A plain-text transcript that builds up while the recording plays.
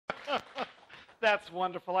That's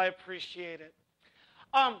wonderful. I appreciate it.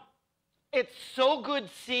 It's so good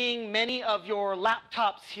seeing many of your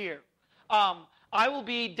laptops here. I will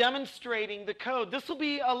be demonstrating the code. This will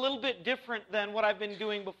be a little bit different than what I've been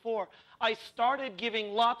doing before. I started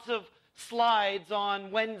giving lots of slides on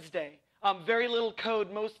Wednesday. Very little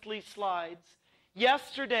code, mostly slides.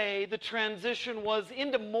 Yesterday, the transition was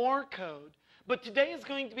into more code, but today is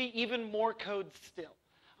going to be even more code still,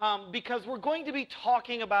 because we're going to be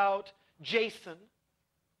talking about JSON,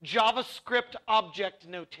 JavaScript Object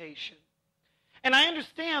Notation. And I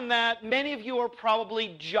understand that many of you are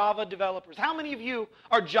probably Java developers. How many of you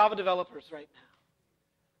are Java developers right now?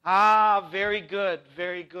 Ah, very good,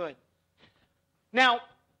 very good. Now,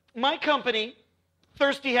 my company,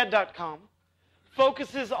 ThirstyHead.com,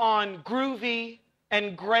 focuses on Groovy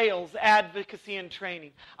and Grails advocacy and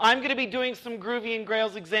training. I'm going to be doing some Groovy and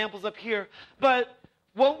Grails examples up here, but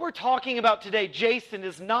what we're talking about today, JSON,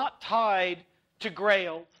 is not tied to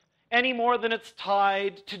Grails any more than it's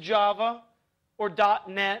tied to Java or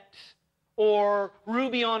 .NET or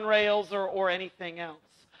Ruby on Rails or anything else.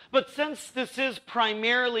 But since this is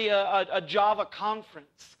primarily a Java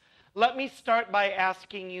conference, let me start by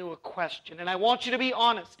asking you a question. And I want you to be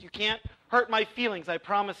honest. You can't hurt my feelings, I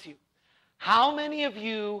promise you. How many of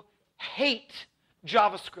you hate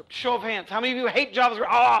JavaScript? Show of hands. How many of you hate JavaScript?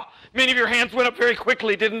 Ah, many of your hands went up very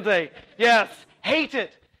quickly, didn't they? Yes, hate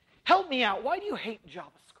it. Help me out. Why do you hate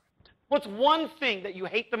JavaScript? What's one thing that you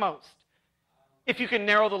hate the most? If you can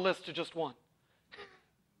narrow the list to just one.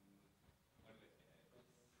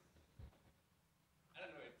 I don't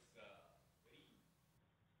know, it's very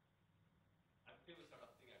unstable sort of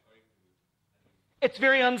thing according to me. It's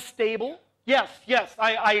very unstable. Yes,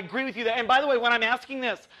 I agree with you there. And by the way, when I'm asking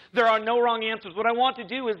this, there are no wrong answers. What I want to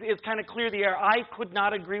do is kind of clear the air. I could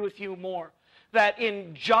not agree with you more. That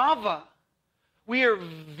in Java, we are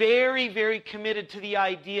very, very committed to the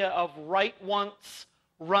idea of write once,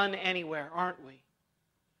 run anywhere, aren't we?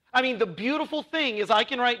 I mean, the beautiful thing is I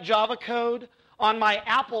can write Java code on my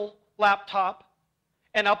Apple laptop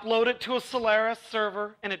and upload it to a Solaris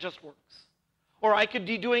server, and it just works. Or I could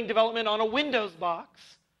be doing development on a Windows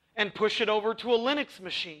box and push it over to a Linux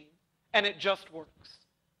machine, and it just works.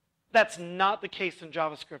 That's not the case in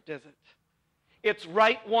JavaScript, is it? It's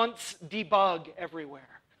write once, debug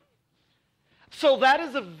everywhere. So that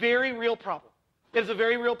is a very real problem. It is a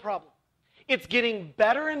very real problem. It's getting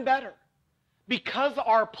better and better because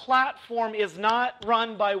our platform is not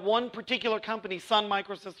run by one particular company, Sun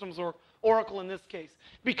Microsystems or Oracle in this case.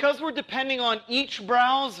 Because we're depending on each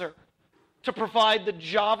browser to provide the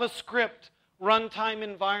JavaScript runtime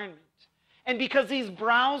environment. And because these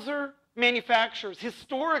browser manufacturers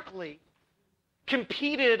historically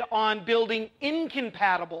competed on building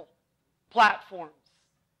incompatible platforms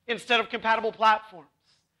instead of compatible platforms.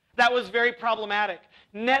 That was very problematic.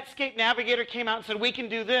 Netscape Navigator came out and said, we can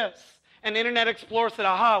do this. And Internet Explorer said,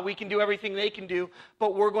 aha, we can do everything they can do,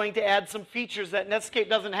 but we're going to add some features that Netscape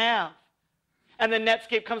doesn't have. And then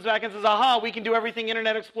Netscape comes back and says, aha, we can do everything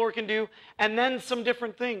Internet Explorer can do, and then some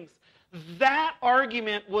different things. That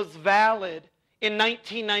argument was valid in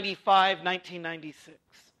 1995, 1996.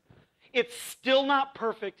 It's still not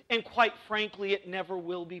perfect, and quite frankly, it never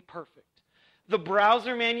will be perfect. The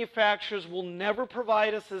browser manufacturers will never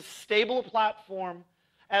provide us as stable a platform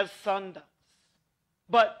as Sun does.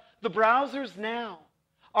 But the browsers now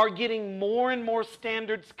are getting more and more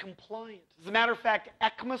standards compliant. As a matter of fact,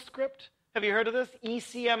 ECMAScript, have you heard of this?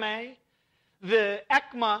 ECMA? The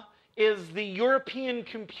ECMA is the European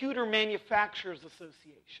Computer Manufacturers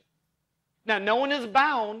Association. Now, no one is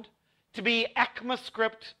bound to be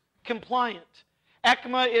ECMAScript compliant.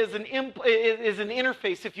 ECMA is an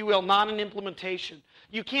interface, if you will, not an implementation.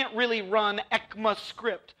 You can't really run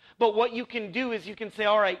ECMAScript. But what you can do is you can say,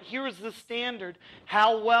 all right, here's the standard.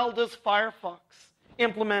 How well does Firefox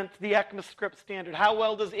implement the ECMAScript standard? How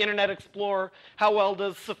well does Internet Explorer? How well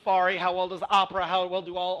does Safari? How well does Opera? How well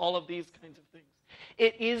do all of these kinds of things?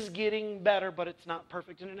 It is getting better, but it's not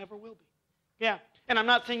perfect, and it never will be. Yeah, and I'm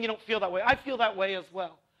not saying you don't feel that way. I feel that way as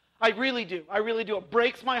well. I really do. I really do. It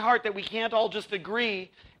breaks my heart that we can't all just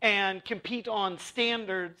agree and compete on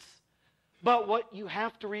standards. But what you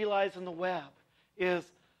have to realize in the web is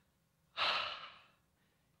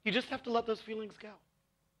you just have to let those feelings go.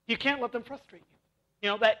 You can't let them frustrate you. You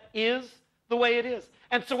know, that is the way it is.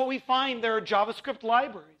 And so what we find, there are JavaScript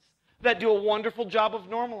libraries that do a wonderful job of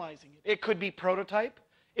normalizing it. It could be Prototype.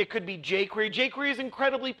 It could be jQuery. jQuery is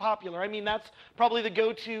incredibly popular. I mean, that's probably the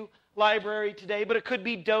go-to library today, but it could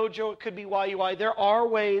be Dojo, it could be YUI. There are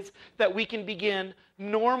ways that we can begin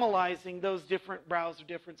normalizing those different browser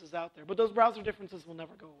differences out there. But those browser differences will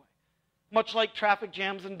never go away. Much like traffic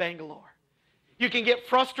jams in Bangalore. You can get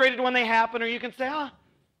frustrated when they happen, or you can say,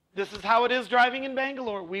 this is how it is driving in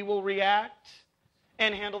Bangalore. We will react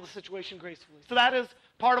and handle the situation gracefully. So that is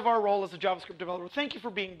part of our role as a JavaScript developer. Thank you for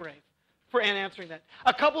being brave and answering that.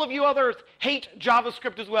 A couple of you others hate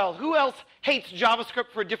JavaScript as well. Who else hates JavaScript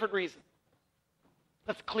for a different reason?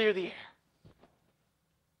 Let's clear the air.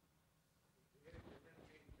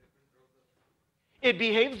 It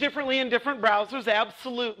behaves differently in different browsers,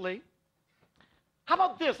 absolutely. How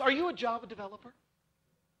about this? Are you a Java developer?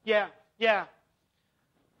 Yeah.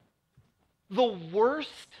 The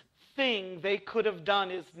worst thing they could have done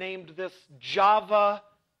is named this JavaScript.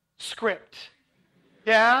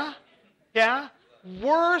 Yeah?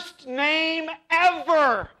 Worst name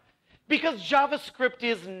ever. Because JavaScript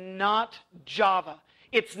is not Java.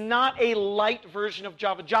 It's not a light version of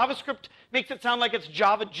Java. JavaScript makes it sound like it's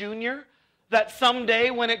Java Junior, that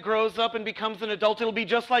someday when it grows up and becomes an adult, it'll be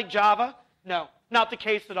just like Java. No, not the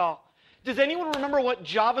case at all. Does anyone remember what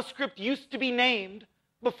JavaScript used to be named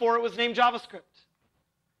before it was named JavaScript?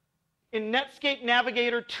 In Netscape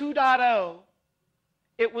Navigator 2.0,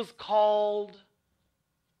 it was called...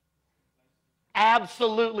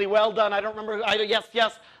 Absolutely, well done. I don't remember.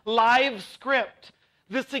 Yes, LiveScript.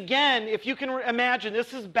 This again, if you can imagine,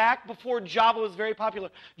 this is back before Java was very popular.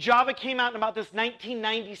 Java came out in about this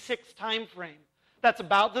 1996 time frame. That's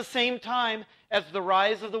about the same time as the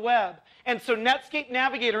rise of the web. And so Netscape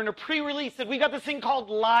Navigator in a pre-release said, we got this thing called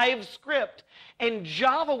LiveScript. And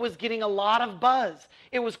Java was getting a lot of buzz.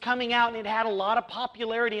 It was coming out and it had a lot of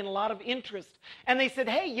popularity and a lot of interest. And they said,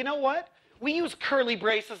 hey, you know what? We use curly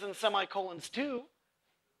braces and semicolons too.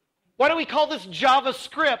 Why don't we call this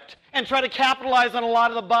JavaScript and try to capitalize on a lot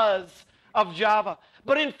of the buzz of Java?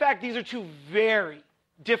 But in fact, these are two very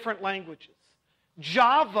different languages.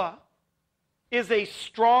 Java is a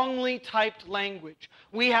strongly typed language.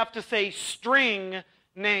 We have to say string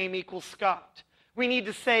name equals Scott. We need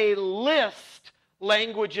to say list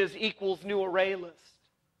languages equals new array list.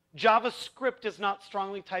 JavaScript is not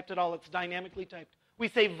strongly typed at all. It's dynamically typed. We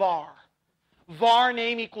say var. Var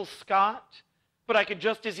name equals Scott. But I could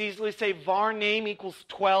just as easily say var name equals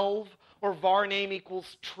 12 or var name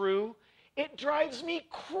equals true. It drives me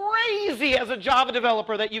crazy as a Java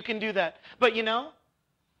developer that you can do that. But you know,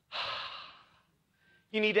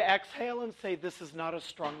 you need to exhale and say this is not a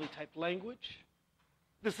strongly typed language.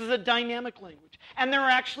 This is a dynamic language. And there are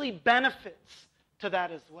actually benefits to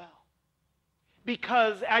that as well.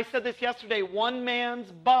 Because I said this yesterday, one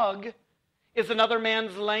man's bug is another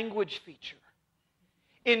man's language feature.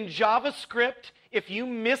 In JavaScript, if you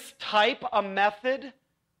mistype a method,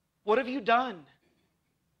 what have you done?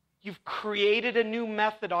 You've created a new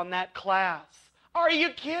method on that class. Are you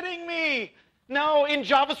kidding me? No, in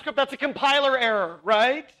JavaScript, that's a compiler error,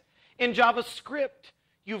 right? In JavaScript,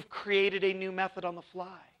 you've created a new method on the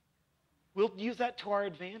fly. We'll use that to our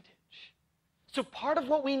advantage. So part of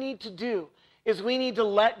what we need to do is we need to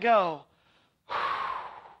let go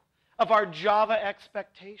of our Java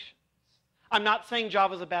expectations. I'm not saying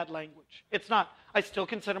Java is a bad language. It's not. I still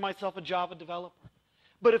consider myself a Java developer.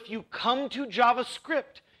 But if you come to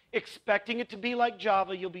JavaScript expecting it to be like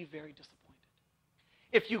Java, you'll be very disappointed.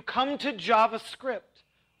 If you come to JavaScript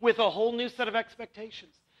with a whole new set of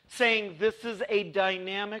expectations, saying this is a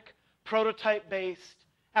dynamic, prototype-based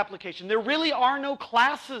application. There really are no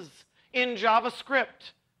classes in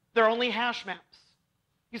JavaScript. There are only hash maps.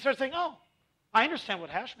 You start saying, oh, I understand what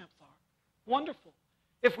hash maps are. Wonderful.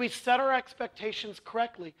 If we set our expectations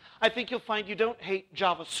correctly, I think you'll find you don't hate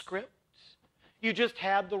JavaScript. You just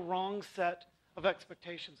had the wrong set of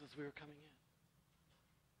expectations as we were coming in.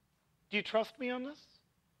 Do you trust me on this?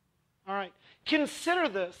 All right. Consider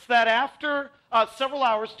this, that after several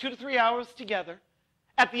hours, 2 to 3 hours together,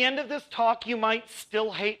 at the end of this talk, you might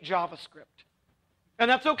still hate JavaScript.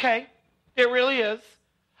 And that's okay. It really is.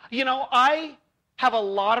 You know, I have a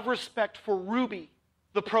lot of respect for Ruby,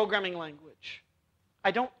 the programming language. I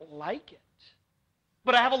don't like it,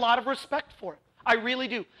 but I have a lot of respect for it. I really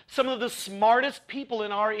do. Some of the smartest people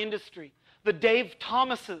in our industry, the Dave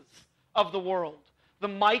Thomases of the world, the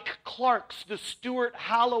Mike Clarks, the Stuart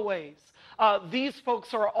Halloways, these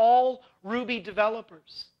folks are all Ruby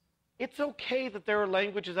developers. It's okay that there are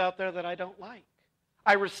languages out there that I don't like.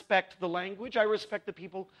 I respect the language. I respect the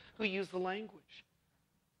people who use the language.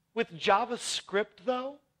 With JavaScript,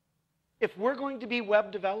 though, if we're going to be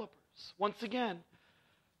web developers, once again,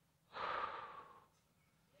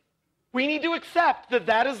 we need to accept that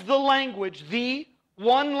that is the language, the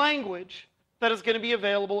one language that is going to be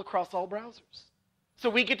available across all browsers. So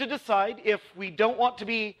we get to decide if we don't want to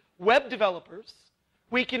be web developers,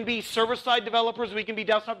 We can be server-side developers, we can be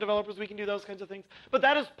desktop developers, we can do those kinds of things. But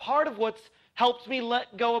that is part of what's helped me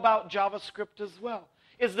let go about JavaScript as well,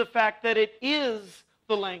 is the fact that it is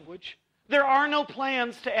the language. There are no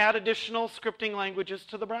plans to add additional scripting languages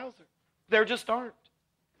to the browser. There just aren't.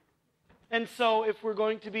 And so if we're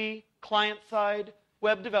going to be client-side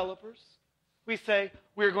web developers, we say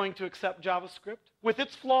we're going to accept JavaScript with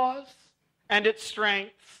its flaws and its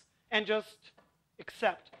strengths and just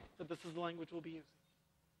accept that this is the language we'll be using.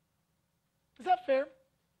 Is that fair?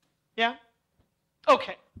 Yeah?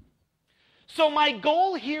 Okay. So my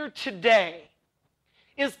goal here today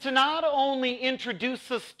is to not only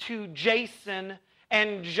introduce us to JSON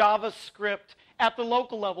and JavaScript at the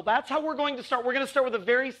local level. That's how we're going to start. We're going to start with a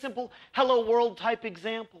very simple hello world type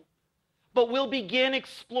example. But we'll begin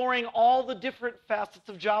exploring all the different facets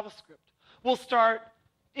of JavaScript. We'll start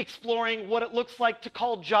exploring what it looks like to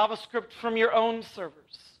call JavaScript from your own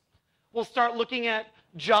servers. We'll start looking at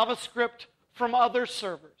JavaScript from other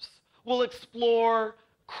servers. We'll explore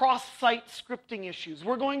cross-site scripting issues.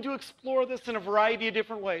 We're going to explore this in a variety of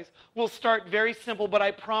different ways. We'll start very simple, but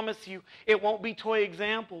I promise you it won't be toy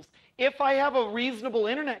examples. If I have a reasonable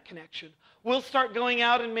internet connection, we'll start going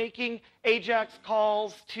out and making AJAX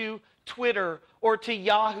calls to Twitter or to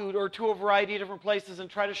Yahoo or to a variety of different places and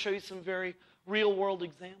try to show you some very real-world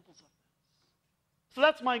examples of this. So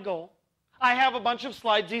that's my goal. I have a bunch of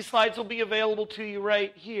slides. These slides will be available to you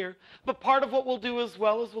right here. But part of what we'll do as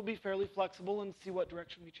well is we'll be fairly flexible and see what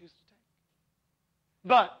direction we choose to take.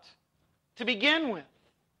 But to begin with,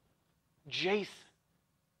 JSON,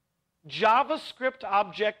 JavaScript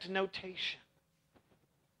Object Notation.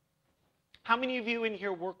 How many of you in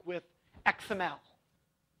here work with XML?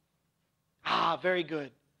 Ah, very good.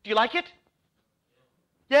 Do you like it?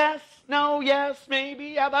 Yes, no, yes, maybe.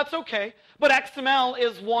 Yeah, that's okay. But XML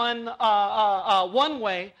is one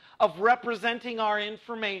way of representing our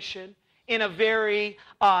information in a very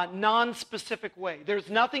non-specific way. There's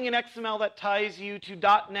nothing in XML that ties you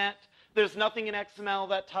to .NET. There's nothing in XML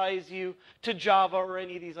that ties you to Java or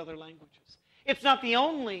any of these other languages. It's not the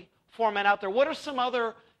only format out there. What are some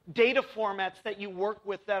other data formats that you work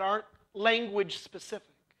with that aren't language specific?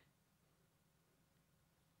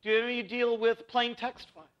 Do you deal with plain text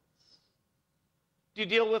files? Do you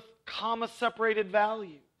deal with comma-separated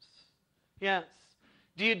values? Yes.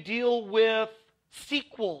 Do you deal with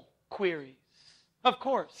SQL queries? Of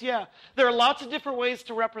course, yeah. There are lots of different ways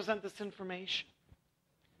to represent this information.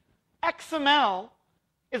 XML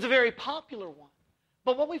is a very popular one.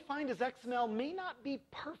 But what we find is XML may not be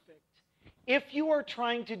perfect if you are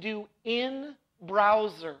trying to do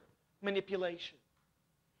in-browser manipulation.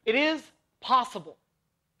 It is possible.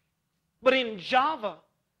 But in Java,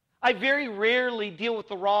 I very rarely deal with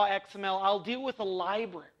the raw XML. I'll deal with a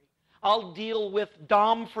library. I'll deal with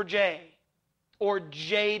DOM4J or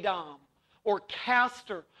JDOM or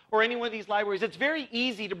Castor or any one of these libraries. It's very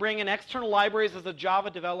easy to bring in external libraries as a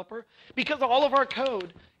Java developer because all of our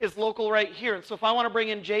code is local right here. And so if I want to bring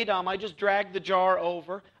in JDOM, I just drag the jar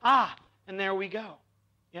over. And there we go.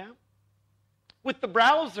 Yeah? With the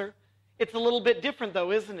browser, it's a little bit different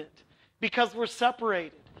though, isn't it? Because we're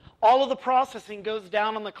separated. All of the processing goes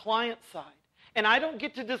down on the client side. And I don't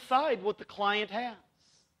get to decide what the client has.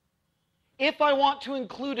 If I want to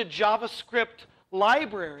include a JavaScript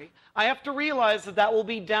library, I have to realize that that will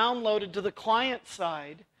be downloaded to the client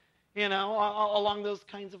side, along those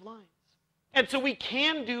kinds of lines. And so we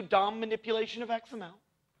can do DOM manipulation of XML.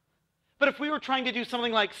 But if we were trying to do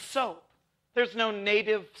something like SOAP, there's no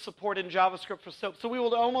native support in JavaScript for SOAP. So we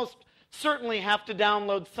will almost certainly have to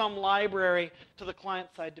download some library to the client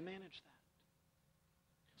side to manage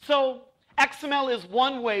that. So XML is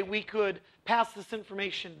one way we could pass this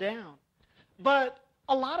information down. But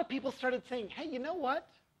a lot of people started saying, hey, you know what?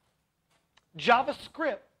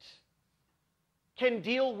 JavaScript can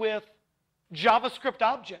deal with JavaScript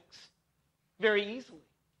objects very easily.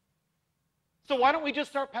 So why don't we just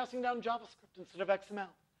start passing down JavaScript instead of XML?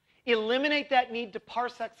 Eliminate that need to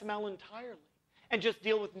parse XML entirely and just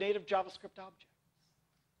deal with native JavaScript objects.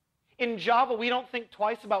 In Java, we don't think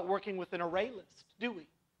twice about working with an array list, do we?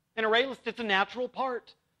 An array list, it's a natural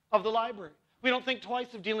part of the library. We don't think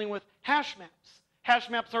twice of dealing with hash maps. Hash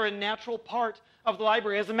maps are a natural part of the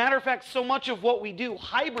library. As a matter of fact, so much of what we do,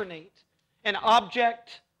 Hibernate, an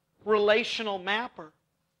object relational mapper,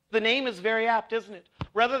 the name is very apt, isn't it?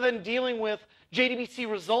 Rather than dealing with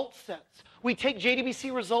JDBC result sets, we take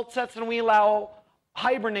JDBC result sets and we allow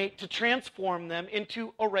Hibernate to transform them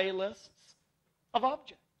into array lists of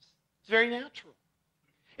objects. It's very natural.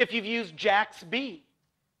 If you've used JAX-B,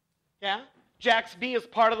 yeah? JAX-B is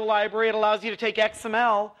part of the library. It allows you to take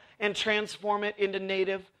XML and transform it into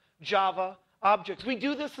native Java objects. We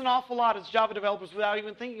do this an awful lot as Java developers without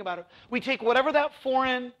even thinking about it. We take whatever that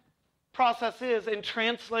foreign process is and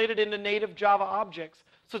translate it into native Java objects,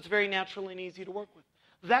 so it's very natural and easy to work with.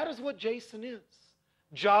 That is what JSON is.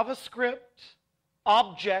 JavaScript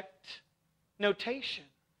Object Notation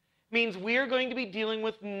means we are going to be dealing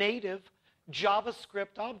with native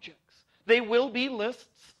JavaScript objects. They will be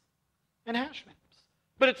lists and hash maps.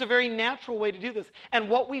 But it's a very natural way to do this. And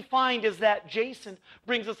what we find is that JSON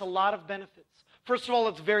brings us a lot of benefits. First of all,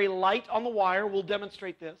 it's very light on the wire. We'll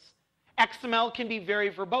demonstrate this. XML can be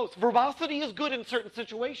very verbose. Verbosity is good in certain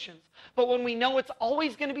situations, but when we know it's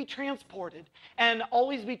always going to be transported and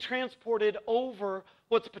always be transported over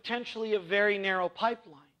what's potentially a very narrow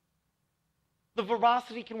pipeline, the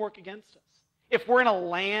verbosity can work against us. If we're in a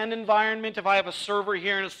LAN environment, if I have a server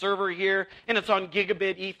here and a server here, and it's on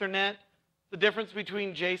gigabit Ethernet, the difference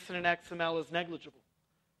between JSON and XML is negligible.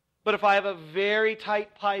 But if I have a very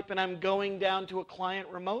tight pipe and I'm going down to a client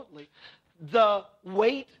remotely, the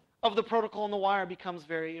weight of the protocol on the wire becomes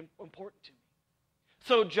very important to me.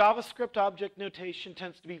 So JavaScript Object Notation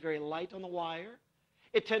tends to be very light on the wire.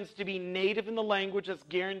 It tends to be native in the language that's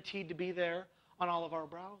guaranteed to be there on all of our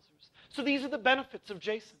browsers. So these are the benefits of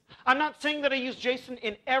JSON. I'm not saying that I use JSON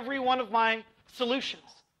in every one of my solutions.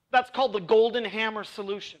 That's called the golden hammer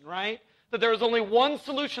solution, right? That there is only one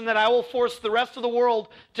solution that I will force the rest of the world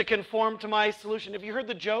to conform to my solution. Have you heard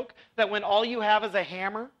the joke that when all you have is a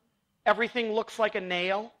hammer, everything looks like a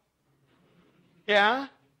nail? Yeah?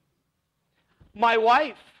 My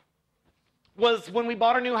wife when we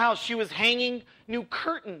bought our new house, she was hanging new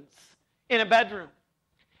curtains in a bedroom.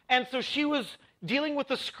 And so she was dealing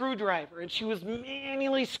with a screwdriver, and she was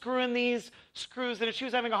manually screwing these screws, and she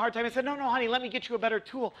was having a hard time. I said, no, honey, let me get you a better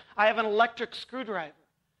tool. I have an electric screwdriver.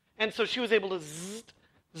 And so she was able to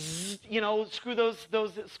screw those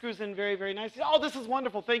screws in very, very nicely. Oh, this is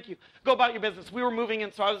wonderful, thank you. Go about your business. We were moving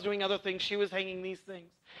in, so I was doing other things. She was hanging these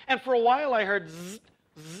things. And for a while, I heard zzz,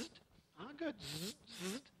 zzz. Oh, good, zzz,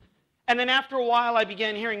 zzz. And then after a while, I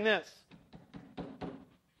began hearing this.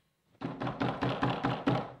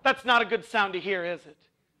 That's not a good sound to hear, is it?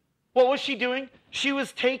 What was she doing? She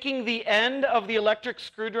was taking the end of the electric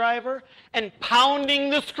screwdriver and pounding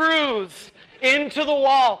the screws into the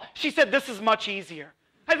wall. She said, this is much easier.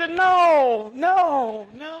 I said, no.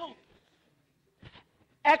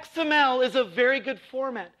 XML is a very good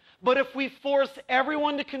format, but if we force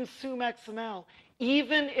everyone to consume XML,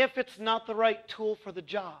 even if it's not the right tool for the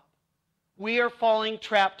job, we are falling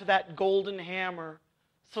trapped to that golden hammer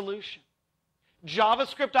solution.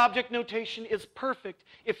 JavaScript Object Notation is perfect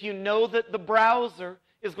if you know that the browser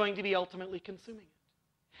is going to be ultimately consuming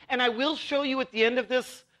it. And I will show you at the end of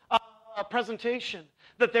this presentation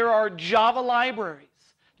that there are Java libraries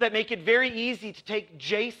that make it very easy to take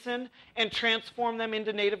JSON and transform them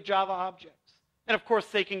into native Java objects. And of course,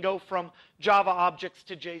 they can go from Java objects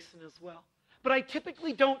to JSON as well. But I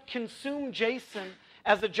typically don't consume JSON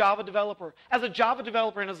as a Java developer. As a Java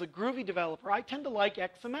developer and as a Groovy developer, I tend to like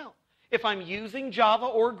XML. If I'm using Java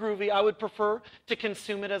or Groovy, I would prefer to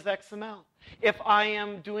consume it as XML. If I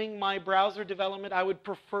am doing my browser development, I would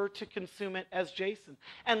prefer to consume it as JSON.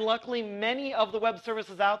 And luckily, many of the web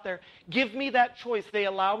services out there give me that choice. They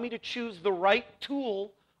allow me to choose the right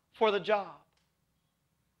tool for the job.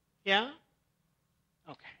 Yeah?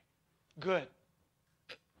 Okay, good.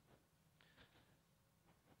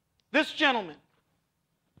 This gentleman,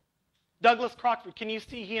 Douglas Crockford, can you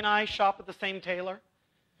see he and I shop at the same tailor?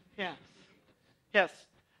 Yes.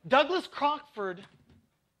 Douglas Crockford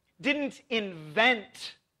didn't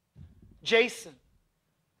invent JSON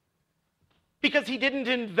because he didn't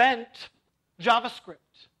invent JavaScript.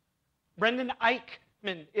 Brendan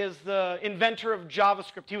Eichmann is the inventor of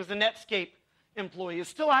JavaScript. He was a Netscape employee. He's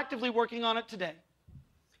still actively working on it today.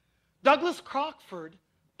 Douglas Crockford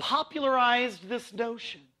popularized this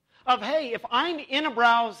notion of, hey, if I'm in a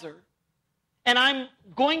browser and I'm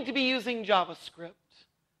going to be using JavaScript,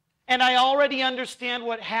 and I already understand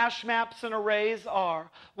what hash maps and arrays are,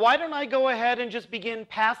 why don't I go ahead and just begin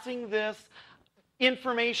passing this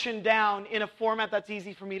information down in a format that's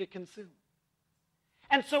easy for me to consume?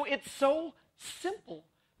 And so it's so simple,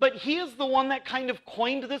 but he is the one that kind of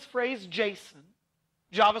coined this phrase JSON,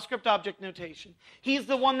 JavaScript Object Notation. He's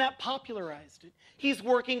the one that popularized it. He's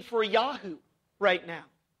working for Yahoo right now,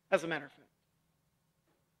 as a matter of fact.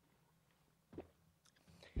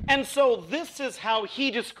 And so this is how he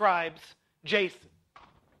describes JSON.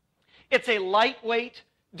 It's a lightweight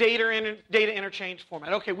data interchange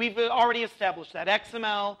format. Okay, we've already established that.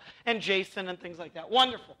 XML and JSON and things like that.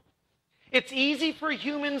 Wonderful. It's easy for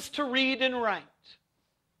humans to read and write.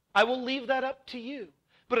 I will leave that up to you.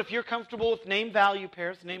 But if you're comfortable with name-value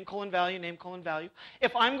pairs, name colon value,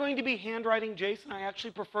 if I'm going to be handwriting JSON, I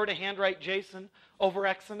actually prefer to handwrite JSON over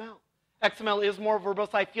XML. XML is more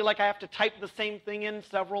verbose. I feel like I have to type the same thing in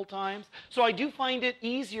several times. So I do find it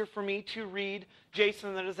easier for me to read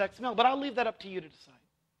JSON than it is XML. But I'll leave that up to you to decide.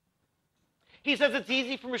 He says it's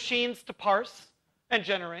easy for machines to parse and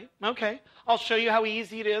generate. Okay, I'll show you how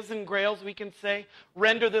easy it is. In Grails, we can say,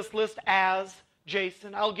 render this list as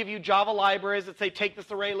JSON. I'll give you Java libraries that say, take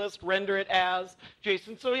this array list, render it as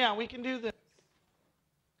JSON. So yeah, we can do this.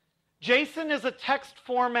 JSON is a text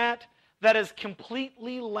format that is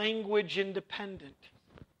completely language independent.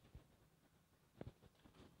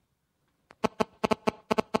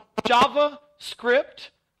 JavaScript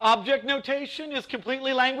Object Notation is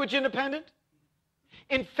completely language independent?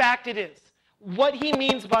 In fact, it is. What he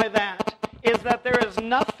means by that is that there is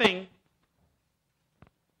nothing,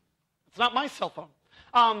 it's not my cell phone,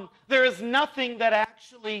 there is nothing that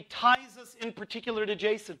actually ties us in particular to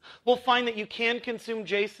JSON. We'll find that you can consume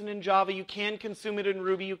JSON in Java, you can consume it in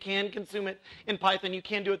Ruby, you can consume it in Python, you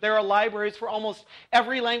can do it. There are libraries for almost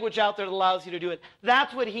every language out there that allows you to do it.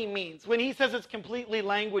 That's what he means. When he says it's completely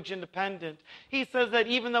language independent, he says that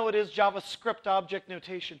even though it is JavaScript Object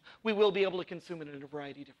Notation, we will be able to consume it in a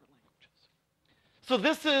variety of different languages. So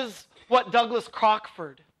this is what Douglas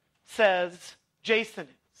Crockford says JSON is.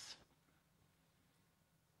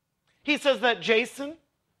 He says that JSON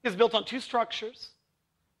is built on two structures,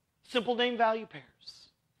 simple name-value pairs.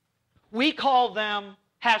 We call them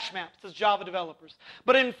hash maps as Java developers.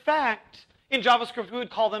 But in fact, in JavaScript, we would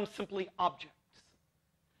call them simply objects.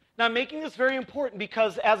 Now, I'm making this very important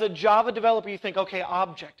because as a Java developer, you think, okay,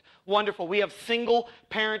 object, wonderful. We have single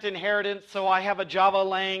parent inheritance, so I have a Java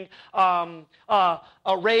lang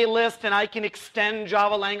array list, and I can extend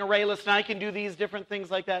Java lang array list, and I can do these different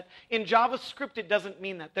things like that. In JavaScript, it doesn't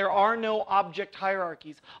mean that. There are no object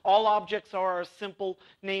hierarchies. All objects are simple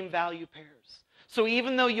name-value pairs. So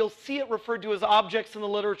even though you'll see it referred to as objects in the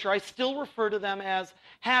literature, I still refer to them as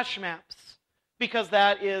hash maps because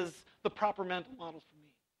that is the proper mental model for me.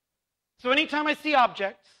 So anytime I see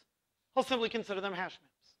objects, I'll simply consider them hash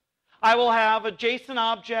maps. I will have a JSON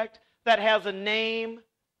object that has a name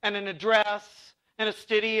and an address and a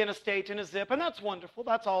std and a state and a zip, and that's wonderful.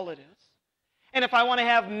 That's all it is. And if I want to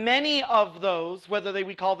have many of those, whether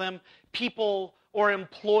we call them people or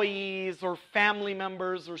employees or family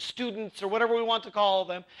members or students or whatever we want to call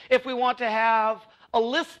them, if we want to have a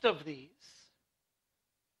list of these,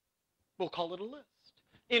 we'll call it a list.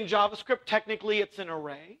 In JavaScript, technically it's an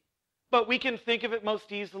array. But we can think of it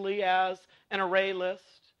most easily as an array list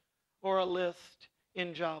or a list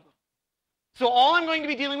in Java. So all I'm going to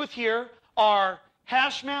be dealing with here are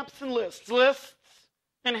hash maps and lists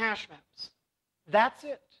and hash maps. That's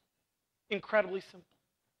it. Incredibly simple.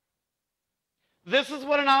 This is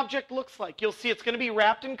what an object looks like. You'll see it's going to be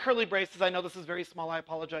wrapped in curly braces. I know this is very small. I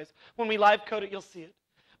apologize. When we live code it, you'll see it.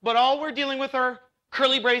 But all we're dealing with are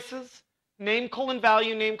curly braces, name colon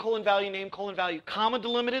value, name colon value, name colon value, comma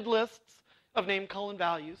delimited lists of name colon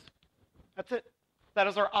values. That's it. That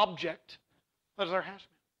is our object. That is our hash map.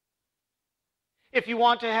 If you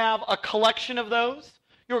want to have a collection of those,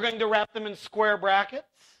 you're going to wrap them in square brackets,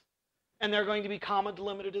 and they're going to be comma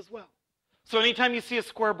delimited as well. So anytime you see a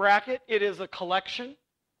square bracket, it is a collection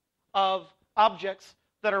of objects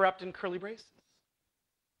that are wrapped in curly braces.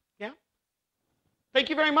 Yeah? Thank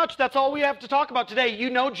you very much. That's all we have to talk about today. You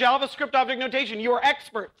know JavaScript Object Notation. You are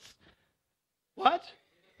experts. What?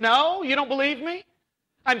 No? You don't believe me?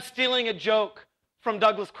 I'm stealing a joke from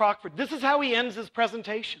Douglas Crockford. This is how he ends his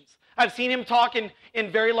presentations. I've seen him talk in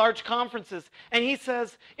very large conferences. And he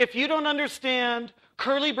says, if you don't understand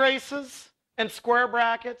curly braces and square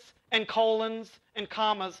brackets and colons and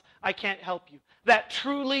commas, I can't help you. That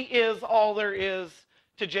truly is all there is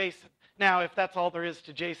to JSON. Now, if that's all there is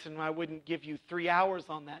to JSON, I wouldn't give you 3 hours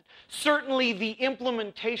on that. Certainly, the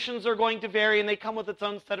implementations are going to vary, and they come with its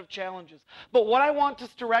own set of challenges. But what I want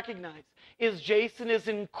us to recognize is JSON is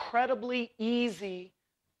incredibly easy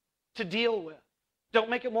to deal with. Don't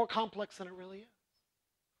make it more complex than it really is.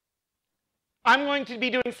 I'm going to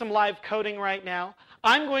be doing some live coding right now.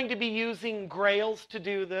 I'm going to be using Grails to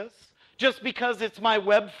do this, just because it's my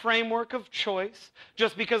web framework of choice,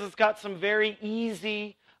 just because it's got some very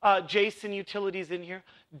easy JSON utilities in here.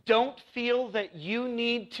 Don't feel that you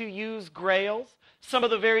need to use Grails. Some of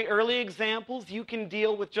the very early examples, you can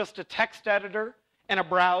deal with just a text editor and a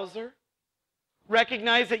browser.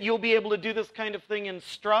 Recognize that you'll be able to do this kind of thing in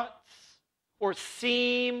struts or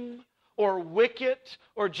seam or Wicket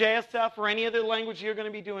or JSF or any other language you're going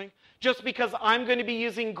to be doing, just because I'm going to be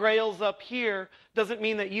using Grails up here doesn't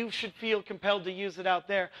mean that you should feel compelled to use it out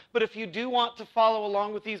there. But if you do want to follow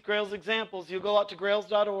along with these Grails examples, you'll go out to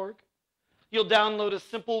grails.org. You'll download a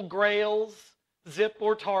simple Grails zip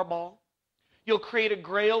or tarball. You'll create a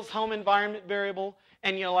Grails home environment variable,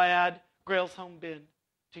 and you'll add Grails home bin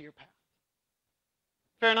to your path.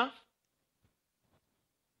 Fair enough?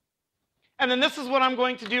 And then this is what I'm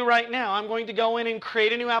going to do right now. I'm going to go in and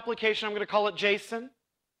create a new application. I'm going to call it JSON.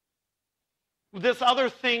 This other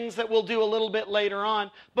things that we'll do a little bit later on.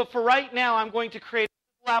 But for right now, I'm going to create a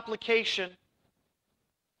simple application.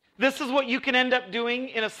 This is what you can end up doing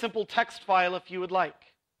in a simple text file if you would like.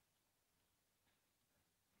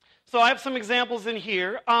 So I have some examples in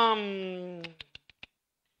here. Let me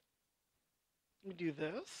do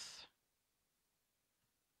this.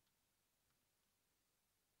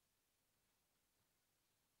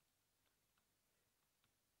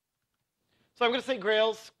 So I'm going to say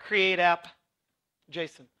Grails create app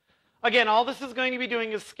JSON. Again, all this is going to be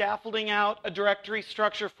doing is scaffolding out a directory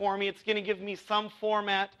structure for me. It's going to give me some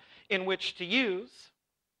format in which to use.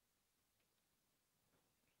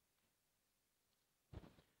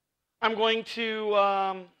 I'm going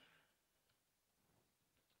to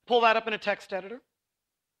pull that up in a text editor.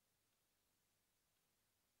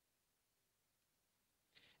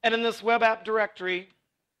 And in this web app directory,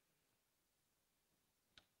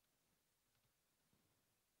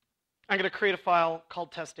 I'm going to create a file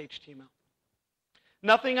called test.html.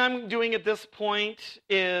 Nothing I'm doing at this point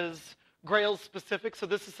is Grails specific, so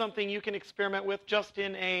this is something you can experiment with just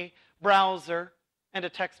in a browser and a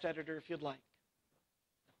text editor if you'd like.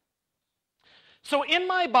 So in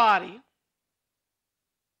my body,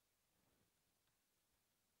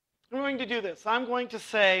 I'm going to do this. I'm going to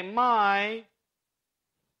say my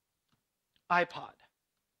iPod.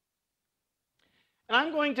 And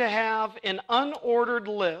I'm going to have an unordered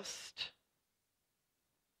list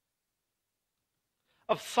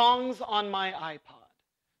of songs on my iPod.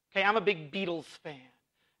 Okay, I'm a big Beatles fan.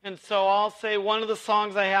 And so I'll say one of the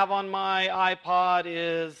songs I have on my iPod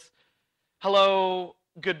is Hello,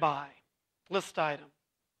 Goodbye, list item.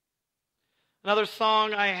 Another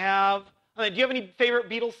song I have, do you have any favorite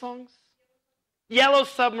Beatles songs? Yellow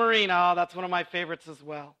Submarine, oh, that's one of my favorites as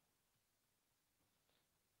well.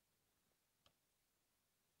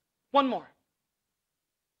 One more.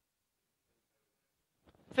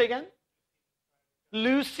 Say again?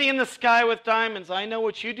 Lucy in the Sky with Diamonds. I know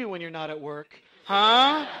what you do when you're not at work.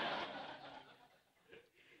 Huh?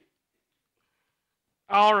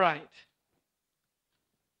 All right.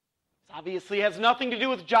 This obviously has nothing to do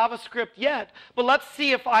with JavaScript yet, but let's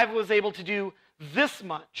see if I was able to do this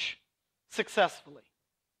much successfully.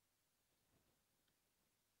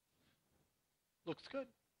 Looks good.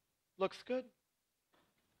 Looks good.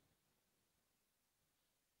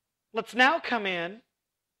 Let's now come in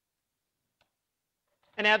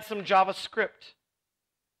and add some JavaScript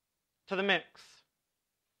to the mix.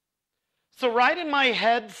 So right in my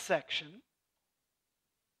head section,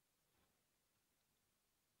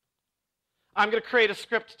 I'm going to create a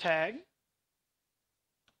script tag. I'm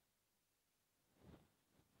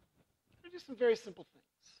going to do some very simple things.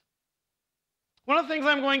 One of the things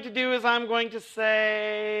I'm going to do is I'm going to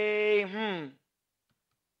say,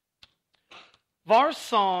 var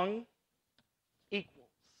song equals.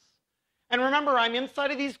 And remember, I'm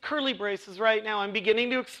inside of these curly braces right now. I'm beginning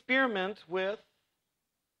to experiment with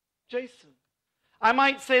JSON. I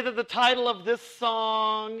might say that the title of this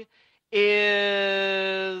song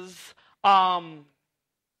is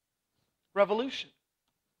Revolution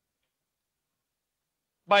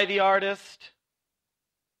by the artist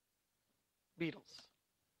Beatles.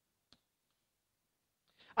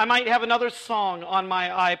 I might have another song on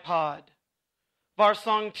my iPod. Var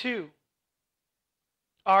song 2.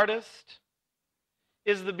 Artist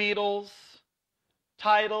is the Beatles.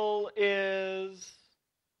 Title is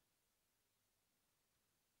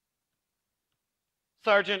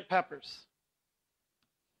Sgt. Pepper's.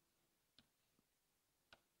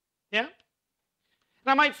 Yeah? And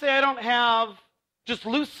I might say I don't have just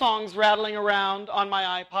loose songs rattling around on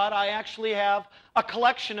my iPod. I actually have a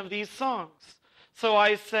collection of these songs. So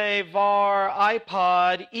I say var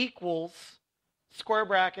iPod equals square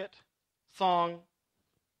bracket song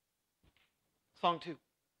 2.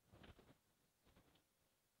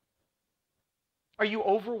 Are you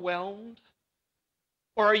overwhelmed?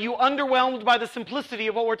 Or are you underwhelmed by the simplicity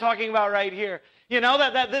of what we're talking about right here? You know,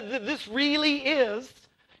 that this really is,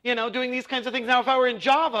 you know, doing these kinds of things. Now, if I were in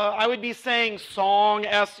Java, I would be saying song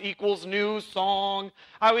s equals new song.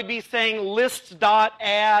 I would be saying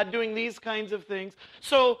list.add, doing these kinds of things.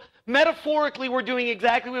 So Metaphorically, we're doing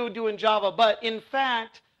exactly what we would do in Java, but in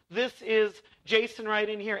fact, this is JSON right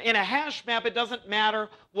in here. In a hash map, it doesn't matter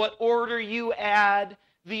what order you add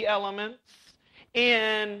the elements.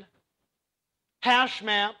 In hash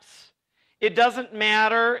maps, it doesn't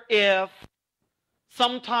matter if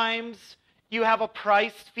sometimes you have a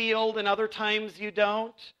price field and other times you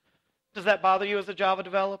don't. Does that bother you as a Java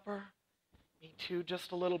developer? Me too,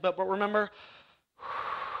 just a little bit. But remember,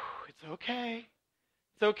 it's okay.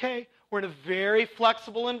 It's okay. We're in a very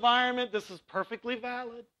flexible environment. This is perfectly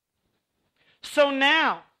valid. So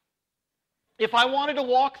now, if I wanted to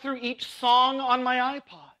walk through each song on my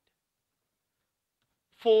iPod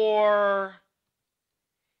for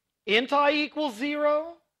int I equals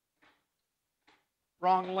 0,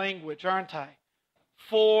 wrong language, aren't I?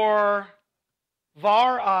 For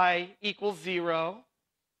var I equals 0,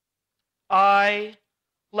 I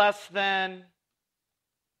less than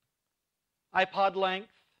iPod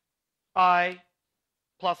length, I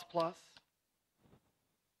plus plus.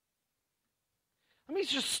 Let me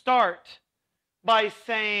just start by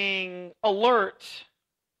saying alert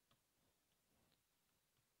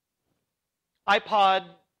iPod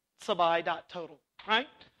sub I dot total, right?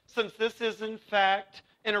 Since this is in fact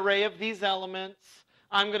an array of these elements,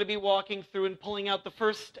 I'm going to be walking through and pulling out the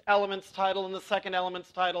first element's title and the second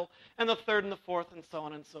element's title and the third and the fourth and so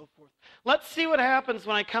on and so forth. Let's see what happens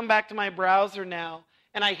when I come back to my browser now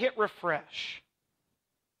and I hit refresh.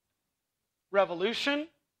 Revolution,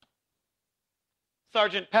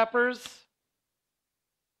 Sgt. Pepper's,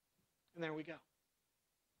 and there we go.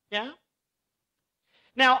 Yeah?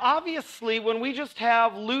 Now, obviously, when we just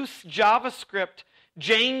have loose JavaScript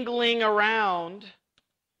jangling around,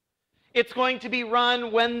 it's going to be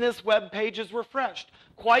run when this web page is refreshed.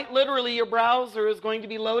 Quite literally, your browser is going to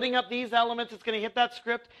be loading up these elements. It's going to hit that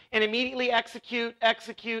script and immediately execute,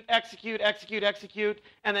 execute, execute, execute, execute,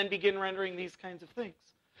 and then begin rendering these kinds of things.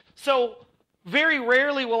 So very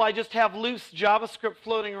rarely will I just have loose JavaScript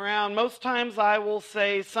floating around. Most times I will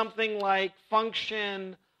say something like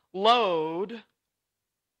function load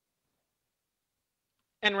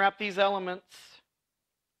and wrap these elements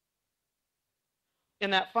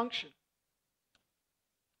in that function.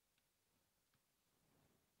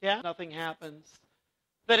 Yeah? Nothing happens.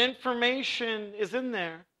 That information is in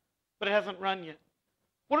there, but it hasn't run yet.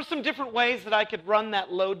 What are some different ways that I could run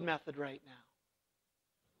that load method right now?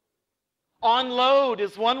 OnLoad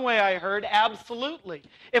is one way I heard, absolutely.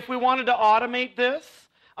 If we wanted to automate this,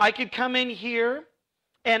 I could come in here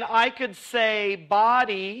and I could say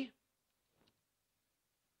body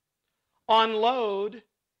onLoad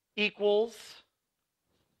equals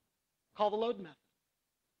call the load method.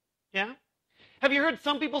 Yeah? Have you heard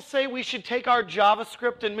some people say we should take our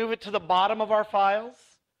JavaScript and move it to the bottom of our files?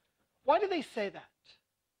 Why do they say that?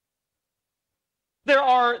 There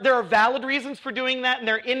are valid reasons for doing that, and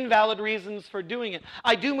there are invalid reasons for doing it.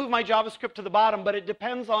 I do move my JavaScript to the bottom, but it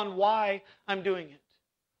depends on why I'm doing it.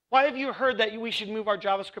 Why have you heard that we should move our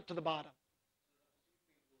JavaScript to the bottom?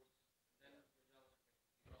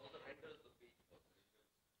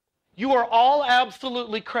 You are all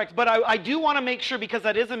absolutely correct, but I do want to make sure, because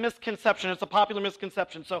that is a misconception. It's a popular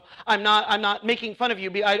misconception, so I'm not making fun of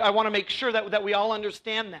you. I want to make sure that we all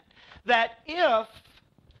understand that. That if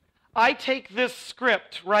I take this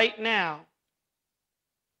script right now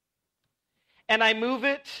and I move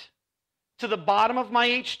it to the bottom of my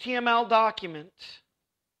HTML document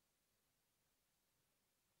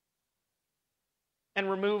and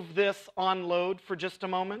remove this onLoad for just a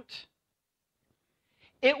moment,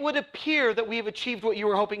 it would appear that we have achieved what you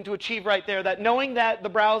were hoping to achieve right there, that knowing that the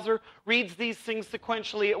browser reads these things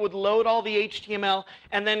sequentially, it would load all the HTML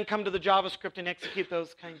and then come to the JavaScript and execute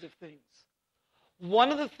those kinds of things.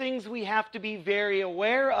 One of the things we have to be very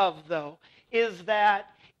aware of, though, is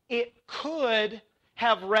that it could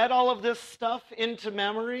have read all of this stuff into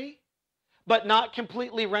memory, but not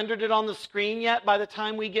completely rendered it on the screen yet by the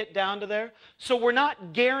time we get down to there. So we're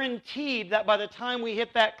not guaranteed that by the time we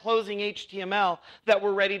hit that closing HTML that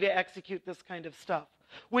we're ready to execute this kind of stuff,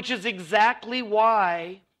 which is exactly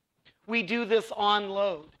why we do this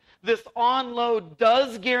onLoad. This onLoad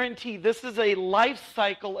does guarantee, this is a life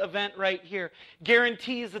cycle event right here,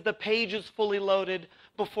 guarantees that the page is fully loaded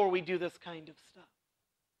before we do this kind of stuff.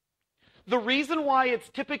 The reason why it's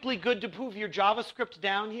typically good to move your JavaScript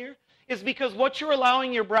down here is because what you're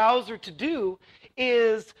allowing your browser to do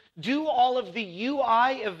is do all of the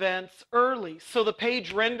UI events early so the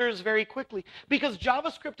page renders very quickly. Because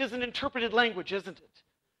JavaScript is an interpreted language, isn't it?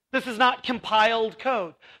 This is not compiled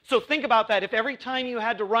code. So think about that. If every time you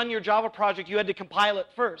had to run your Java project, you had to compile it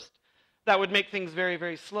first, that would make things very,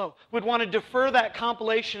 very slow. We'd want to defer that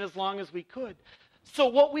compilation as long as we could. So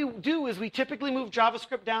what we do is we typically move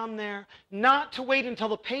JavaScript down there, not to wait until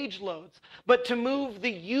the page loads, but to move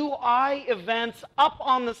the UI events up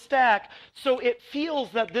on the stack so it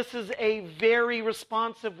feels that this is a very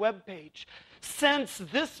responsive web page. Since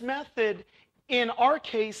this method, in our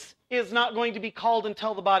case, is not going to be called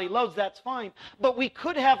until the body loads, that's fine. But we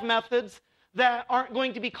could have methods that aren't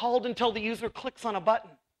going to be called until the user clicks on a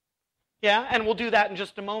button. Yeah, and we'll do that in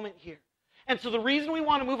just a moment here. And so the reason we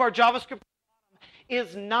want to move our JavaScript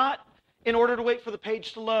is not in order to wait for the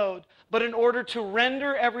page to load, but in order to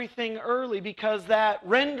render everything early, because that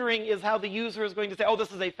rendering is how the user is going to say, oh,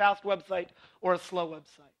 this is a fast website or a slow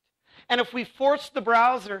website. And if we force the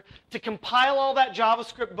browser to compile all that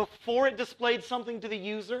JavaScript before it displayed something to the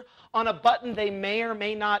user on a button they may or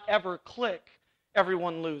may not ever click,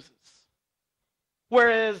 everyone loses.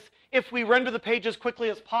 Whereas if we render the page as quickly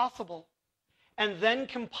as possible and then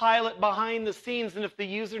compile it behind the scenes, and if the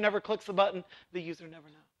user never clicks the button, the user never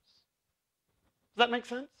knows. Does that make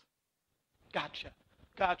sense? Gotcha.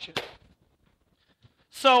 Gotcha.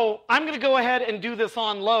 So I'm going to go ahead and do this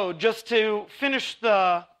on load just to finish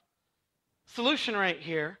the solution right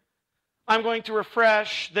here. I'm going to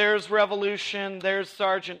refresh. There's Revolution. There's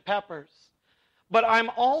Sgt. Pepper's. But I'm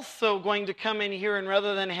also going to come in here, and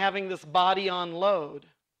rather than having this body on load,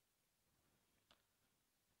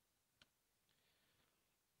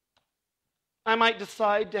 I might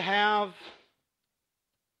decide to have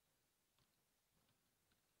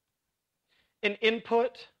an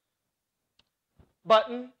input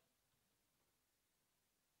button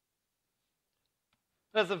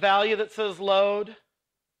that has a value that says load.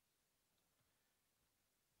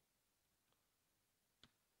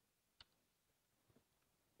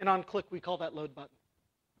 And on click, we call that load button.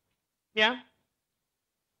 Yeah?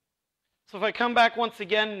 So if I come back once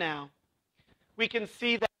again now, we can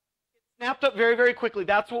see that it's snapped up very, very quickly.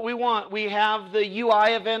 That's what we want. We have the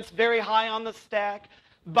UI events very high on the stack.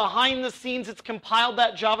 Behind the scenes, it's compiled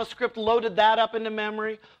that JavaScript, loaded that up into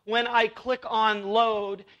memory. When I click on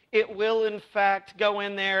load, it will, in fact, go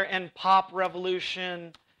in there and pop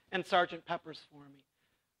Revolution and Sgt. Pepper's for me.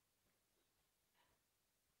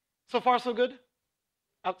 So far, so good?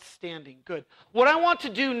 Outstanding. Good. What I want to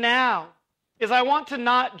do now is I want to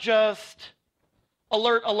not just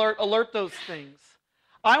alert those things.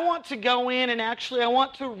 I want to go in and actually I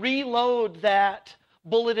want to reload that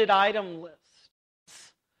bulleted item list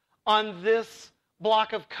on this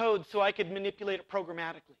block of code so I could manipulate it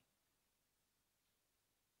programmatically.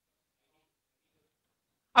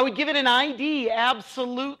 I would give it an ID,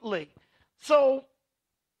 absolutely. So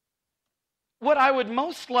what I would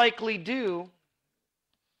most likely do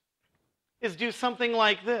is do something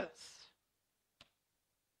like this.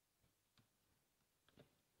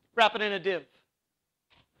 Wrap it in a div.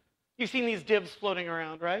 You've seen these divs floating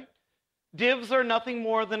around, right? Divs are nothing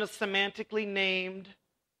more than a semantically named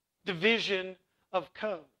division of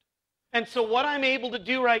code. And so what I'm able to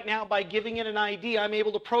do right now by giving it an ID, I'm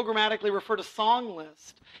able to programmatically refer to song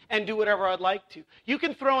list and do whatever I'd like to. You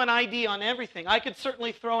can throw an ID on everything. I could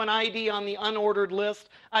certainly throw an ID on the unordered list.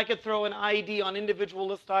 I could throw an ID on individual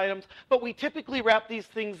list items. But we typically wrap these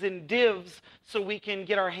things in divs so we can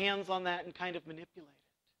get our hands on that and kind of manipulate it.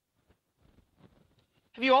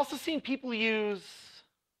 Have you also seen people use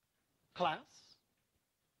class?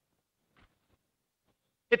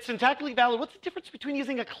 It's syntactically valid. What's the difference between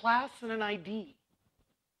using a class and an ID?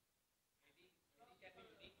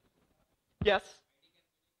 Yes?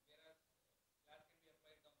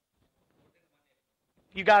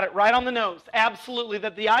 You got it right on the nose. Absolutely.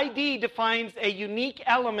 That the ID defines a unique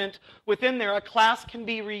element within there. A class can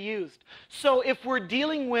be reused. So if we're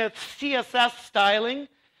dealing with CSS styling,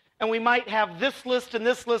 and we might have this list and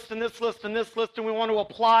this list and this list and this list, and we want to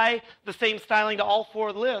apply the same styling to all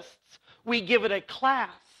four lists, we give it a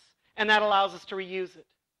class, and that allows us to reuse it.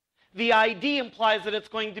 The ID implies that it's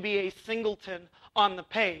going to be a singleton on the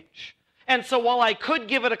page. And so while I could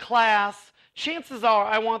give it a class, chances are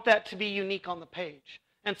I want that to be unique on the page.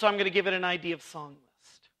 And so I'm going to give it an ID of song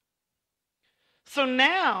list. So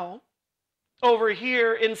now, over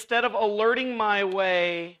here, instead of alerting my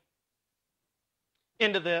way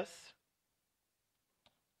into this,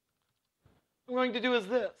 what I'm going to do is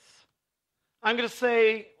this. I'm going to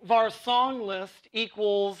say var song list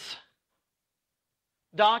equals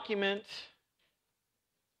document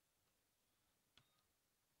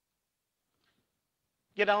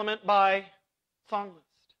get element by song list.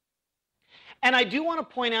 And I do want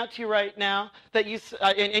to point out to you right now that you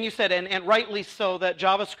said, and rightly so, that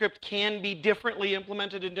JavaScript can be differently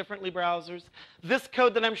implemented in different browsers. This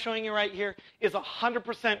code that I'm showing you right here is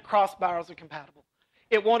 100% cross-browser compatible.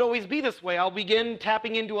 It won't always be this way. I'll begin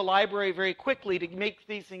tapping into a library very quickly to make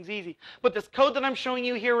these things easy. But this code that I'm showing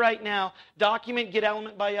you here right now, document get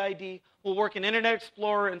element by ID, will work in Internet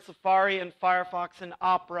Explorer and Safari and Firefox and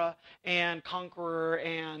Opera and Conqueror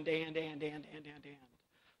and.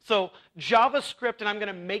 So JavaScript, and I'm going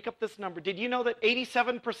to make up this number. Did you know that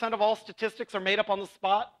 87% of all statistics are made up on the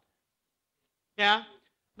spot? Yeah?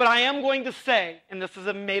 But I am going to say, and this is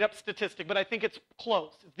a made-up statistic, but I think it's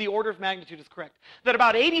close, the order of magnitude is correct, that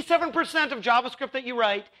about 87% of JavaScript that you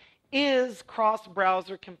write is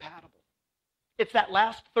cross-browser compatible. It's that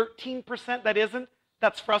last 13% that isn't.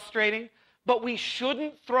 That's frustrating. But we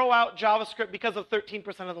shouldn't throw out JavaScript because of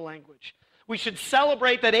 13% of the language. We should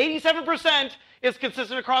celebrate that 87% is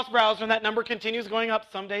consistent across browser, and that number continues going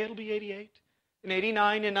up. Someday it'll be 88, and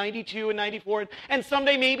 89, and 92, and 94, and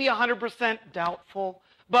someday maybe 100%, doubtful.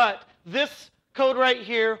 But this code right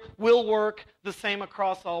here will work the same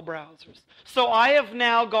across all browsers. So I have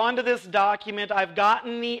now gone to this document. I've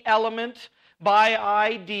gotten the element by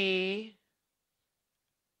ID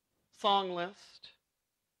song list.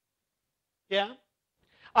 Yeah?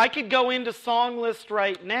 I could go into song list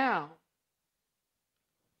right now,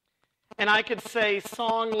 and I could say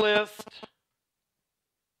song list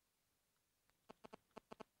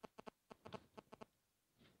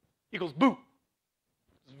equals boot.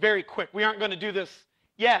 Very quick. We aren't going to do this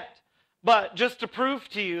yet. But just to prove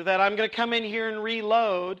to you that I'm going to come in here and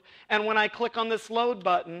reload, and when I click on this load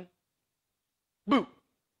button, boop.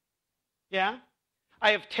 Yeah? I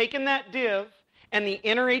have taken that div and the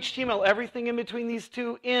inner HTML, everything in between these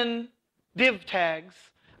two in div tags,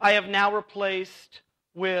 I have now replaced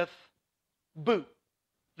with boot.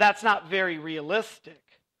 That's not very realistic.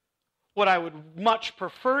 What I would much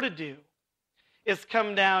prefer to do is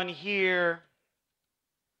come down here,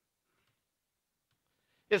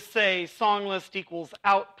 is say song list equals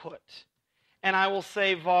output. And I will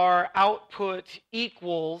say var output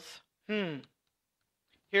equals,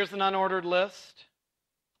 here's an unordered list.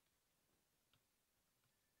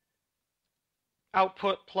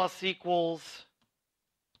 Output plus equals,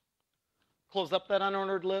 close up that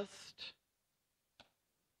unordered list.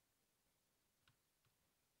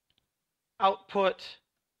 Output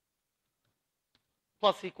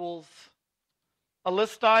plus equals a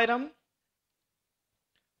list item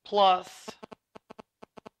plus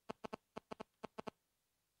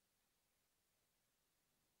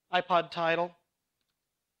iPod title.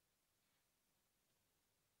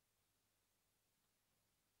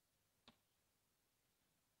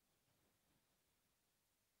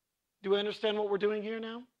 Do I understand what we're doing here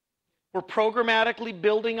now? We're programmatically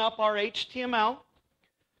building up our HTML.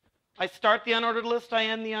 I start the unordered list, I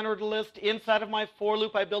end the unordered list. Inside of my for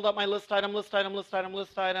loop, I build up my list item, list item, list item,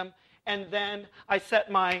 list item, and then I set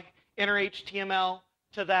my inner HTML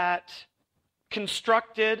to that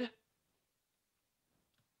constructed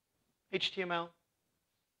HTML.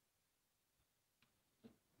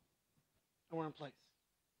 And we're in place.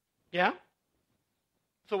 Yeah?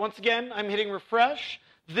 So once again, I'm hitting refresh.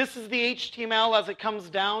 This is the HTML as it comes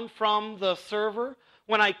down from the server.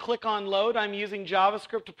 When I click on load, I'm using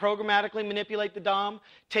JavaScript to programmatically manipulate the DOM,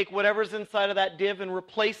 take whatever's inside of that div and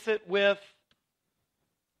replace it with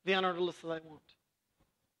the unordered list that I want.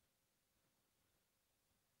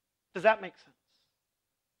 Does that make sense?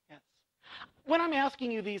 Yes. When I'm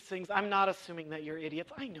asking you these things, I'm not assuming that you're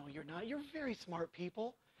idiots. I know you're not. You're very smart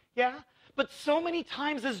people. Yeah? But so many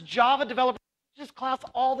times as Java developers, this class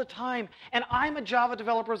all the time, and I'm a Java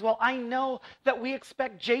developer as well. I know that we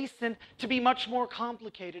expect JSON to be much more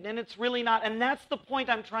complicated, and it's really not. And that's the point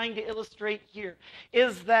I'm trying to illustrate here,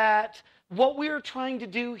 is that what we're trying to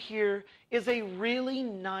do here is a really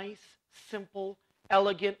nice, simple,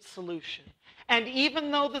 elegant solution. And even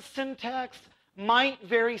though the syntax might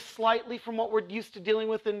vary slightly from what we're used to dealing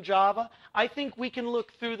with in Java, I think we can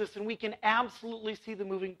look through this and we can absolutely see the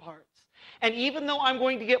moving parts. And even though I'm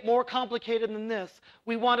going to get more complicated than this,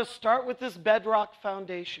 we want to start with this bedrock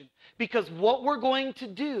foundation, because what we're going to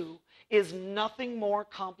do is nothing more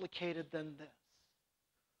complicated than this.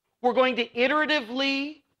 We're going to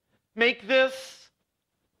iteratively make this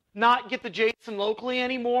not get the JSON locally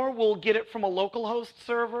anymore. We'll get it from a localhost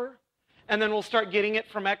server, and then we'll start getting it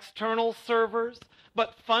from external servers.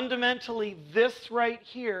 But fundamentally, this right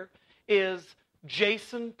here is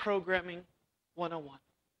JSON Programming 101.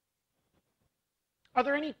 Are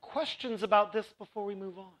there any questions about this before we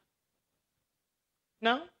move on?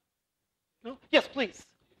 No? No? Yes, please.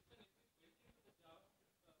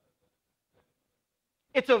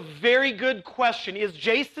 It's a very good question. Is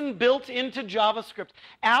JSON built into JavaScript?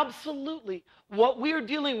 Absolutely. What we are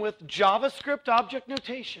dealing with, JavaScript Object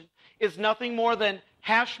Notation, is nothing more than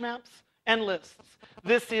hash maps and lists.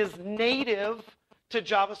 This is native to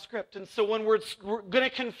JavaScript. And so when we're going to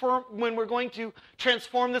confirm, when we're going to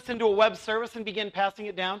transform this into a web service and begin passing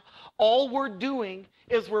it down, all we're doing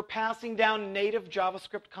is we're passing down native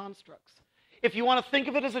JavaScript constructs. If you want to think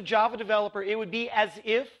of it as a Java developer, it would be as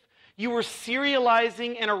if you were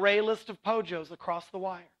serializing an array list of POJOs across the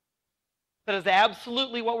wire. That is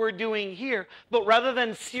absolutely what we're doing here. But rather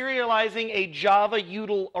than serializing a Java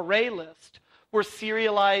util array list, we're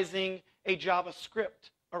serializing a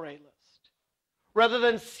JavaScript array list. Rather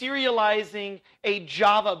than serializing a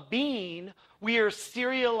Java bean, we are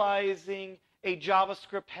serializing a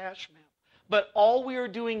JavaScript hash map. But all we are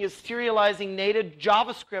doing is serializing native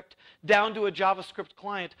JavaScript down to a JavaScript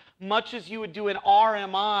client, much as you would do an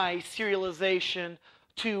RMI serialization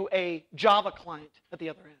to a Java client at the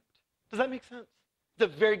other end. Does that make sense? It's a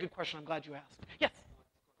very good question. I'm glad you asked. Yes?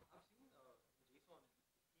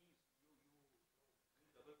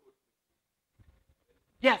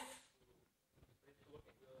 Yes.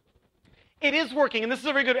 It is working, and this is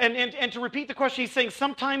a very good, and to repeat the question, he's saying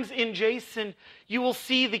sometimes in JSON, you will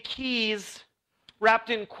see the keys wrapped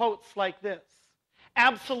in quotes like this.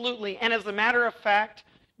 Absolutely, and as a matter of fact,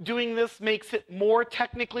 doing this makes it more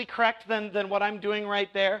technically correct than what I'm doing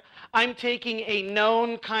right there. I'm taking a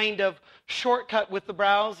known kind of shortcut with the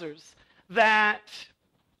browsers that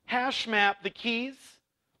hash map the keys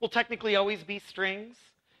will technically always be strings.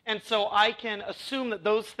 And so I can assume that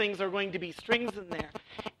those things are going to be strings in there.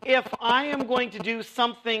 If I am going to do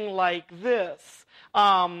something like this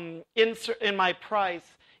in my price,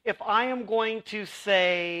 if I am going to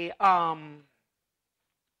say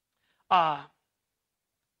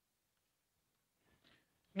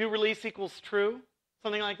new release equals true,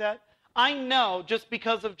 something like that, I know just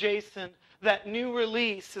because of JSON that new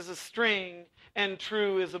release is a string and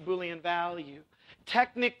true is a Boolean value.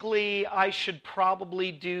 Technically, I should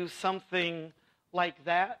probably do something like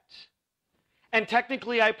that. And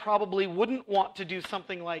technically, I probably wouldn't want to do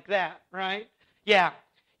something like that, right? Yeah.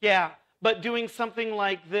 But doing something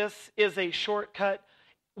like this is a shortcut.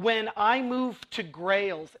 When I move to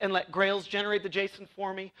Grails and let Grails generate the JSON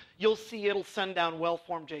for me, you'll see it'll send down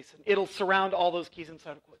well-formed JSON. It'll surround all those keys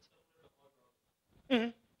inside of quotes.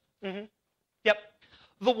 Yep.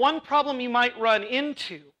 The one problem you might run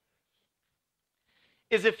into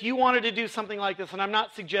is if you wanted to do something like this, and I'm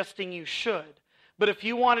not suggesting you should, but if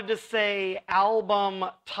you wanted to say album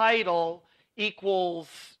title equals,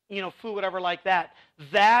 foo, whatever like that,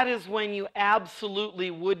 that is when you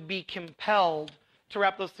absolutely would be compelled to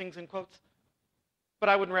wrap those things in quotes. But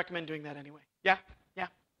I wouldn't recommend doing that anyway. Yeah?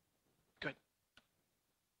 Good.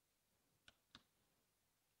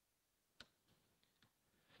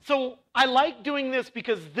 So I like doing this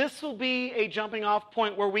because this will be a jumping off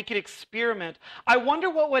point where we could experiment. I wonder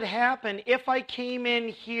what would happen if I came in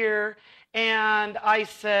here and I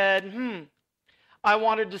said, I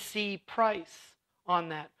wanted to see price on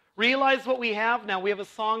that. Realize what we have now. We have a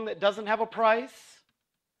song that doesn't have a price,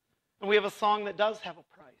 and we have a song that does have a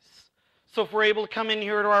price. So if we're able to come in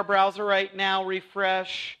here to our browser right now,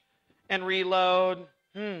 refresh, and reload,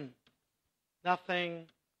 nothing.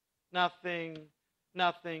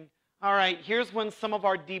 All right, here's when some of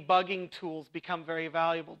our debugging tools become very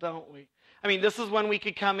valuable, don't we? I mean, this is when we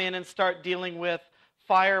could come in and start dealing with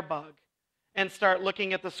Firebug and start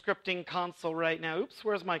looking at the scripting console right now. Oops,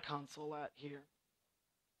 where's my console at here?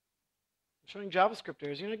 I'm showing JavaScript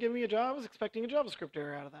errors. You're not giving me a job? I was expecting a JavaScript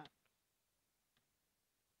error out of that.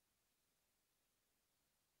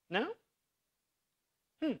 No?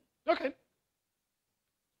 Okay.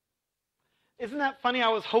 Isn't that funny? I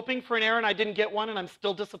was hoping for an error and I didn't get one and I'm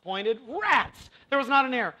still disappointed. Rats! There was not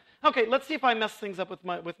an error. Okay, let's see if I mess things up with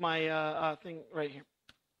my thing right here.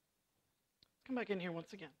 Come back in here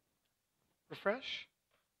once again. Refresh.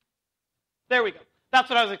 There we go. That's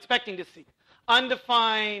what I was expecting to see.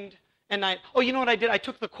 Undefined and oh, you know what I did? I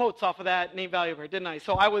took the quotes off of that name value here, didn't I?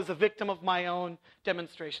 So I was a victim of my own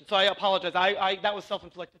demonstration. So I apologize. That was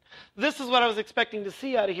self-inflicted. This is what I was expecting to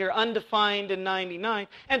see out of here, undefined and 99.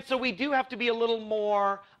 And so we do have to be a little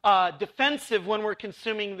more defensive when we're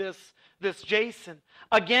consuming this JSON.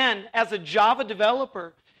 Again, as a Java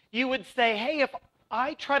developer, you would say, hey, if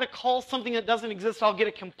I try to call something that doesn't exist, I'll get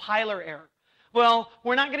a compiler error. Well,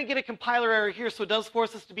 we're not going to get a compiler error here, so it does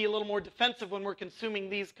force us to be a little more defensive when we're consuming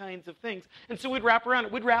these kinds of things. And so we'd wrap around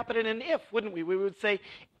it. We'd wrap it in an if, wouldn't we? We would say,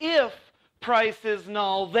 if price is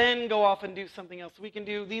null, then go off and do something else. We can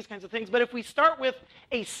do these kinds of things. But if we start with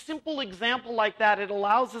a simple example like that, it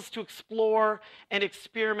allows us to explore and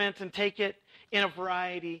experiment and take it in a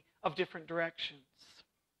variety of different directions.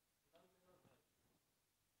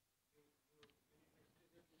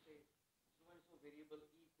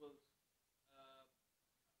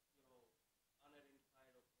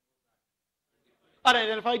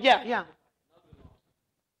 Unidentified, yeah, yeah.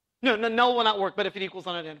 No, null will not work, but if it equals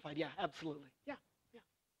unidentified, yeah, absolutely. Yeah, yeah.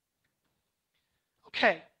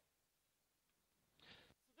 Okay.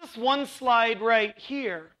 This one slide right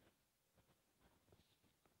here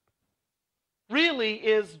really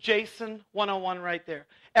is JSON 101 right there.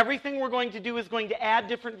 Everything we're going to do is going to add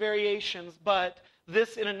different variations, but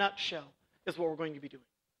this in a nutshell is what we're going to be doing.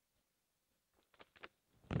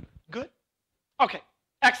 Good? Okay,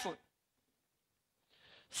 excellent.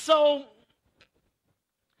 So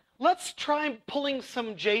let's try pulling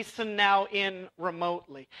some JSON now in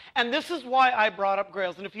remotely. And this is why I brought up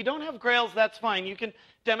Grails. And if you don't have Grails, that's fine. You can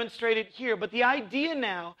demonstrate it here. But the idea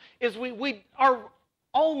now is we are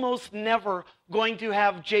almost never going to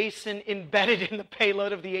have JSON embedded in the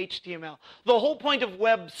payload of the HTML. The whole point of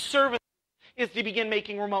web services is to begin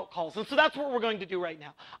making remote calls. And so that's what we're going to do right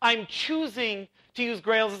now. I'm choosing to use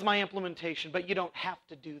Grails as my implementation, but you don't have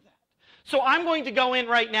to do that. So I'm going to go in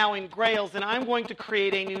right now in Grails, and I'm going to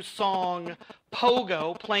create a new song,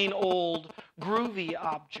 Pogo, plain old groovy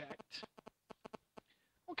object.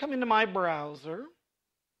 I'll come into my browser.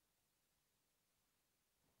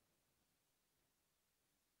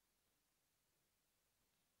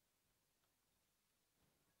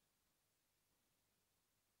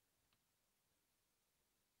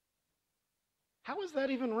 How is that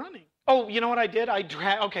even running? Oh, you know what I did?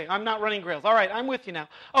 Okay, I'm not running Grails. All right, I'm with you now.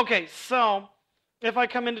 Okay, so if I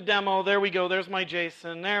come into demo, there we go. There's my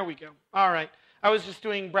JSON. There we go. All right. I was just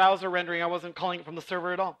doing browser rendering. I wasn't calling it from the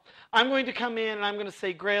server at all. I'm going to come in and I'm going to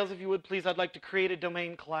say, Grails, if you would please, I'd like to create a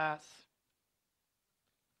domain class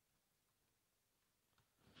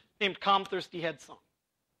named ComThirstyHeadSong.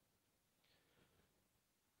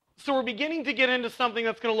 So we're beginning to get into something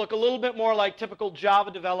that's going to look a little bit more like typical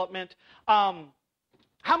Java development.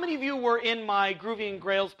 How many of you were in my Groovy and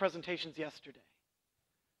Grails presentations yesterday?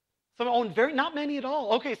 Not many at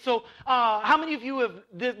all. Okay, so how many of you have,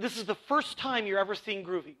 this is the first time you're ever seeing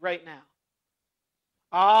Groovy right now?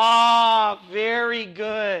 Ah, very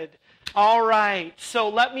good. All right, so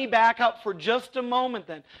let me back up for just a moment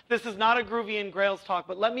then. This is not a Groovy and Grails talk,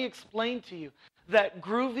 but let me explain to you that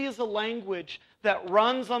Groovy is a language that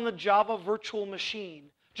runs on the Java virtual machine,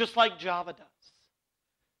 just like Java does.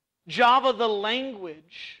 Java, the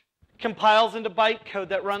language, compiles into bytecode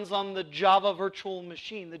that runs on the Java virtual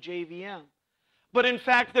machine, the JVM. But in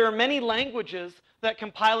fact, there are many languages that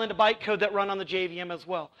compile into bytecode that run on the JVM as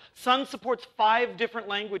well. Sun supports 5 different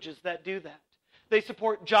languages that do that. They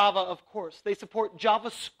support Java, of course. They support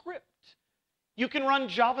JavaScript. You can run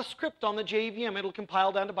JavaScript on the JVM. It'll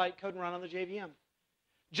compile down to bytecode and run on the JVM.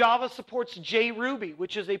 Java supports JRuby,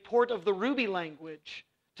 which is a port of the Ruby language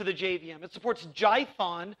to the JVM. It supports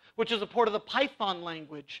Jython, which is a port of the Python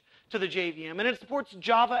language to the JVM. And it supports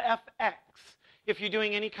JavaFX if you're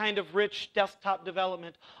doing any kind of rich desktop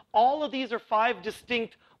development. All of these are 5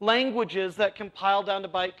 distinct languages that compile down to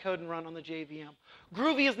bytecode and run on the JVM.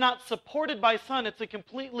 Groovy is not supported by Sun. It's a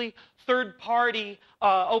completely third-party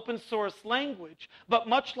open source language. But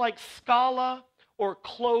much like Scala or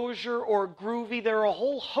Clojure or Groovy, there are a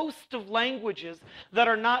whole host of languages that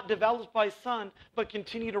are not developed by Sun but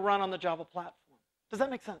continue to run on the Java platform. Does that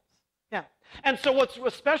make sense? Yeah. And so what's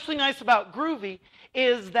especially nice about Groovy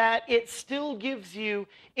is that it still gives you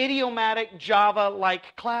idiomatic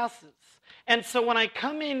Java-like classes. And so when I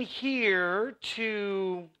come in here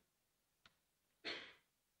to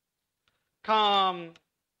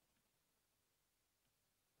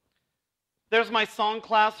there's my song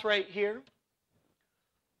class right here.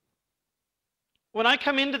 When I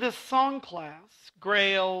come into this song class,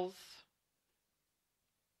 Grails,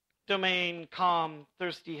 domain,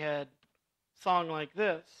 thirsty-head, song like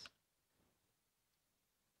this,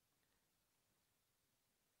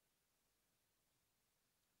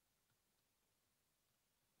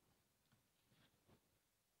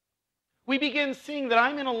 we begin seeing that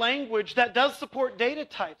I'm in a language that does support data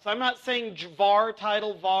types. I'm not saying var,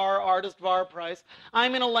 title, var, artist, var, price.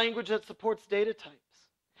 I'm in a language that supports data types.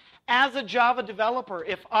 As a Java developer,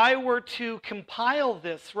 if I were to compile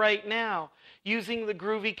this right now using the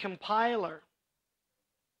Groovy compiler,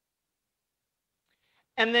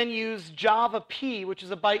 and then use Java P, which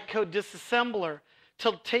is a bytecode disassembler,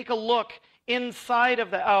 to take a look inside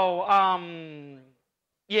of the,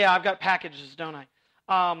 yeah, I've got packages, don't I?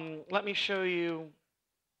 Let me show you.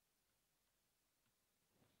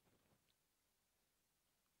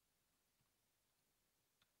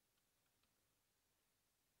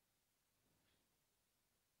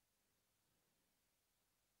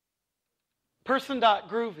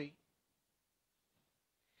 Person.groovy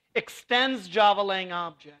extends Java lang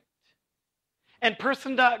object. And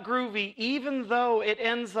person.groovy, even though it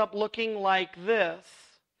ends up looking like this,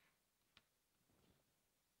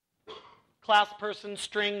 class person,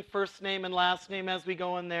 string, first name and last name as we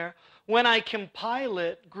go in there, when I compile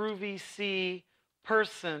it, groovy C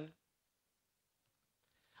person,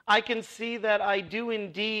 I can see that I do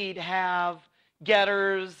indeed have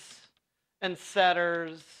getters and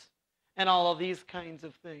setters and all of these kinds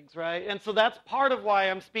of things, right? And so that's part of why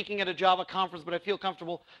I'm speaking at a Java conference, but I feel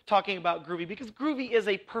comfortable talking about Groovy, because Groovy is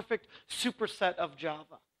a perfect superset of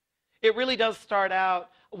Java. It really does start out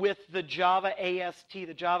with the Java AST,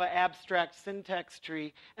 the Java Abstract Syntax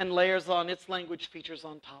Tree, and layers on its language features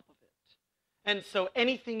on top of it. And so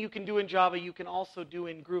anything you can do in Java, you can also do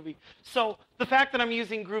in Groovy. So the fact that I'm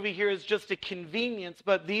using Groovy here is just a convenience,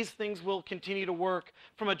 but these things will continue to work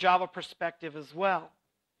from a Java perspective as well.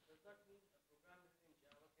 Does that mean a program written in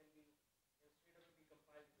Java can be instead of be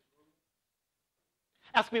compiled to Groovy?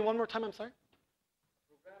 Ask me one more time, I'm sorry. A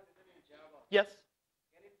program written in Java. Yes?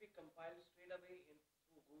 Can it be compiled straight away into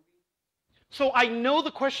Groovy? So I know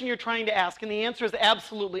the question you're trying to ask, and the answer is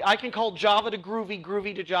absolutely. I can call Java to Groovy,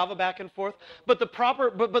 Groovy to Java, back and forth. But the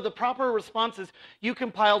proper response is you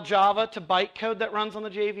compile Java to bytecode that runs on the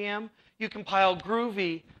JVM. You compile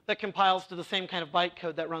Groovy that compiles to the same kind of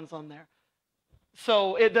bytecode that runs on there.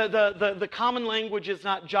 So the common language is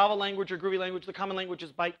not Java language or Groovy language. The common language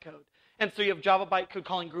is bytecode. And so you have Java bytecode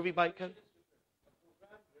calling Groovy bytecode. A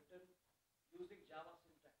program written using Java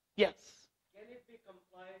syntax. Yes. Can it be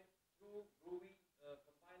compiled through Groovy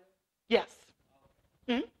compiler? Yes.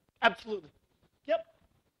 Absolutely. Yep.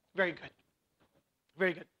 Very good.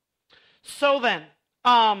 Very good. So then,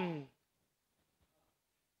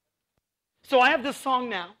 so I have this song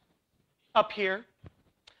now up here.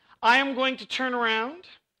 I am going to turn around.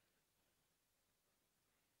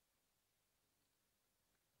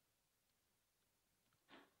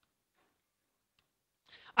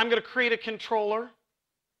 I'm going to create a controller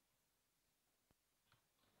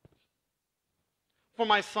for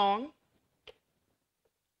my song.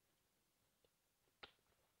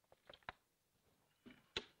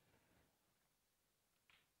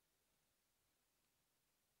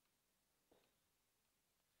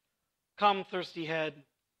 Come, thirsty head,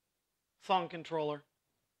 song controller.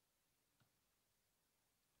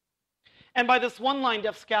 And by this one-line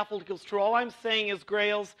def scaffold equals true, all I'm saying is,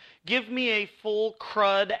 Grails, give me a full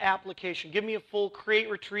CRUD application. Give me a full create,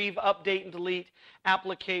 retrieve, update, and delete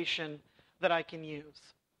application that I can use.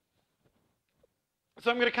 So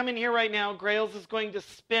I'm going to come in here right now. Grails is going to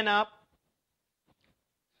spin up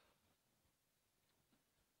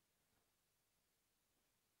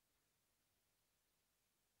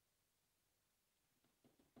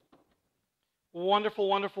wonderful,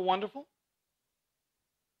 wonderful, wonderful.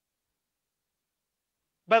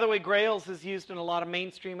 By the way, Grails is used in a lot of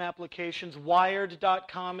mainstream applications.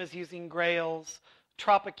 Wired.com is using Grails.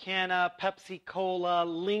 Tropicana, Pepsi Cola,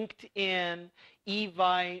 LinkedIn,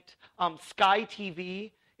 Evite, Sky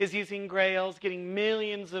TV is using Grails, getting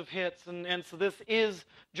millions of hits. And so this is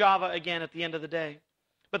Java again at the end of the day.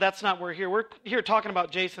 But that's not where we're here. We're here talking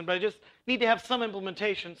about JSON, but I just need to have some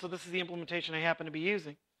implementation. So this is the implementation I happen to be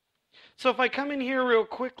using. So if I come in here real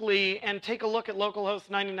quickly and take a look at localhost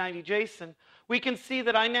 9090 JSON, we can see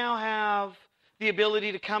that I now have the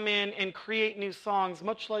ability to come in and create new songs,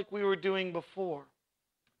 much like we were doing before.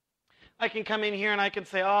 I can come in here and I can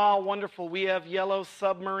say, oh, wonderful, we have Yellow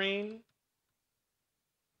Submarine.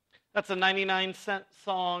 That's a 99-cent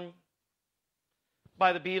song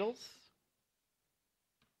by the Beatles.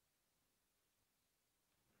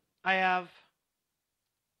 I have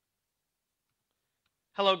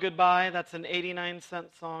Hello Goodbye, that's an 89-cent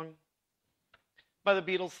song by the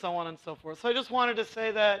Beatles, so on and so forth. So I just wanted to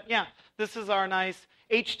say that, yeah, this is our nice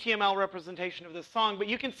HTML representation of this song. But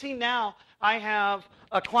you can see now I have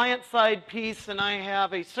a client-side piece and I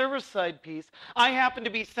have a server-side piece. I happen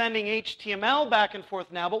to be sending HTML back and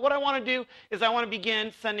forth now, but what I want to do is I want to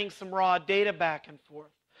begin sending some raw data back and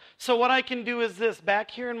forth. So what I can do is this.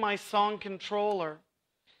 Back here in my song controller,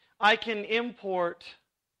 I can import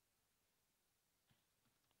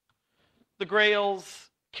the Grails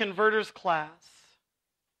converters class.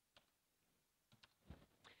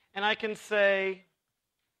 And I can say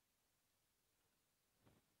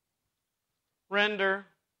render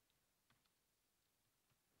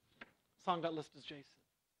song.list as JSON.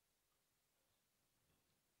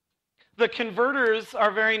 The converters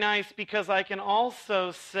are very nice because I can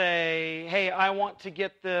also say, hey, I want to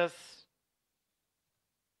get this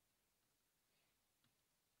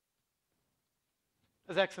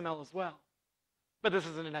as XML as well. But this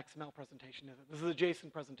isn't an XML presentation, is it? This is a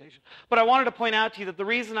JSON presentation. But I wanted to point out to you that the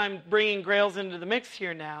reason I'm bringing Grails into the mix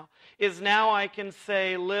here now is now I can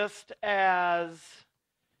say list as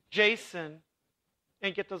JSON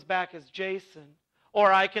and get those back as JSON.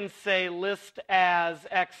 Or I can say list as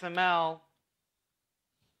XML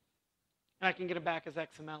and I can get it back as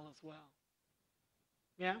XML as well.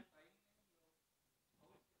 Yeah?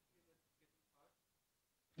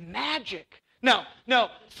 Magic. No.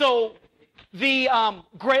 So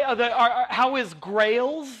how is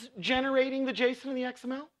Grails generating the JSON and the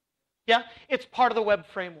XML? Yeah, it's part of the web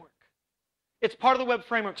framework. It's part of the web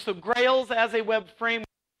framework. So Grails as a web framework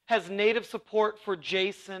has native support for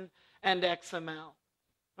JSON and XML.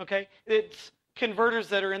 Okay, it's converters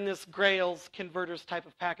that are in this Grails converters type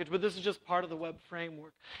of package, but this is just part of the web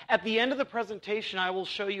framework. At the end of the presentation, I will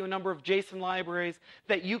show you a number of JSON libraries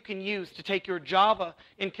that you can use to take your Java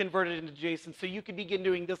and convert it into JSON, so you can begin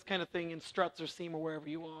doing this kind of thing in Struts or Seam or wherever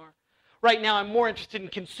you are. Right now, I'm more interested in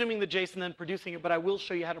consuming the JSON than producing it, but I will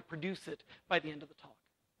show you how to produce it by the end of the talk.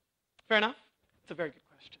 Fair enough? It's a very good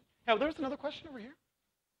question. Now, there's another question over here.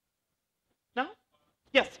 No?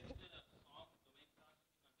 Yes?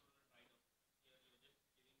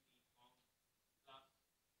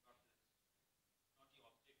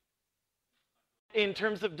 In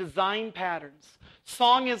terms of design patterns,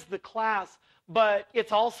 song is the class, but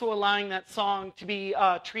it's also allowing that song to be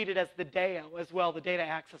treated as the DAO as well, the data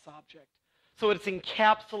access object. So it's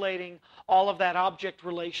encapsulating all of that object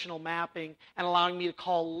relational mapping and allowing me to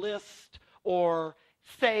call list or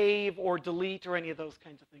save or delete or any of those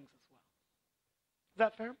kinds of things as well. Is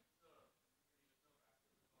that fair?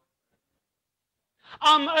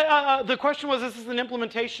 The question was, this is an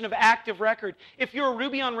implementation of active record. If you're a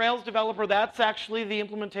Ruby on Rails developer, that's actually the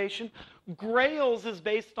implementation. Grails is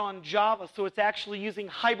based on Java, so it's actually using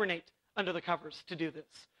Hibernate under the covers to do this.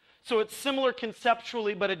 So it's similar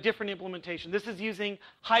conceptually, but a different implementation. This is using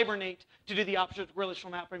Hibernate to do the object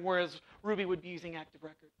relational mapping, whereas Ruby would be using active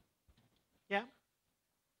record. Yeah?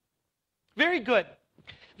 Very good.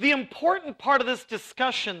 The important part of this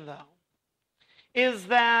discussion, though, is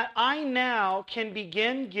that I now can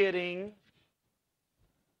begin getting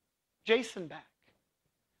JSON back.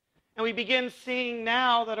 And we begin seeing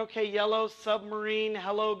now that, okay, yellow, submarine,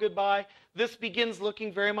 hello, goodbye. This begins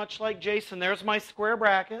looking very much like JSON. There's my square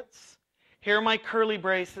brackets. Here are my curly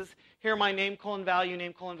braces. Here are my name, colon, value,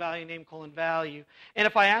 name, colon, value, name, colon, value. And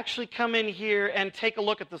if I actually come in here and take a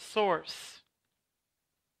look at the source,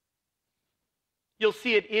 you'll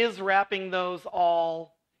see it is wrapping those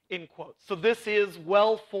all in quotes. So this is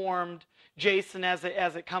well-formed JSON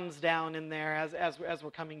as it comes down in there, as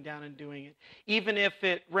we're coming down and doing it, even if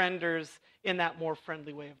it renders in that more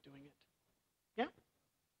friendly way of doing it. Yeah?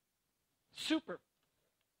 Super.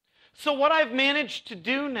 So what I've managed to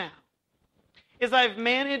do now is I've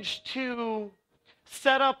managed to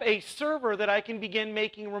set up a server that I can begin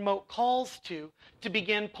making remote calls to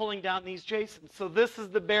begin pulling down these JSONs. So this is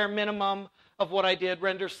the bare minimum of what I did,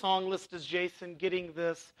 render song list as JSON, getting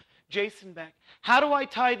this JSON back. How do I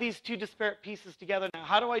tie these two disparate pieces together now?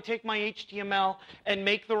 How do I take my HTML and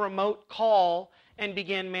make the remote call and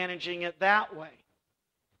begin managing it that way?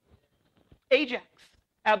 AJAX,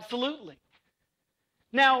 absolutely.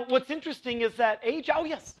 Now, what's interesting is that AJAX, oh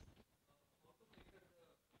yes.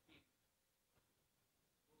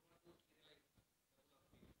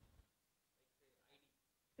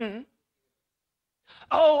 Mm-hmm.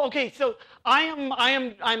 Oh, okay. So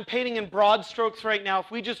I'm painting in broad strokes right now.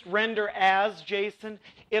 If we just render as JSON,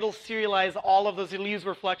 it'll serialize all of those. It'll use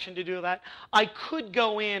reflection to do that. I could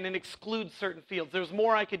go in and exclude certain fields. There's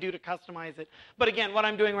more I could do to customize it. But again, what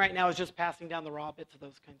I'm doing right now is just passing down the raw bits of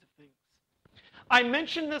those kinds of things. I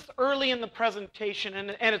mentioned this early in the presentation,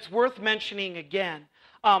 and it's worth mentioning again.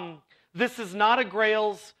 This is not a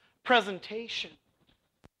Grails presentation.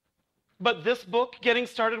 But this book, Getting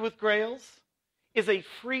Started with Grails, is a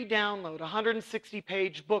free download, a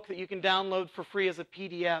 160-page book that you can download for free as a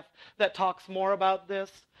PDF that talks more about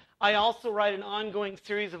this. I also write an ongoing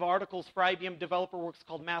series of articles for IBM Developer Works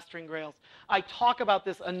called Mastering Grails. I talk about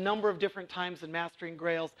this a number of different times in Mastering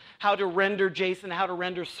Grails, how to render JSON, how to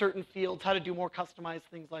render certain fields, how to do more customized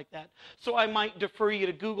things like that. So I might defer you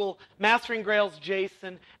to Google Mastering Grails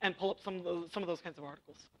JSON and pull up some of those kinds of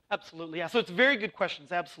articles. Absolutely, yeah. So it's very good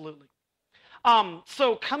questions, absolutely.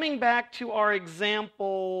 So coming back to our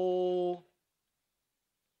example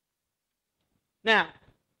now.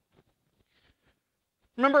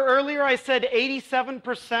 Remember earlier I said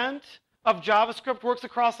 87% of JavaScript works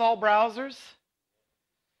across all browsers?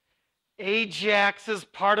 AJAX is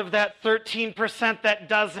part of that 13% that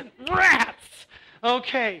doesn't. Rats!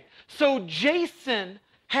 Okay, so JSON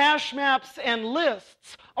Hash maps and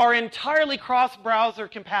lists are entirely cross-browser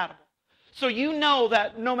compatible. So you know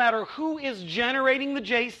that no matter who is generating the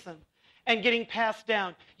JSON and getting passed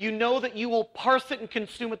down, you know that you will parse it and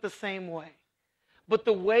consume it the same way. But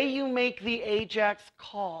the way you make the AJAX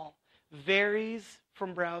call varies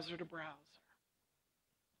from browser to browser.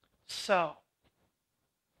 So,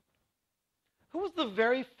 who was the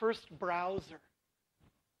very first browser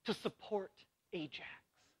to support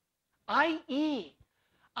AJAX? IE.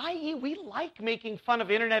 IE, we like making fun of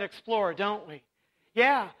Internet Explorer, don't we?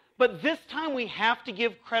 Yeah, but this time we have to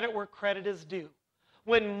give credit where credit is due.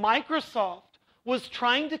 When Microsoft was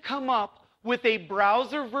trying to come up with a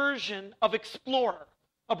browser version of Explorer,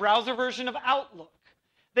 a browser version of Outlook,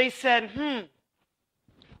 they said,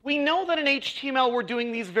 we know that in HTML we're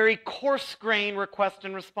doing these very coarse-grained requests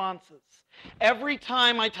and responses. Every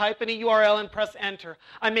time I type in a URL and press enter,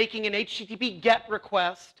 I'm making an HTTP GET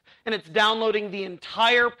request, and it's downloading the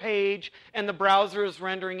entire page, and the browser is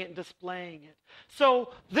rendering it and displaying it.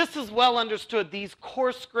 So this is well understood, these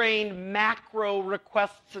coarse-grained macro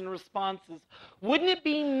requests and responses. Wouldn't it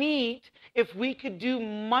be neat if we could do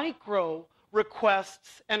micro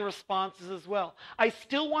requests and responses as well? I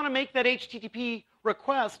still want to make that HTTP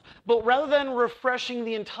request, but rather than refreshing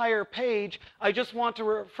the entire page, I just want to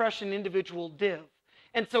refresh an individual div.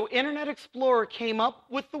 And so Internet Explorer came up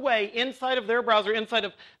with the way inside of their browser, inside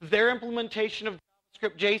of their implementation of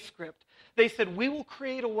JavaScript, they said, we will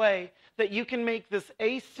create a way that you can make this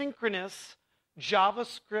asynchronous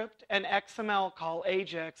JavaScript and XML call,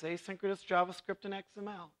 AJAX, asynchronous JavaScript and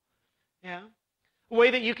XML. Yeah? A way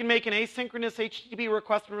that you can make an asynchronous HTTP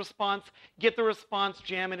request and response, get the response,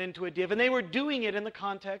 jam it into a div. And they were doing it in the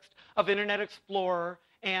context of Internet Explorer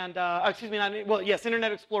and,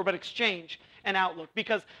 Internet Explorer, but Exchange and Outlook,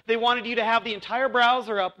 because they wanted you to have the entire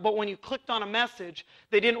browser up, but when you clicked on a message,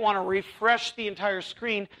 they didn't want to refresh the entire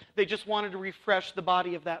screen. They just wanted to refresh the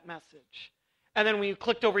body of that message. And then when you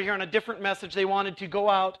clicked over here on a different message, they wanted to go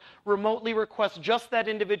out, remotely request just that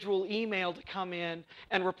individual email to come in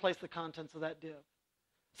and replace the contents of that div.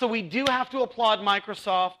 So we do have to applaud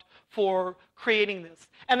Microsoft for creating this.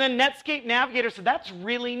 And then Netscape Navigator said, that's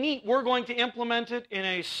really neat. We're going to implement it in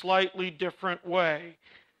a slightly different way.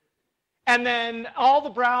 And then all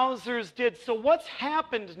the browsers did. So what's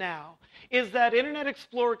happened now is that Internet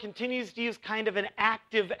Explorer continues to use kind of an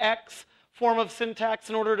ActiveX form of syntax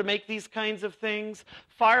in order to make these kinds of things.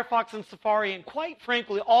 Firefox and Safari, and quite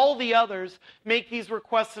frankly, all the others make these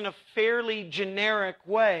requests in a fairly generic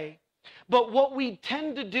way. But what we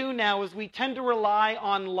tend to do now is we tend to rely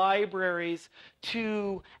on libraries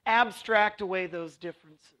to abstract away those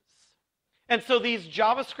differences. And so these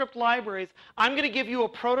JavaScript libraries, I'm going to give you a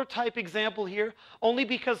prototype example here, only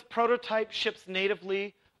because prototype ships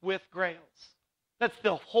natively with Grails. That's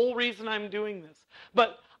the whole reason I'm doing this.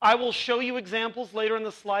 But I will show you examples later in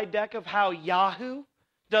the slide deck of how Yahoo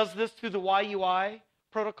does this through the YUI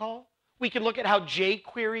protocol. We can look at how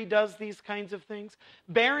jQuery does these kinds of things.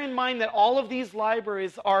 Bear in mind that all of these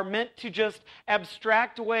libraries are meant to just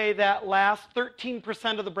abstract away that last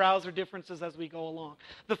 13% of the browser differences as we go along.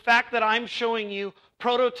 The fact that I'm showing you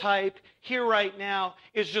prototype here right now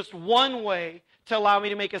is just one way to allow me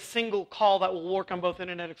to make a single call that will work on both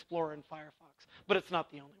Internet Explorer and Firefox. But it's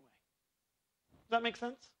not the only way. Does that make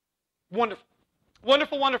sense? Wonderful.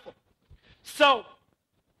 Wonderful, wonderful. So,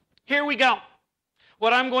 here we go.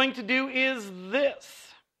 What I'm going to do is this.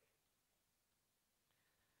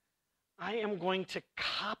 I am going to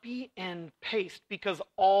copy and paste, because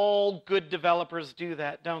all good developers do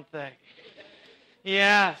that, don't they?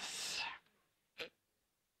 Yes.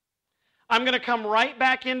 I'm going to come right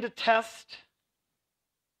back into test.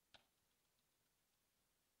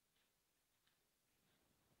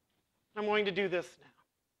 I'm going to do this now.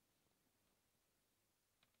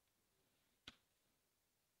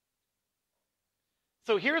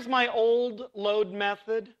 So here's my old load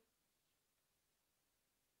method.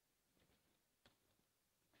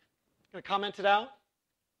 I'm going to comment it out.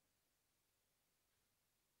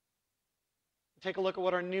 Take a look at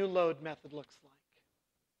what our new load method looks like.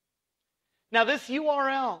 Now this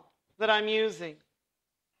URL that I'm using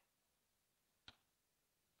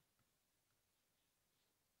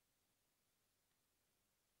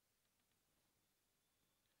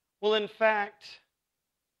will in fact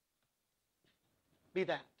be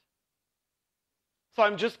that. So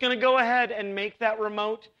I'm just going to go ahead and make that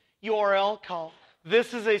remote URL call.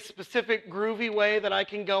 This is a specific groovy way that I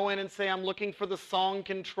can go in and say I'm looking for the song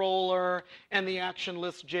controller and the action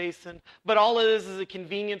list JSON. But all it is a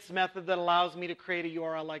convenience method that allows me to create a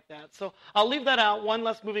URL like that. So I'll leave that out, one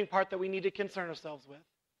less moving part that we need to concern ourselves with.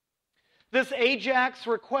 This AJAX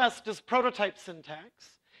request is prototype syntax.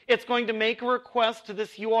 It's going to make a request to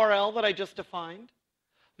this URL that I just defined.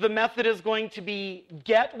 The method is going to be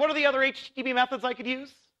get. What are the other HTTP methods I could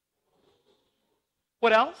use?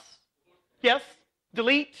 What else? Yes?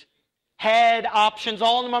 Delete, head, options,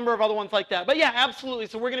 all a number of other ones like that. But yeah, absolutely.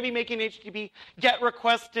 So we're going to be making HTTP GET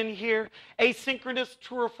request in here. Asynchronous,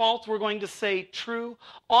 true or false, we're going to say true.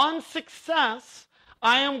 On success,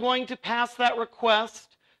 I am going to pass that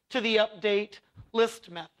request to the update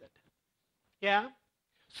list method. Yeah?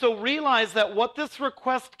 So realize that what this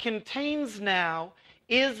request contains now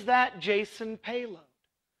is that JSON payload.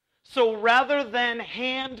 So rather than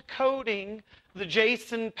hand coding the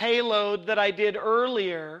JSON payload that I did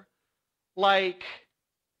earlier, like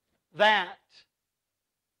that,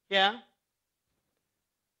 yeah?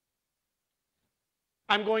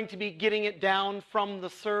 I'm going to be getting it down from the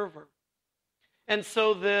server. And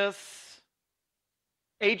so this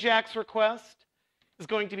AJAX request is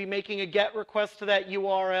going to be making a GET request to that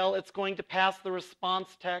URL. It's going to pass the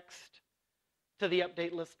response text to the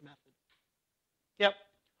update list method. Yep.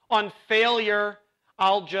 On failure,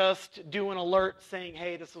 I'll just do an alert saying,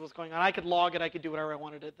 hey, this is what's going on. I could log it. I could do whatever I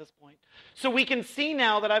wanted at this point. So we can see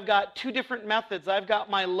now that I've got two different methods. I've got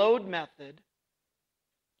my load method,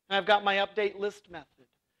 and I've got my update list method.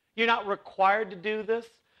 You're not required to do this,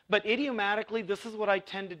 but idiomatically, this is what I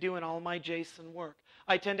tend to do in all my JSON work.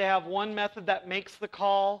 I tend to have one method that makes the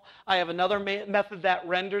call. I have another method that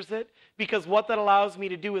renders it, because what that allows me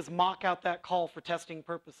to do is mock out that call for testing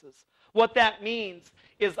purposes. What that means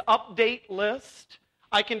is update list.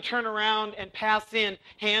 I can turn around and pass in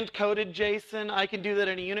hand-coded JSON. I can do that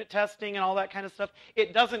in a unit testing and all that kind of stuff.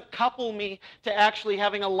 It doesn't couple me to actually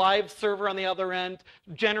having a live server on the other end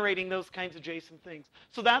generating those kinds of JSON things.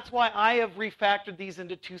 So that's why I have refactored these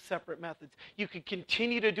into two separate methods. You could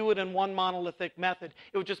continue to do it in one monolithic method.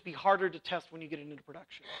 It would just be harder to test when you get it into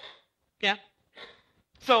production. Yeah?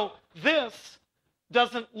 So this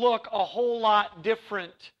doesn't look a whole lot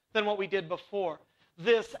different than what we did before.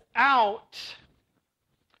 This out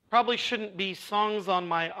probably shouldn't be songs on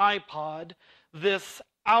my iPod. This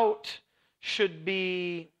out should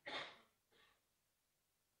be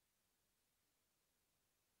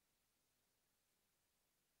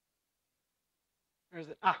where is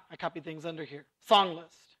it? I copied things under here. Song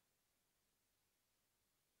list.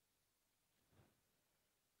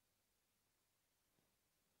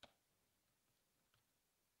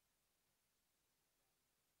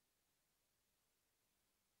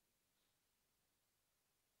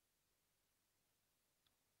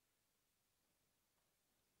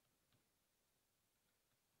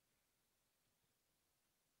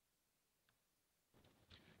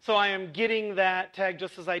 So I am getting that tag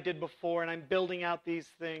just as I did before, and I'm building out these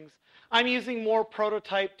things. I'm using more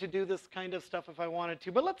prototype to do this kind of stuff if I wanted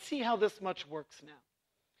to, but let's see how this much works now.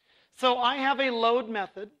 So I have a load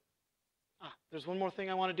method. There's one more thing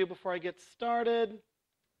I want to do before I get started,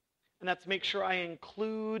 and that's make sure I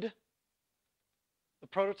include the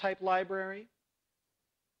prototype library.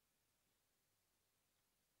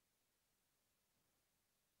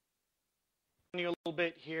 A little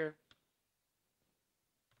bit here.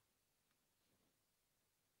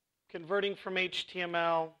 Converting from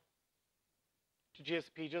HTML to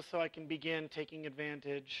JSP just so I can begin taking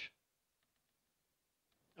advantage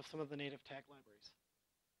of some of the native tag libraries.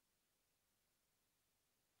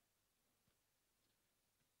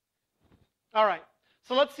 All right,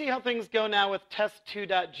 so let's see how things go now with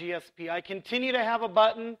test2.gsp. I continue to have a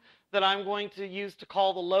button that I'm going to use to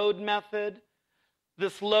call the load method.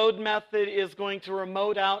 This load method is going to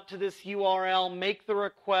remote out to this URL, make the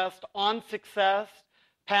request. On success,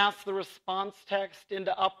 pass the response text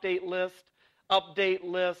into update list. Update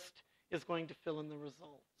list is going to fill in the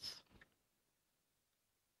results.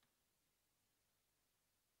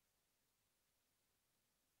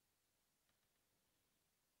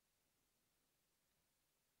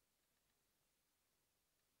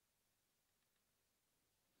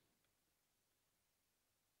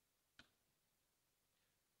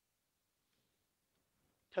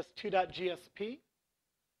 Test2.gsp.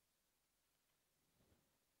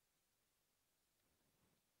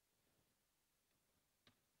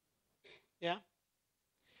 Yeah?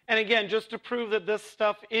 And again, just to prove that this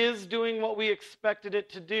stuff is doing what we expected it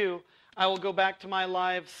to do, I will go back to my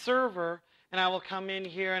live server, and I will come in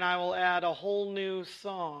here and I will add a whole new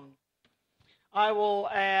song. I will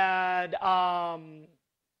add,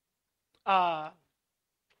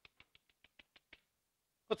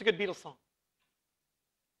 what's a good Beatles song?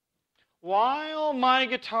 While My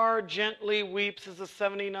Guitar Gently Weeps is a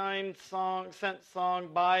 79-cent song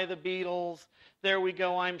by the Beatles. There we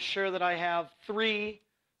go. I'm sure that I have 3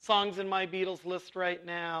 songs in my Beatles list right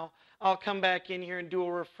now. I'll come back in here and do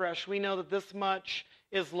a refresh. We know that this much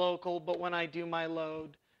is local, but when I do my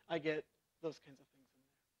load, I get those kinds of things in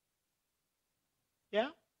there. Yeah?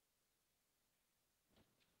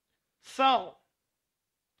 So,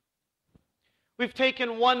 we've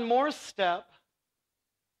taken one more step,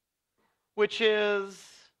 which is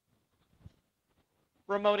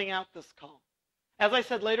remoting out this call. As I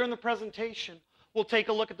said later in the presentation, we'll take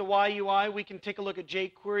a look at the YUI, we can take a look at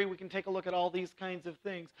jQuery, we can take a look at all these kinds of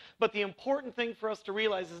things. But the important thing for us to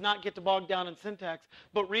realize is not get to bog down in syntax,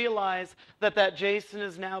 but realize that that JSON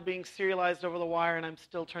is now being serialized over the wire and I'm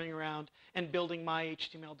still turning around and building my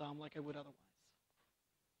HTML DOM like I would otherwise.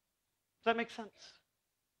 Does that make sense?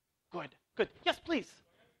 Good, good. Yes, please.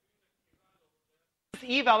 This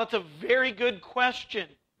eval, that's a very good question.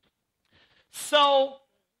 So,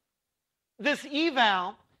 this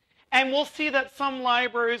eval, and we'll see that some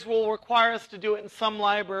libraries will require us to do it and some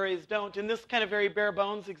libraries don't. In this kind of very bare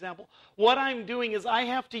bones example, what I'm doing is I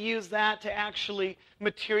have to use that to actually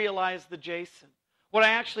materialize the JSON. What I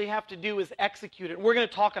actually have to do is execute it. We're going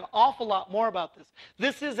to talk an awful lot more about this.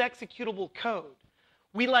 This is executable code.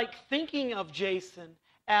 We like thinking of JSON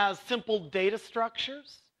as simple data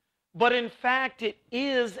structures, but in fact it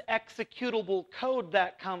is executable code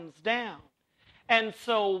that comes down. And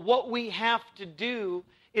so what we have to do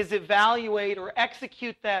is evaluate or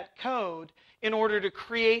execute that code in order to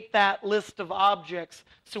create that list of objects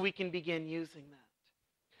so we can begin using that.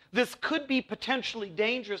 This could be potentially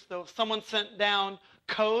dangerous, though, if someone sent down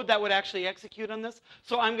code that would actually execute on this.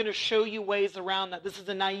 So I'm going to show you ways around that. This is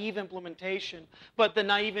a naive implementation, but the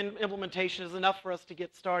naive implementation is enough for us to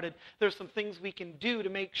get started. There's some things we can do to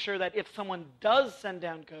make sure that if someone does send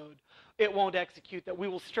down code, it won't execute, that we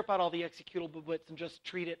will strip out all the executable bits and just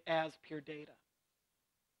treat it as pure data.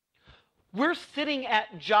 We're sitting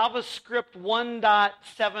at JavaScript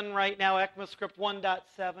 1.7 right now, ECMAScript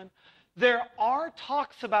 1.7. There are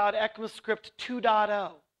talks about ECMAScript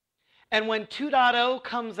 2.0. And when 2.0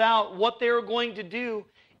 comes out, what they're going to do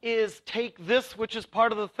is take this, which is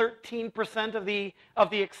part of the 13% of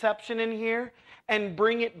the exception in here, and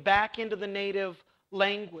bring it back into the native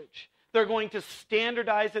language. They're going to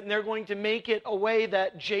standardize it, and they're going to make it a way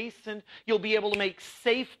that JSON, you'll be able to make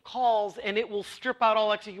safe calls, and it will strip out all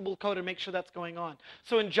executable code and make sure that's going on.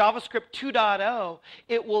 So in JavaScript 2.0,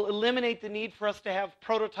 it will eliminate the need for us to have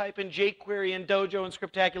prototype and jQuery and Dojo and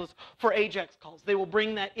Scriptaculous for AJAX calls. They will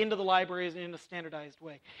bring that into the libraries in a standardized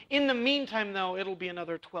way. In the meantime, though, it'll be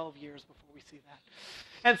another 12 years before we see that.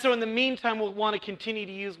 And so in the meantime, we'll want to continue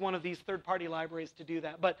to use one of these third-party libraries to do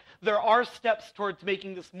that. But there are steps towards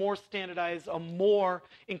making this more standardized, a more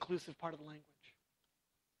inclusive part of the language.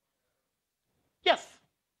 Yes?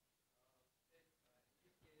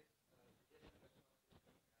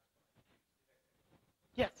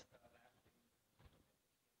 Yes.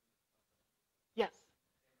 Yes.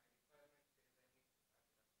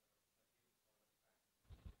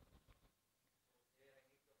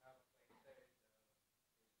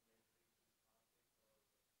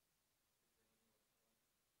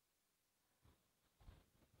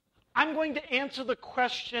 I'm going to answer the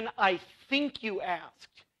question I think you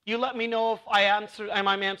asked. You let me know if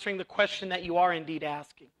I'm answering the question that you are indeed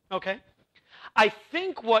asking, okay? I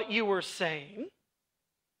think what you were saying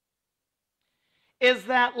is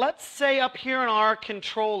that, let's say up here in our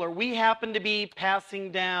controller, we happen to be passing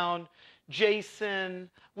down JSON,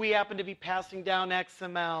 we happen to be passing down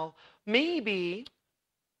XML. Maybe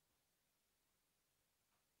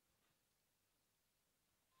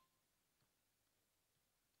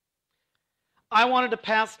I wanted to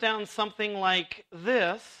pass down something like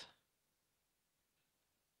this.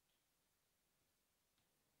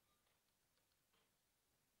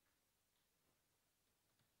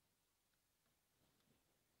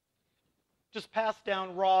 Just pass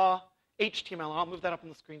down raw HTML. I'll move that up on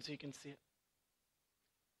the screen so you can see it.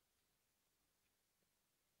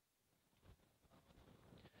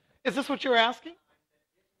 Is this what you're asking?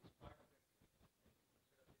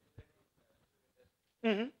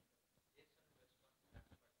 Mm-hmm.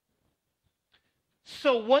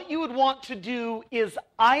 So what you would want to do is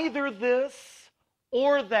either this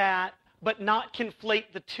or that, but not conflate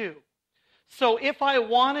the two. So if I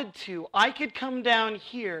wanted to, I could come down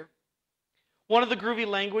here. One of the Groovy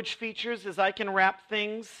language features is I can wrap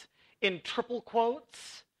things in triple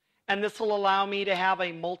quotes, and this will allow me to have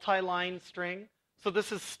a multi-line string. So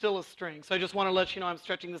this is still a string. So I just want to let you know I'm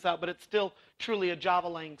stretching this out, but it's still truly a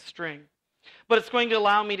Java-lang string. But it's going to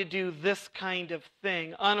allow me to do this kind of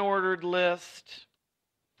thing. Unordered list,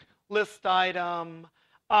 list item.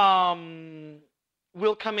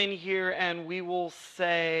 We'll come in here and we will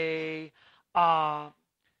say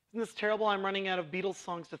Isn't this terrible? I'm running out of Beatles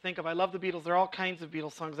songs to think of. I love the Beatles. There are all kinds of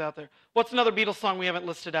Beatles songs out there. What's another Beatles song we haven't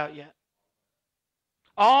listed out yet?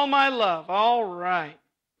 All My Love. All right.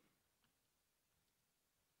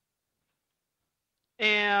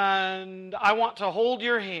 And I Want to Hold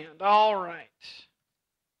Your Hand. All right.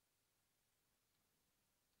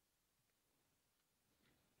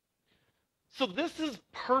 So this is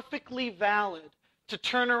perfectly valid to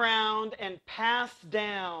turn around and pass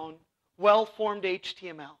down well-formed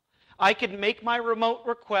HTML. I could make my remote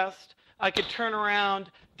request. I could turn around,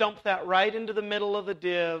 dump that right into the middle of the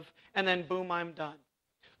div, and then boom, I'm done.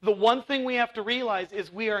 The one thing we have to realize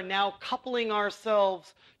is we are now coupling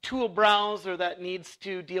ourselves to a browser that needs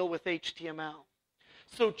to deal with HTML.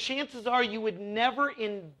 So chances are you would never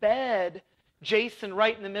embed JSON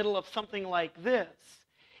right in the middle of something like this.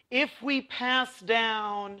 If we pass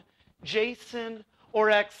down JSON or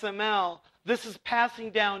XML, this is passing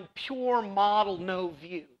down pure model, no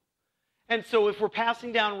view. And so if we're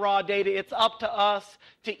passing down raw data, it's up to us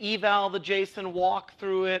to eval the JSON, walk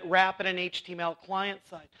through it, wrap it in HTML client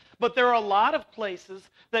side. But there are a lot of places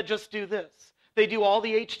that just do this. They do all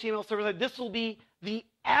the HTML server side. This will be the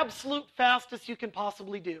absolute fastest you can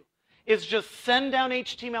possibly do, is just send down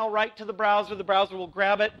HTML right to the browser. The browser will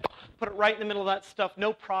grab it, put it right in the middle of that stuff.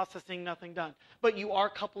 No processing, nothing done. But you are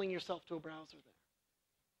coupling yourself to a browser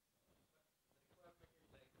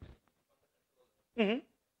there. Mm-hmm.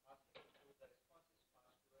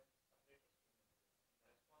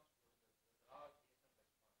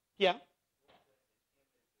 Yeah.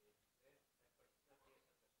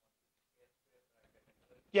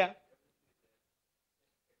 Yeah.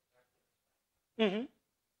 Mm-hmm.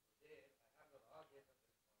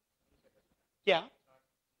 Yeah.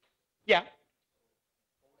 Yeah.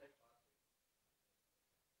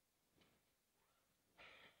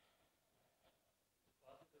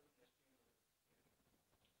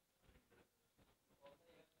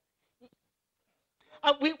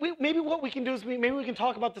 Maybe what we can do is maybe we can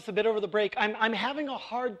talk about this a bit over the break. I'm having a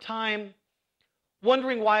hard time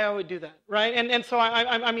wondering why I would do that, right? And so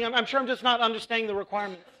I'm sure I'm just not understanding the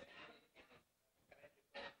requirements.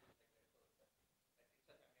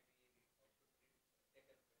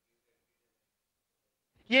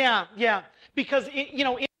 Yeah, because in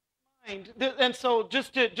mind, and so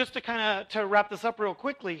just to kind of to wrap this up real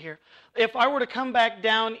quickly here, if I were to come back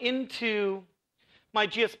down into my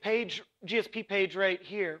GSP page right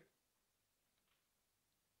here,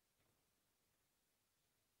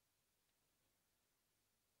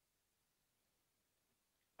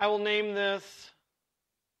 I will name this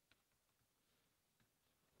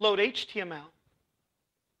load HTML.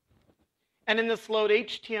 And in this load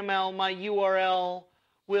HTML, my URL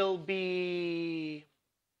will be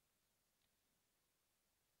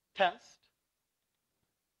test.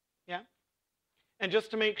 Yeah? And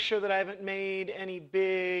just to make sure that I haven't made any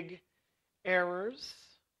big errors,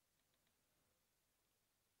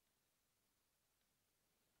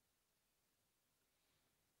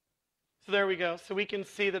 so there we go. So we can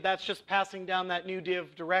see that that's just passing down that new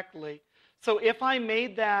div directly. So if I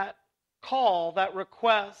made that call, that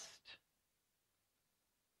request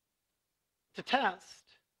to test,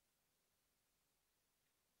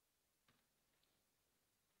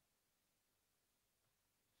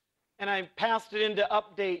 and I passed it into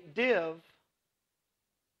update div,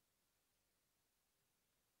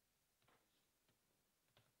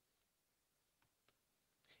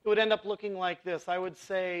 it would end up looking like this. I would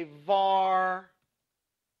say var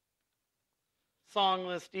song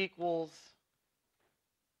list equals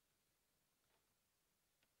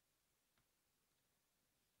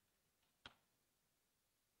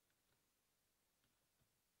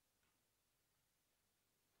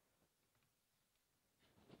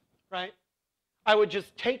right? I would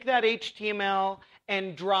just take that HTML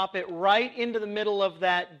and drop it right into the middle of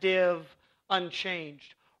that div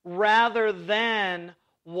unchanged, rather than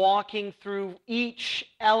walking through each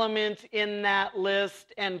element in that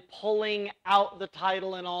list and pulling out the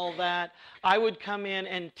title and all that. I would come in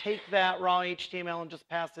and take that raw HTML and just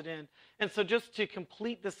pass it in. And so just to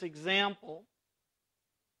complete this example,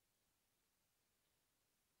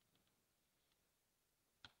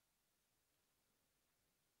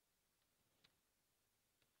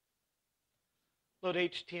 load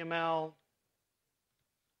HTML. Is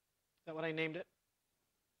that what I named it?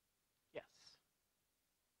 Yes.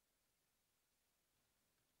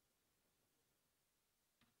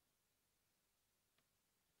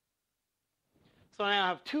 So now I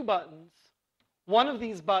have two buttons. One of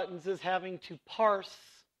these buttons is having to parse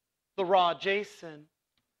the raw JSON.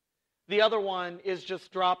 The other one is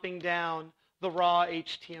just dropping down the raw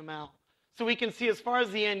HTML. So we can see as far as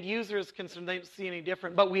the end user is concerned, they don't see any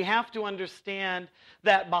different. But we have to understand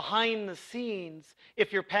that behind the scenes,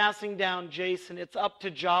 if you're passing down JSON, it's up to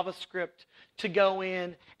JavaScript to go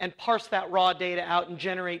in and parse that raw data out and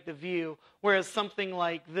generate the view. Whereas something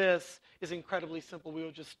like this is incredibly simple. We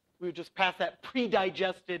would just pass that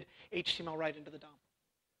pre-digested HTML right into the DOM.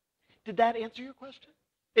 Did that answer your question?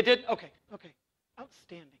 It did? Okay, okay.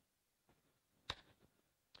 Outstanding.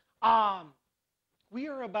 We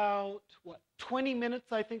are about, 20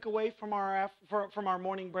 minutes, I think, away from our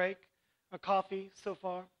morning break, a coffee so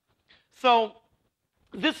far. So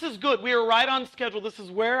this is good. We are right on schedule. This is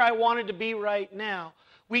where I wanted to be right now.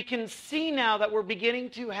 We can see now that we're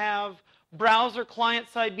beginning to have browser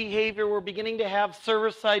client-side behavior. We're beginning to have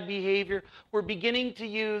server-side behavior. We're beginning to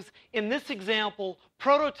use, in this example,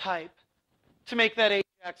 prototype to make that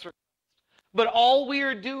AJAX request. But all we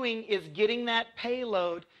are doing is getting that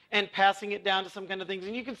payload and passing it down to some kind of things.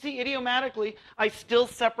 And you can see idiomatically, I still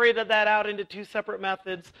separated that out into two separate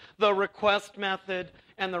methods, the request method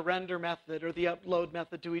and the render method, or the upload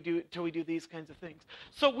method till we do these kinds of things.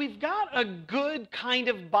 So we've got a good kind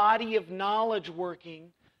of body of knowledge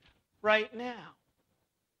working right now.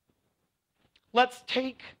 Let's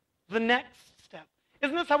take the next step.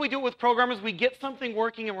 Isn't this how we do it with programmers? We get something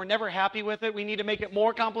working and we're never happy with it. We need to make it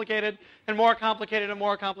more complicated and more complicated and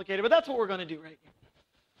more complicated. But that's what we're going to do right here.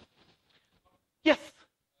 Yes? This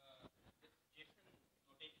JSON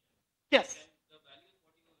notation. Yes. Then the values what you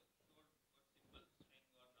stored were simple string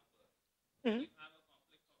or number. Mm-hmm. You have a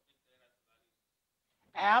complex object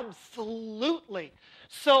there as values. Absolutely.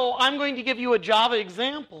 So I'm going to give you a Java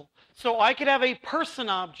example. So I could have a person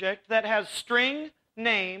object that has string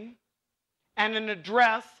name and an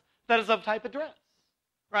address that is of type address,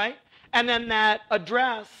 right? And then that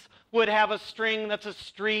address would have a string that's a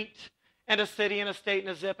street and a city and a state and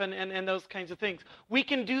a zip and those kinds of things. We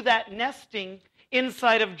can do that nesting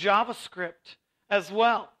inside of JavaScript as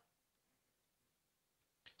well.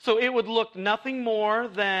 So it would look nothing more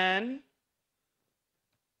than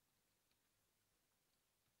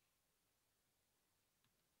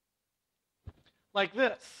like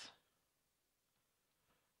this.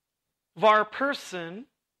 Var person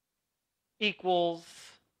equals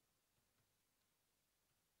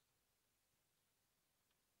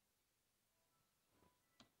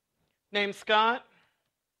name Scott,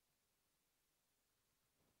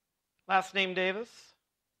 last name Davis,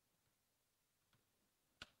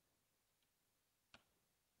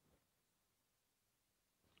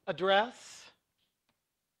 address,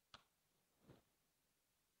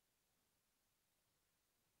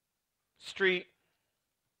 street,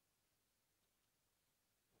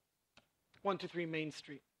 123 Main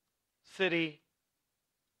Street, city,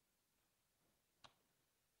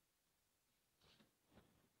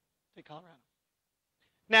 take Colorado.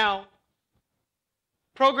 Now,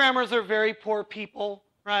 programmers are very poor people,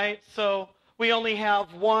 right? So we only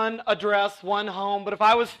have one address, one home. But if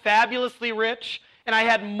I was fabulously rich and I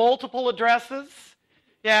had multiple addresses,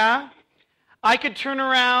 yeah, I could turn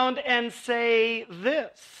around and say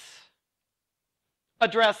this.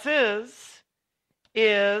 Address is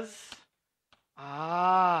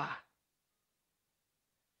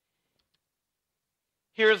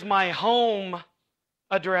here's my home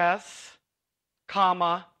address,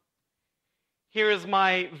 comma. Here is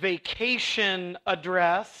my vacation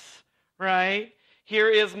address, right? Here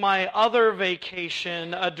is my other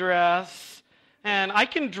vacation address. And I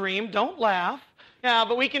can dream, don't laugh. Yeah,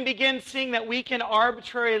 but we can begin seeing that we can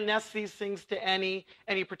arbitrarily nest these things to any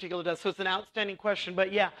particular address. So it's an outstanding question.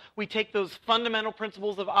 But yeah, we take those fundamental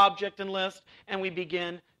principles of object and list and we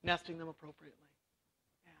begin nesting them appropriately.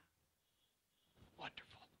 Yeah.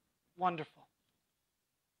 Wonderful. Wonderful.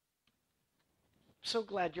 So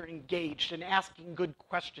glad you're engaged and asking good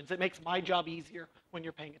questions. It makes my job easier when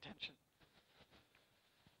you're paying attention.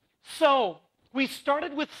 So we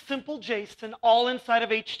started with simple JSON all inside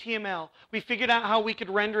of HTML. We figured out how we could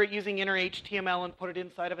render it using inner HTML and put it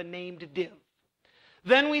inside of a named div.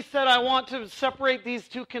 Then we said, I want to separate these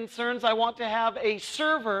two concerns. I want to have a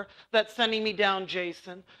server that's sending me down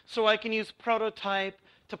JSON so I can use prototype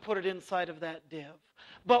to put it inside of that div.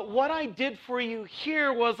 But what I did for you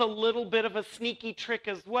here was a little bit of a sneaky trick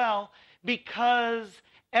as well, because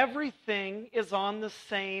everything is on the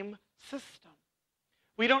same system.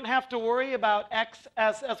 We don't have to worry about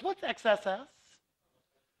XSS. What's XSS?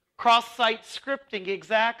 Cross-site scripting,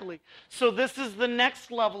 exactly. So this is the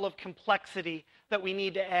next level of complexity that we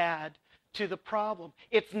need to add to the problem.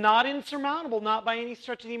 It's not insurmountable, not by any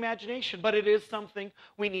stretch of the imagination, but it is something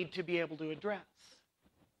we need to be able to address.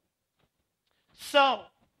 So,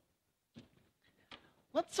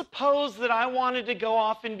 let's suppose that I wanted to go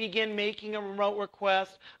off and begin making a remote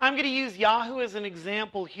request. I'm going to use Yahoo as an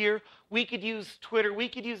example here. We could use Twitter. We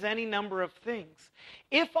could use any number of things.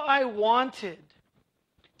 If I wanted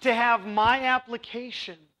to have my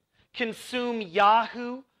application consume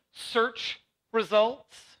Yahoo search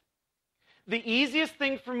results, the easiest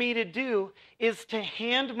thing for me to do is to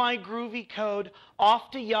hand my Groovy code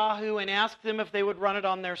off to Yahoo and ask them if they would run it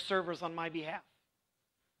on their servers on my behalf.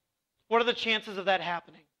 What are the chances of that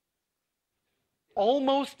happening?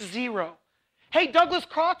 Almost zero. Hey, Douglas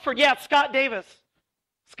Crockford. Yeah, it's Scott Davis.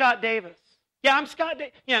 Scott Davis. Yeah, I'm Scott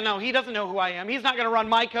Davis. Yeah, no, he doesn't know who I am. He's not going to run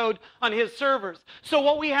my code on his servers. So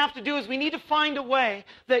what we have to do is we need to find a way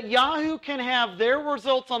that Yahoo can have their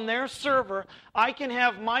results on their server. I can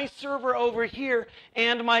have my server over here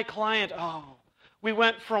and my client. Oh, we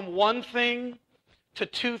went from one thing to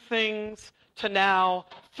two things to now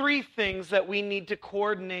 3 things that we need to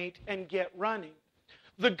coordinate and get running.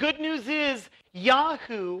 The good news is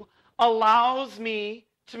Yahoo allows me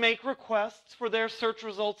to make requests for their search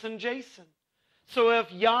results in JSON. So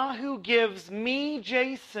if Yahoo gives me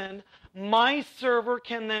JSON, my server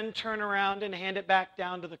can then turn around and hand it back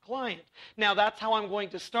down to the client. Now that's how I'm going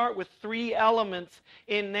to start, with 3 elements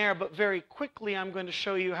in there, but very quickly I'm going to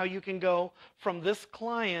show you how you can go from this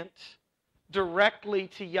client directly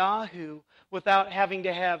to Yahoo without having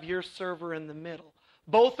to have your server in the middle.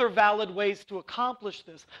 Both are valid ways to accomplish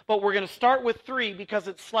this, but we're going to start with 3 because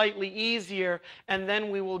it's slightly easier, and then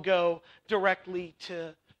we will go directly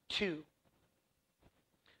to 2.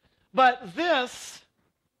 But this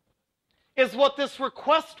is what this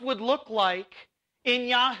request would look like in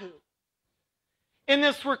Yahoo. In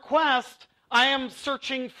this request, I am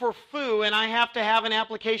searching for foo, and I have to have an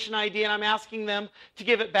application ID, and I'm asking them to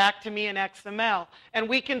give it back to me in XML. And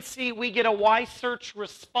we can see we get a YSearch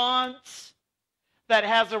response that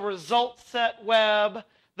has a result set web,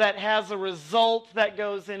 that has a result that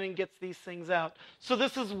goes in and gets these things out. So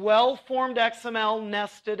this is well-formed XML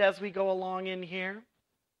nested as we go along in here.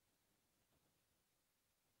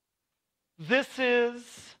 This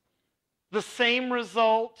is the same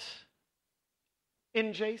result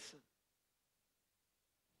in JSON.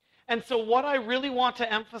 And so what I really want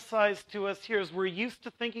to emphasize to us here is we're used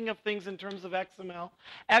to thinking of things in terms of XML.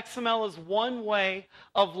 XML is one way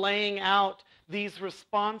of laying out these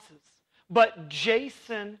responses. But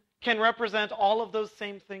JSON can represent all of those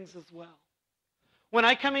same things as well. When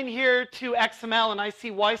I come in here to XML and I see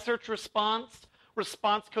YSearch response,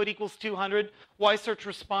 response code equals 200, YSearch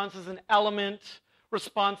response is an element,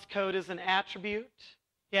 response code is an attribute.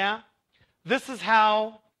 Yeah? This is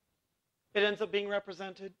how it ends up being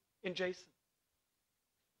represented in JSON.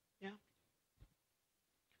 Yeah?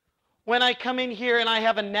 When I come in here and I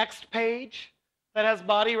have a next page that has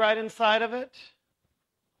body right inside of it,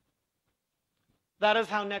 that is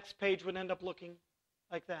how next page would end up looking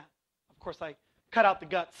like that. Of course, I cut out the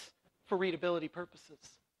guts for readability purposes.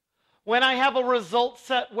 When I have a result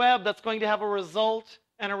set web that's going to have a result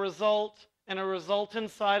and a result and a result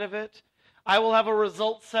inside of it, I will have a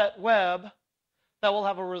result set web that will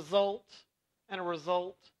have a result and a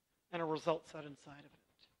result and a result set inside of it.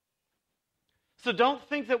 So don't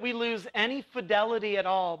think that we lose any fidelity at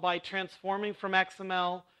all by transforming from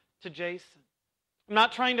XML to JSON. I'm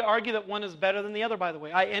not trying to argue that one is better than the other, by the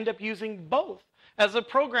way. I end up using both. As a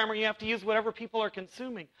programmer, you have to use whatever people are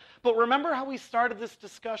consuming. But remember how we started this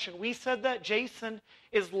discussion. We said that JSON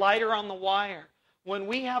is lighter on the wire. When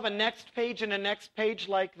we have a next page and a next page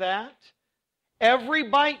like that, every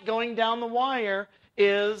byte going down the wire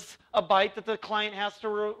is a byte that the client has to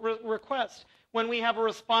request. When we have a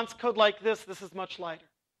response code like this, this is much lighter.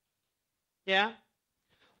 Yeah?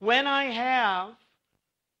 When I have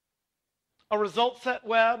a result set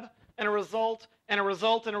web and a result and a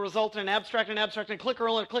result and a result and an abstract and a clicker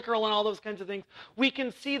and a clicker and all those kinds of things, we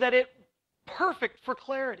can see that it's perfect for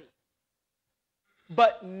clarity,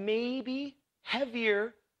 but maybe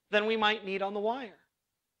heavier than we might need on the wire.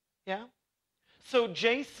 Yeah? So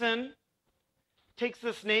JSON takes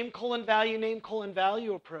this name colon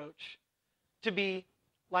value approach to be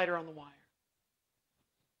lighter on the wire.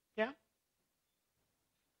 Yeah?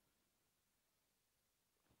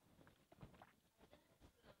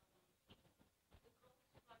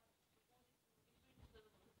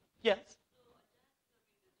 Yes.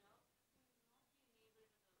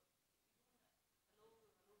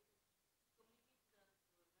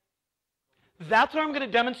 That's what I'm going to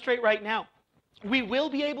demonstrate right now. We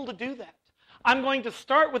will be able to do that. I'm going to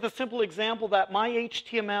start with a simple example that my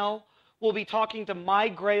HTML will be talking to my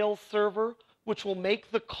Grail server, which will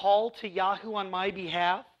make the call to Yahoo on my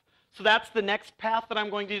behalf. So that's the next path that I'm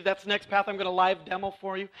going to do. That's the next path I'm going to live demo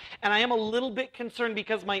for you. And I am a little bit concerned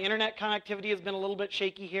because my internet connectivity has been a little bit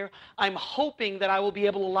shaky here. I'm hoping that I will be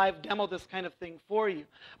able to live demo this kind of thing for you.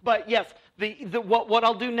 But yes, what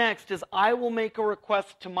I'll do next is I will make a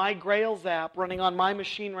request to my Grails app running on my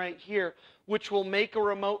machine right here, which will make a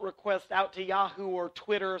remote request out to Yahoo or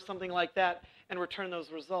Twitter or something like that and return those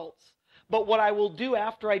results. But what I will do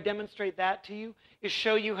after I demonstrate that to you is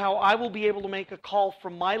show you how I will be able to make a call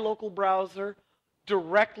from my local browser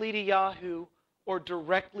directly to Yahoo or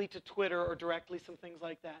directly to Twitter or directly some things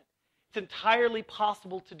like that. It's entirely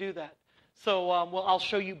possible to do that. So well, I'll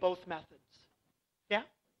show you both methods. Yeah?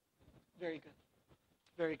 Very good.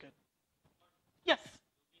 Very good. Yes?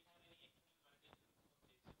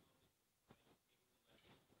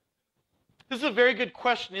 This is a very good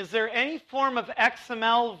question. Is there any form of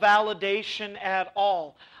XML validation at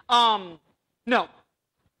all? No.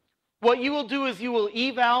 What you will do is you will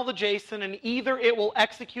eval the JSON, and either it will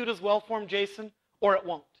execute as well-formed JSON or it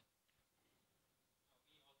won't.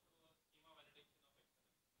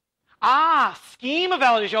 Schema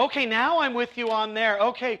validation. Okay, now I'm with you on there.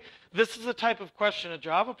 Okay, this is the type of question a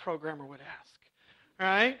Java programmer would ask,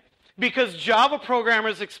 right? Because Java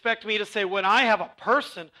programmers expect me to say, when I have a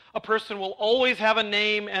person will always have a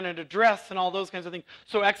name and an address and all those kinds of things.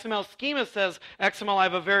 So XML schema says, XML, I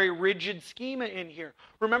have a very rigid schema in here.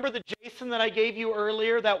 Remember the JSON that I gave you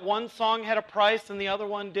earlier, that one song had a price and the other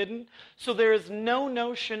one didn't? So there is no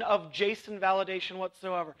notion of JSON validation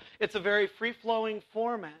whatsoever. It's a very free-flowing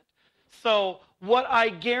format. So what I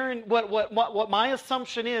guarantee, what my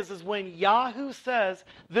assumption is when Yahoo says,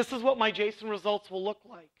 this is what my JSON results will look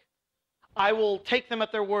like, I will take them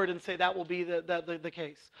at their word and say that will be the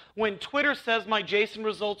case. When Twitter says my JSON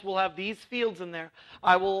results will have these fields in there,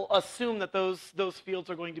 I will assume that those fields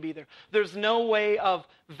are going to be there. There's no way of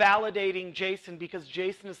validating JSON because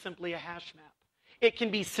JSON is simply a hash map. It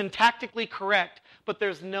can be syntactically correct, but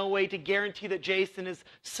there's no way to guarantee that JSON is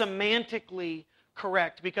semantically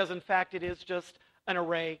correct because, in fact, it is just an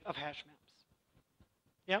array of hash maps.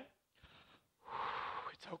 Yeah?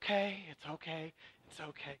 It's okay. It's okay. It's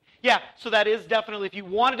okay. Yeah, so that is definitely, if you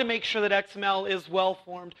wanted to make sure that XML is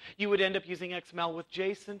well-formed, you would end up using XML with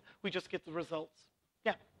JSON. We just get the results.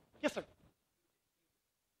 Yeah. Yes, sir.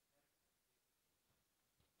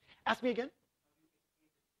 Ask me again.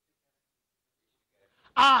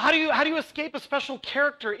 How do you escape a special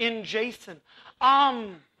character in JSON?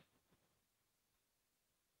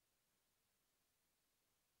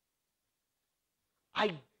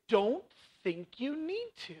 I don't think you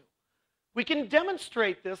need to. We can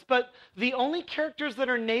demonstrate this, but the only characters that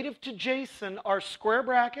are native to JSON are square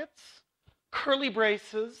brackets, curly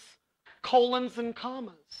braces, colons, and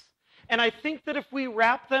commas. And I think that if we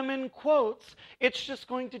wrap them in quotes, it's just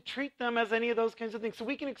going to treat them as any of those kinds of things. So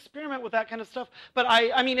we can experiment with that kind of stuff. But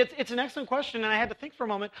I mean, it's an excellent question, and I had to think for a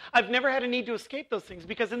moment. I've never had a need to escape those things,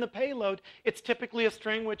 because in the payload, it's typically a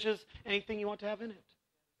string, which is anything you want to have in it.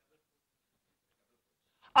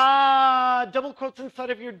 Double quotes inside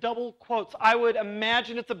of your double quotes. I would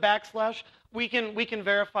imagine it's a backslash. We can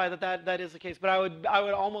verify that is the case, but I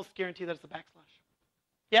would almost guarantee that it's a backslash.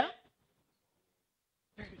 Yeah?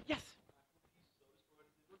 Very good. Yes.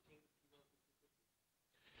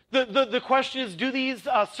 The question is, do these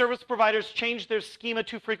service providers change their schema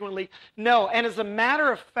too frequently? No. And as a matter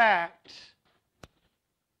of fact,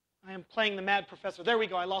 I am playing the mad professor. There we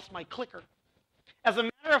go. I lost my clicker. As a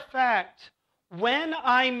matter of fact, when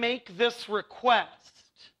I make this request,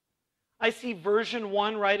 I see version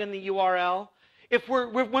 1 right in the URL.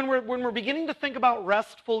 When we're beginning to think about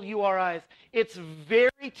RESTful URIs, it's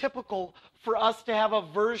very typical for us to have a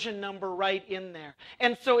version number right in there.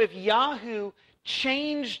 And so if Yahoo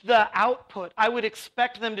changed the output, I would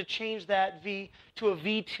expect them to change that V to a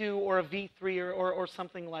V2 or a V3 or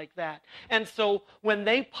something like that. And so when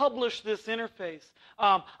they publish this interface,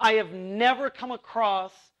 I have never come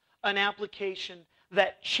across an application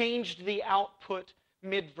that changed the output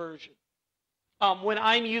mid-version. When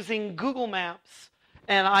I'm using Google Maps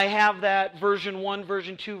and I have that version 1,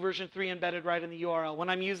 version 2, version 3 embedded right in the URL. When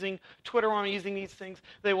I'm using Twitter, when I'm using these things,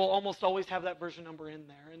 they will almost always have that version number in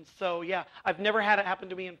there. And so, yeah, I've never had it happen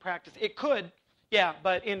to me in practice. It could, yeah,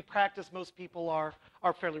 but in practice, most people are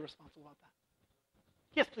fairly responsible about that.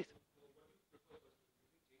 Yes, please.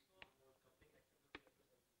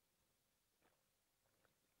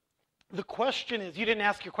 The question is, you didn't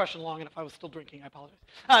ask your question long enough. I was still drinking. I apologize.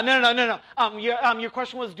 No. Your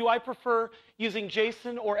question was, do I prefer using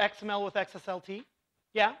JSON or XML with XSLT?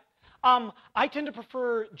 Yeah. I tend to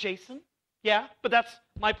prefer JSON. Yeah, but that's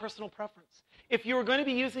my personal preference. if you were going to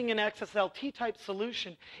be using an XSLT type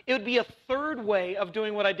solution, it would be a third way of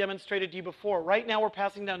doing what I demonstrated to you before. Right now we're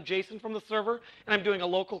passing down JSON from the server, and I'm doing a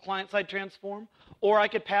local client-side transform. Or I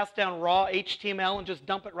could pass down raw HTML and just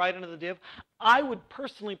dump it right into the div. I would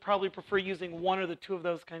personally probably prefer using one or the two of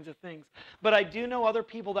those kinds of things. But I do know other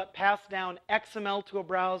people that pass down XML to a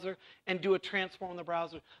browser and do a transform in the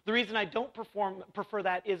browser. The reason I don't prefer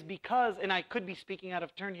that is because, and I could be speaking out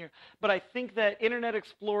of turn here, but I think that Internet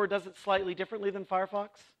Explorer does it slightly differently than Firefox.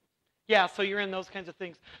 Yeah, so you're in those kinds of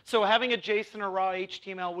things. So having a JSON or raw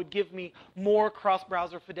HTML would give me more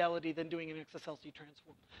cross-browser fidelity than doing an XSLT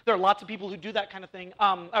transform. There are lots of people who do that kind of thing.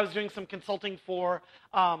 I was doing some consulting for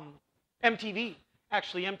MTV,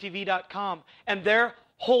 actually, MTV.com, and their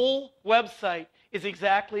whole website is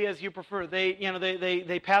exactly as you prefer.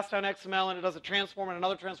 They pass down XML and it does a transform and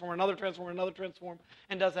another transform, another transform, another transform,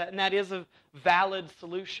 and does that. And that is a valid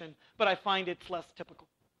solution, but I find it's less typical.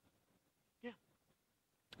 Yeah.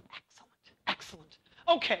 Excellent.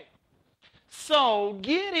 Okay. So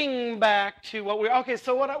getting back to what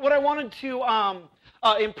what I wanted to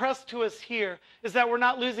impress to us here is that we're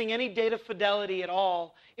not losing any data fidelity at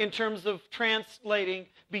all in terms of translating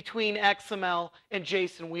between XML and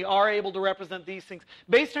JSON. We are able to represent these things.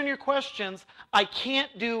 Based on your questions, I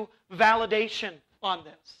can't do validation on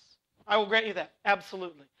this. I will grant you that,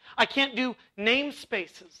 absolutely. I can't do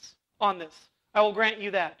namespaces on this. I will grant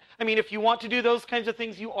you that. I mean, if you want to do those kinds of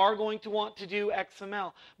things, you are going to want to do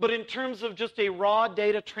XML. But in terms of just a raw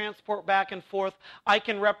data transport back and forth, I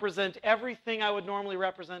can represent everything I would normally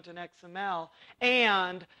represent in XML,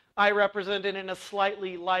 and I represent it in a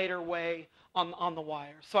slightly lighter way on the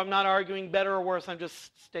wire. So I'm not arguing better or worse, I'm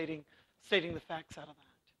just stating the facts out of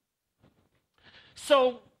that.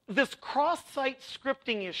 So this cross-site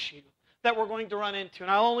scripting issue that we're going to run into,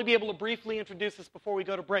 and I'll only be able to briefly introduce this before we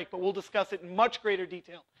go to break, but we'll discuss it in much greater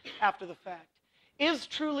detail after the fact, is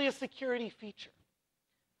truly a security feature.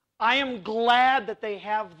 I am glad that they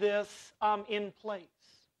have this in place,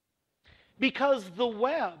 because the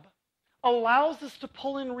web allows us to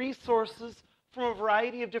pull in resources from a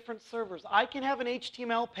variety of different servers. I can have an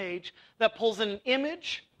HTML page that pulls in an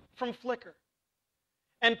image from Flickr,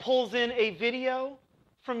 and pulls in a video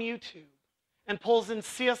from YouTube, and pulls in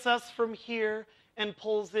CSS from here, and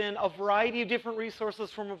pulls in a variety of different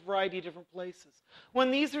resources from a variety of different places.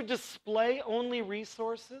 When these are display-only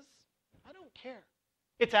resources, I don't care.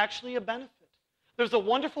 It's actually a benefit. There's a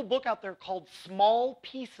wonderful book out there called Small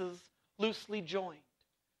Pieces Loosely Joined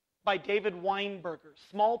by David Weinberger.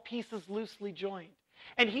 Small Pieces Loosely Joined.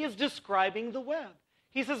 And he is describing the web.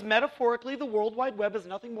 He says, metaphorically, the World Wide Web is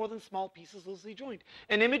nothing more than small pieces loosely joined.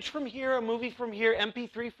 An image from here, a movie from here,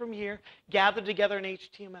 MP3 from here, gathered together in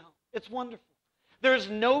HTML. It's wonderful. There's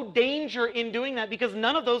no danger in doing that because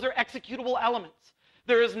none of those are executable elements.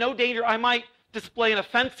 There is no danger. I might display an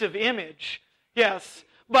offensive image, yes,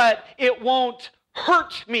 but it won't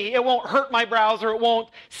hurt me. It won't hurt my browser. It won't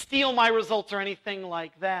steal my results or anything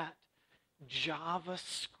like that.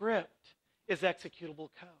 JavaScript is executable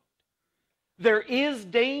code. There is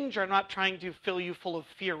danger. I'm not trying to fill you full of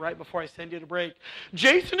fear right before I send you to break.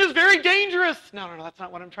 JSON is very dangerous. No, that's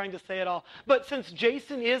not what I'm trying to say at all. But since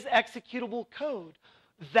JSON is executable code,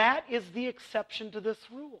 that is the exception to this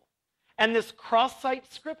rule. And this cross-site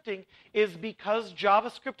scripting is because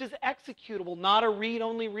JavaScript is executable, not a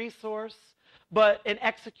read-only resource, but an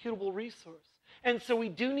executable resource. And so we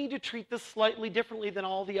do need to treat this slightly differently than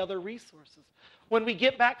all the other resources. When we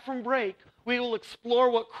get back from break, we will explore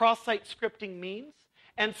what cross-site scripting means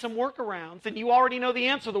and some workarounds. And you already know the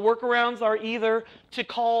answer. The workarounds are either to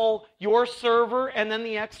call your server and then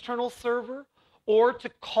the external server, or to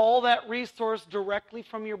call that resource directly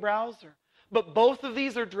from your browser. But both of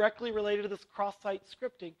these are directly related to this cross-site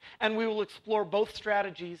scripting, and we will explore both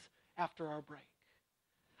strategies after our break.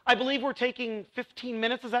 I believe we're taking 15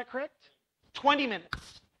 minutes, is that correct? 20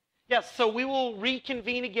 minutes. Yes, so we will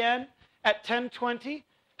reconvene again at 10:20.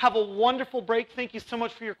 Have a wonderful break. Thank you so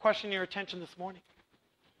much for your question and your attention this morning.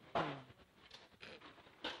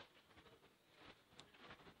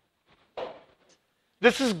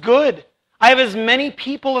 This is good. I have as many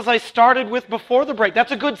people as I started with before the break.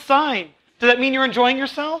 That's a good sign. Does that mean you're enjoying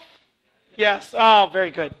yourself? Yes. Oh,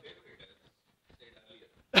 very good.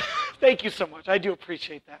 Thank you so much. I do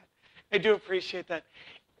appreciate that. I do appreciate that.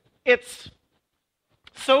 It's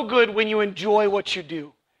so good when you enjoy what you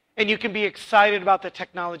do and you can be excited about the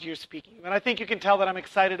technology you're speaking. And I think you can tell that I'm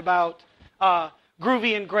excited about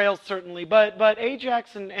Groovy and Grail certainly, but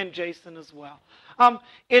AJAX and JSON as well.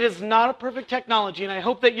 It is not a perfect technology, and I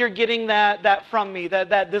hope that you're getting that from me,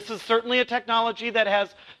 that this is certainly a technology that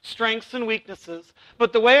has strengths and weaknesses.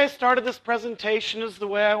 But the way I started this presentation is the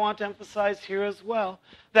way I want to emphasize here as well,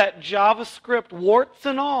 that JavaScript, warts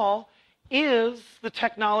and all, is the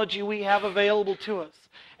technology we have available to us.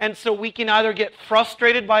 And so we can either get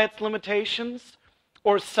frustrated by its limitations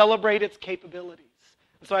or celebrate its capabilities.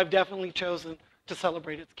 And so I've definitely chosen to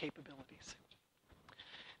celebrate its capabilities.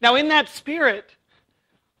 Now, in that spirit,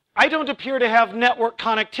 I don't appear to have network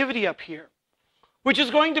connectivity up here, which is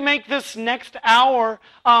going to make this next hour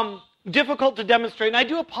difficult to demonstrate. And I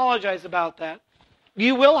do apologize about that.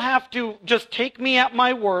 You will have to just take me at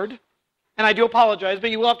my word, and I do apologize, but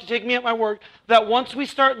you will have to take me at my word that once we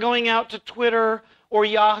start going out to Twitter or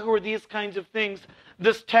Yahoo or these kinds of things,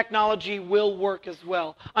 this technology will work as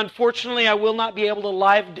well. Unfortunately, I will not be able to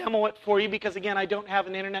live demo it for you because, again, I don't have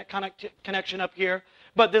an internet connection up here.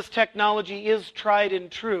 But this technology is tried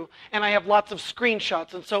and true. And I have lots of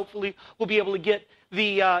screenshots, and so hopefully we'll be able to get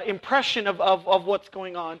the impression of what's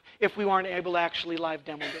going on if we weren't able to actually live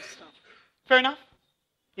demo this stuff. Fair enough?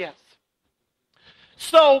 Yes.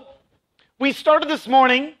 So we started this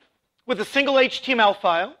morning with a single HTML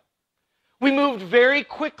file. We moved very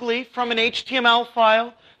quickly from an HTML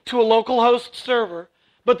file to a localhost server.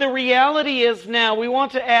 But the reality is now we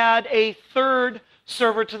want to add a third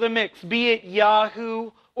server to the mix, be it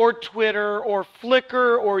Yahoo or Twitter or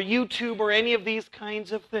Flickr or YouTube or any of these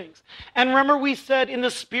kinds of things. And remember, we said in the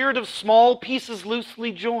spirit of small pieces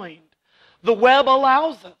loosely joined, the web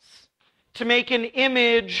allows us to make an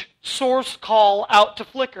image source call out to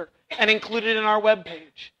Flickr and include it in our web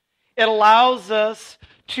page. It allows us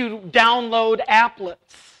to download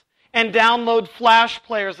applets and download Flash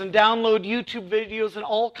players and download YouTube videos and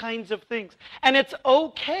all kinds of things. And it's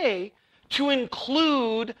okay to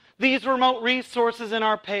include these remote resources in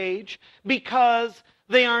our page because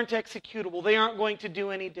they aren't executable. They aren't going to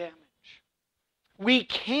do any damage. We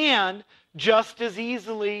can just as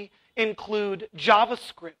easily include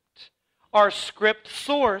JavaScript. Our script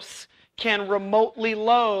source can remotely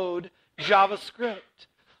load JavaScript.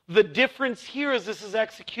 The difference here is this is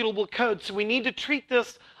executable code, so we need to treat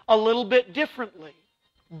this a little bit differently.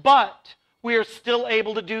 But we are still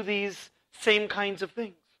able to do these same kinds of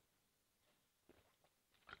things.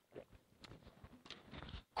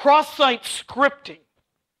 Cross-site scripting.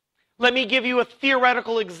 Let me give you a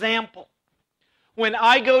theoretical example. When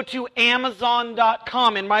I go to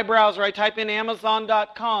Amazon.com in my browser, I type in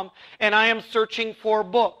Amazon.com and I am searching for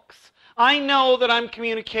books. I know that I'm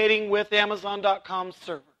communicating with Amazon.com's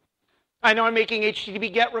server. I know I'm making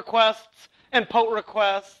HTTP GET requests and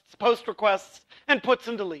POST requests, and puts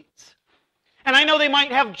and deletes. And I know they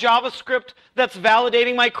might have JavaScript that's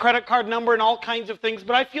validating my credit card number and all kinds of things,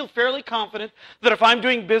 but I feel fairly confident that if I'm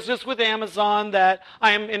doing business with Amazon, that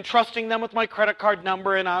I am entrusting them with my credit card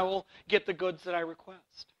number and I will get the goods that I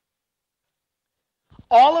request.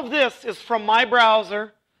 All of this is from my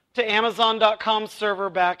browser to Amazon.com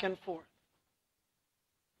server back and forth.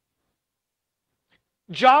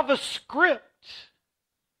 JavaScript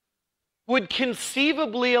would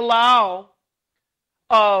conceivably allow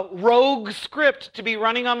a rogue script to be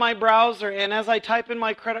running on my browser, and as I type in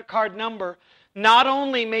my credit card number, not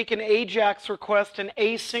only make an AJAX request, an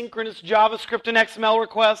asynchronous JavaScript and XML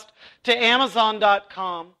request to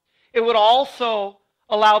Amazon.com, it would also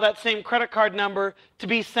allow that same credit card number to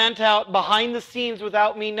be sent out behind the scenes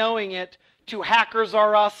without me knowing it to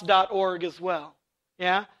hackersrus.org as well.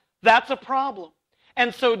 Yeah? That's a problem.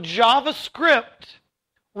 And so JavaScript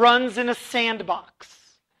runs in a sandbox.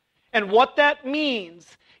 And what that means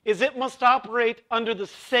is it must operate under the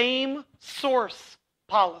same source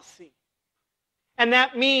policy. And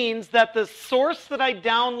that means that the source that I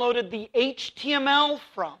downloaded the HTML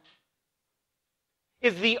from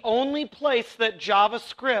is the only place that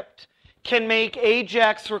JavaScript can make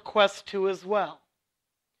AJAX requests to as well.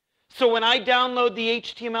 So when I download the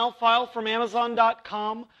HTML file from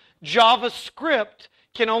Amazon.com, JavaScript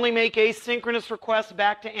can only make asynchronous requests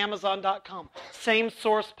back to Amazon.com. Same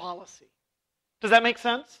source policy. Does that make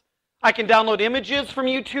sense? I can download images from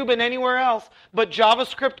YouTube and anywhere else, but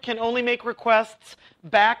JavaScript can only make requests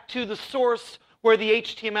back to the source where the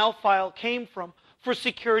HTML file came from for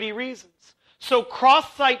security reasons. So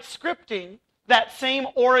cross-site scripting, that same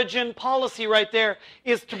origin policy right there,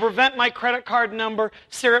 is to prevent my credit card number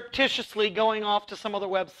surreptitiously going off to some other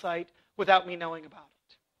website without me knowing about it.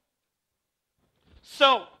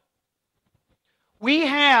 So, we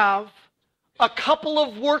have a couple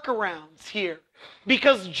of workarounds here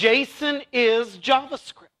because JSON is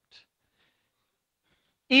JavaScript.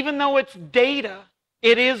 Even though it's data,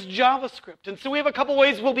 it is JavaScript. And so we have a couple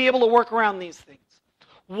ways we'll be able to work around these things.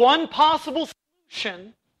 One possible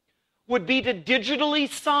solution would be to digitally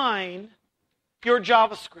sign your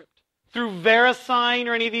JavaScript through VeriSign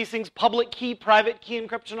or any of these things, public key, private key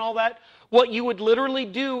encryption, all that. What you would literally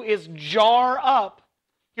do is jar up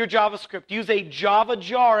your JavaScript. Use a Java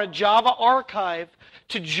jar, a Java archive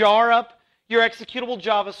to jar up your executable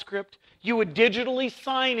JavaScript. You would digitally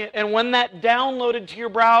sign it, and when that downloaded to your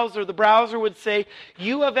browser, the browser would say,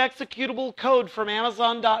 you have executable code from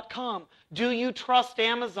Amazon.com. Do you trust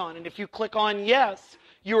Amazon? And if you click on yes,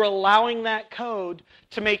 you're allowing that code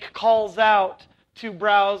to make calls out to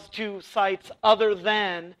browse to sites other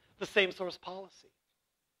than the same source policy.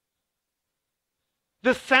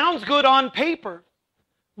 This sounds good on paper,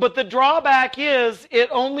 but the drawback is it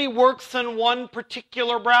only works in one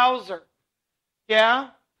particular browser. Yeah?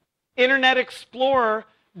 Internet Explorer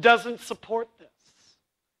doesn't support this.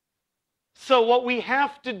 So what we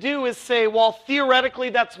have to do is say, well, theoretically,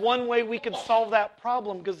 that's one way we could solve that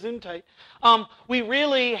problem, Gesundheit. We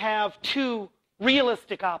really have two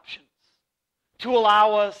realistic options to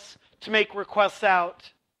allow us to make requests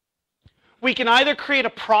out. We can either create a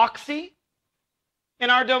proxy in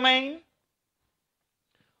our domain,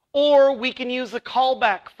 or we can use a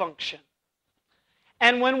callback function.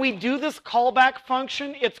 And when we do this callback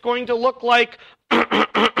function, it's going to look like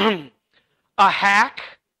a hack.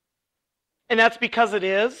 And that's because it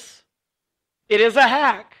is. It is a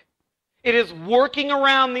hack. It is working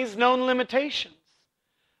around these known limitations.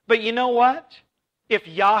 But you know what? If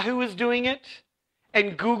Yahoo is doing it,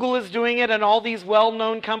 and Google is doing it, and all these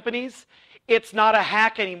well-known companies, it's not a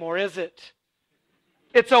hack anymore, is it?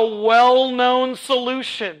 It's a well-known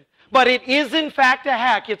solution. But it is, in fact, a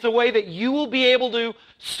hack. It's a way that you will be able to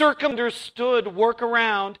work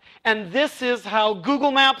around. And this is how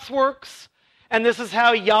Google Maps works. And this is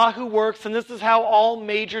how Yahoo works. And this is how all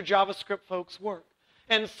major JavaScript folks work.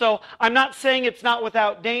 And so I'm not saying it's not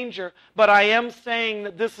without danger. But I am saying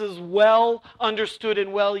that this is well understood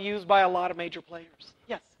and well used by a lot of major players.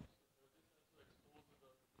 Yes?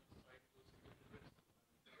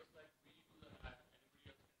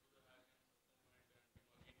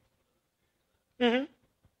 Mm-hmm.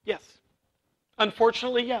 Yes.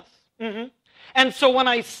 Unfortunately, yes. Mm-hmm. And so when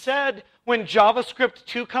I said when JavaScript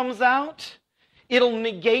 2 comes out, it'll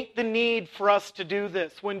negate the need for us to do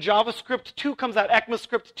this. When JavaScript 2 comes out,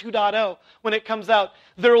 ECMAScript 2.0, when it comes out,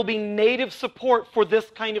 there will be native support for this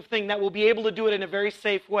kind of thing that will be able to do it in a very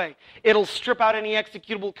safe way. It'll strip out any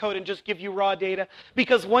executable code and just give you raw data,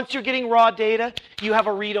 because once you're getting raw data, you have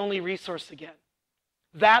a read-only resource again.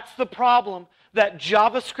 That's the problem, that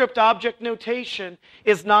JavaScript Object Notation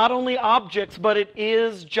is not only objects, but it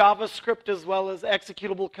is JavaScript as well as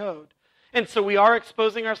executable code. And so we are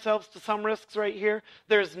exposing ourselves to some risks right here.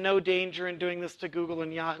 There's no danger in doing this to Google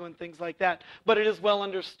and Yahoo and things like that. But it is well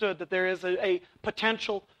understood that there is a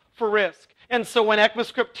potential for risk. And so when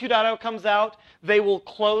ECMAScript 2.0 comes out, they will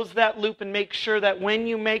close that loop and make sure that when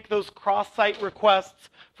you make those cross-site requests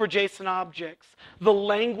for JSON objects, the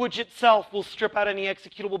language itself will strip out any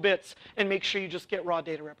executable bits and make sure you just get raw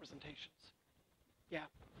data representations. Yeah,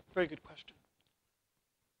 very good question.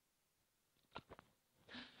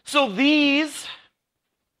 So these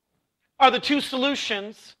are the two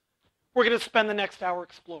solutions we're going to spend the next hour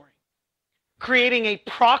exploring. Creating a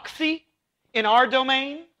proxy in our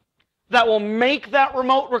domain that will make that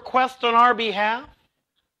remote request on our behalf,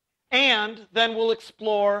 and then we'll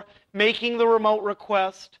explore making the remote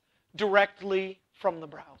request directly from the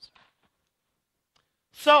browser.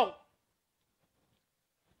 So,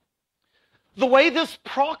 the way this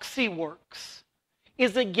proxy works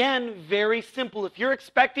is, again, very simple. If you're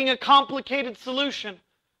expecting a complicated solution,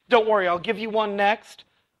 don't worry, I'll give you one next.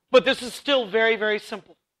 But this is still very, very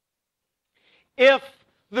simple. If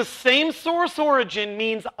the same source origin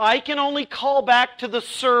means I can only call back to the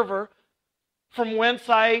server from whence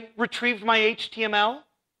I retrieved my HTML,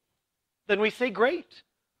 then we say, great.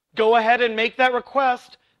 Go ahead and make that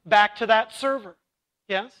request back to that server.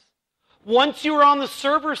 Yes? Once you are on the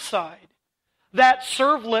server side, that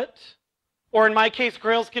servlet, or in my case,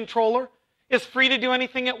 Grails controller, is free to do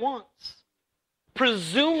anything it wants.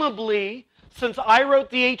 Presumably, since I wrote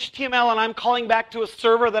the HTML and I'm calling back to a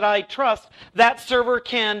server that I trust, that server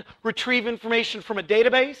can retrieve information from a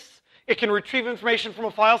database, it can retrieve information from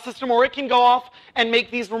a file system, or it can go off and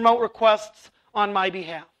make these remote requests on my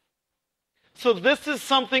behalf. So this is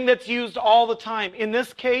something that's used all the time. In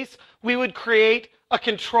this case, we would create a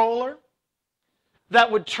controller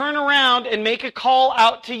that would turn around and make a call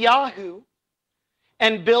out to Yahoo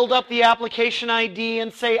and build up the application ID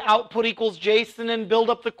and say output equals JSON and build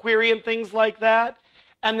up the query and things like that.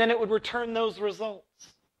 And then it would return those results.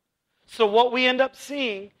 So what we end up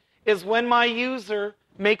seeing is when my user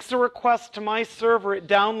makes a request to my server, it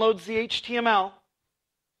downloads the HTML.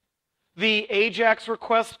 The AJAX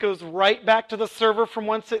request goes right back to the server from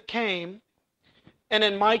whence it came. And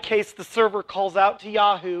in my case, the server calls out to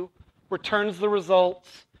Yahoo, returns the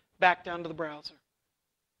results back down to the browser.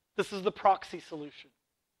 This is the proxy solution.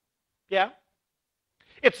 Yeah?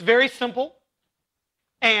 It's very simple,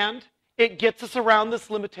 and it gets us around this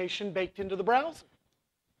limitation baked into the browser.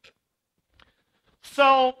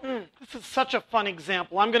 So, this is such a fun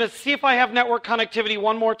example. I'm going to see if I have network connectivity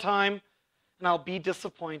one more time, and I'll be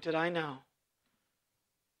disappointed, I know.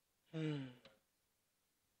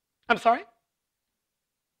 I'm sorry?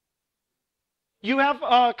 You have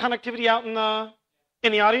connectivity out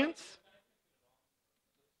in the audience?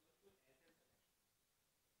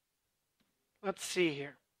 Let's see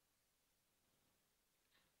here.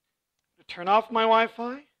 Turn off my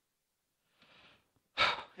Wi-Fi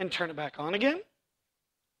and turn it back on again.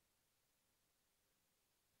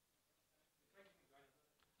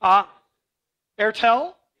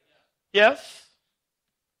 Airtel? Yes?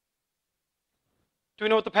 Do we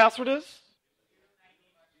know what the password is?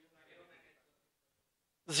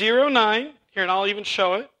 09. Here, and I'll even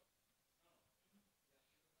show it.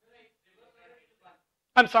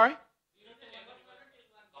 I'm sorry?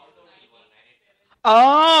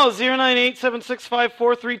 Oh,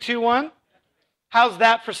 0987654321. How's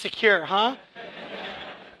that for secure, huh?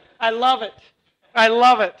 I love it. I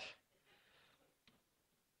love it.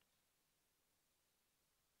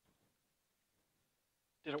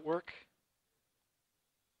 Did it work?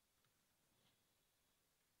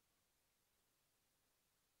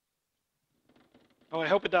 Oh, I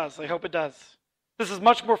hope it does. I hope it does. This is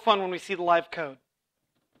much more fun when we see the live code.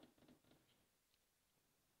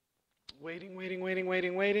 Waiting.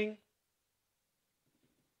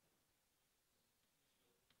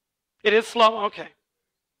 It is slow? Okay.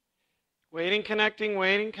 Waiting, connecting.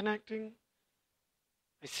 I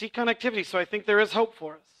see connectivity, so I think there is hope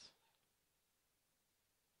for us.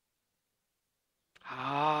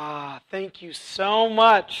 Thank you so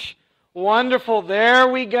much. Wonderful. There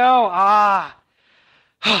we go.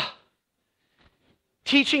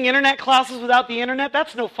 Teaching internet classes without the internet,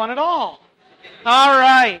 that's no fun at all. All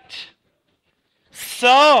right.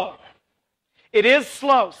 So, it is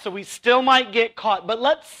slow, so we still might get caught. But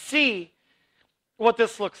let's see what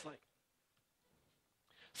this looks like.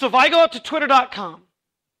 So if I go out to twitter.com,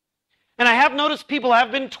 and I have noticed people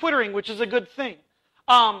have been twittering, which is a good thing.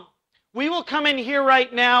 We will come in here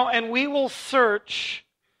right now, and we will search.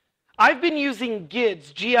 I've been using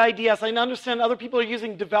GIDS, G-I-D-S. I understand other people are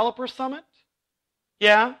using Developer Summit.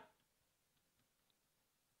 Yeah?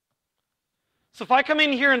 So if I come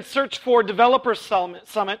in here and search for Developer Summit,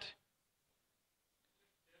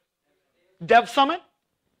 Dev Summit?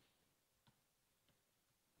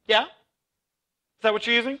 Yeah? Is that what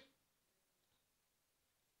you're using?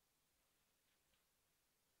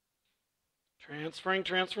 Transferring.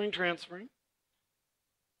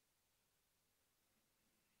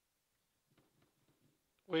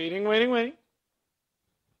 Waiting. Well,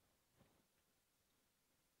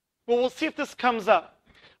 we'll see if this comes up.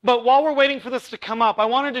 But while we're waiting for this to come up, I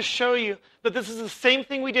wanted to show you that this is the same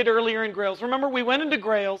thing we did earlier in Grails. Remember, we went into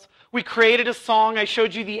Grails, we created a song, I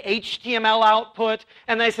showed you the HTML output,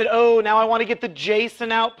 and then I said, oh, now I want to get the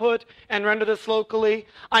JSON output and render this locally.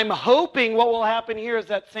 I'm hoping what will happen here is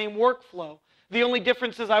that same workflow. The only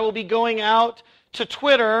difference is I will be going out to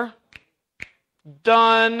Twitter.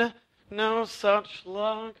 Done. No such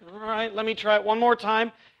luck. All right, let me try it one more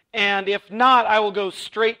time. And if not, I will go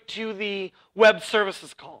straight to the web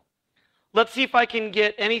services call. Let's see if I can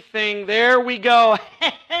get anything. There we go.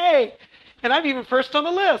 Hey! And I'm even first on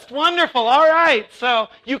the list. Wonderful. All right. So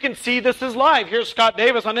you can see this is live. Here's Scott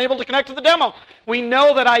Davis, unable to connect to the demo. We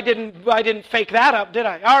know that I didn't fake that up, did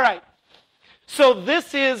I? All right. So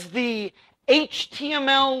this is the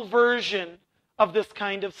HTML version of this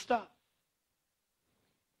kind of stuff.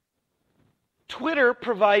 Twitter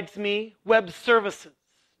provides me web services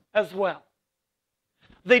as well.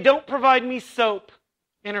 They don't provide me SOAP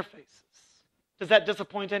interfaces. Does that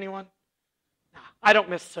disappoint anyone? No, I don't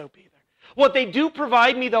miss SOAP either. What they do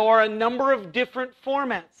provide me, though, are a number of different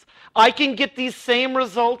formats. I can get these same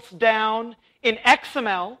results down in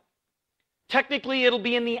XML. Technically, it'll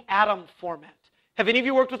be in the Atom format. Have any of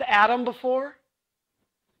you worked with Atom before?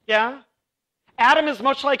 Yeah? Atom is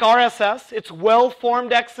much like RSS. It's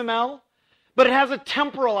well-formed XML, but it has a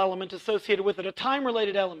temporal element associated with it, a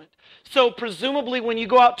time-related element. So presumably when you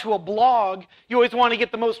go out to a blog, you always want to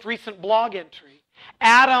get the most recent blog entry.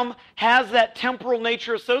 Atom has that temporal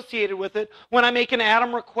nature associated with it. When I make an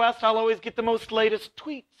Atom request, I'll always get the most latest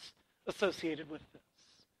tweets associated with this.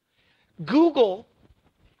 Google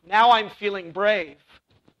Now I'm feeling brave.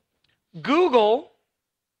 Google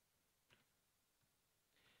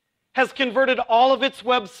has converted all of its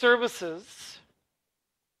web services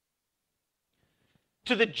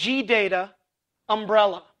to the GData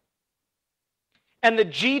umbrella. And the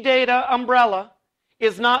GData umbrella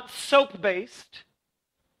is not SOAP-based,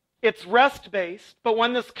 it's REST-based, but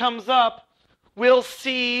when this comes up, we'll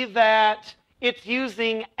see that it's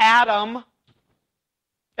using Atom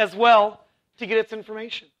as well to get its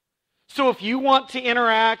information. So if you want to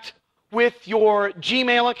interact with your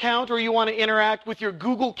Gmail account, or you want to interact with your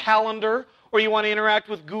Google Calendar, or you want to interact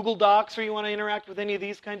with Google Docs, or you want to interact with any of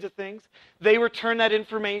these kinds of things, they return that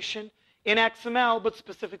information in XML, but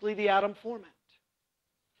specifically the Atom format.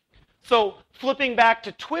 So flipping back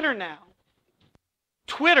to Twitter now,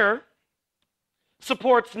 Twitter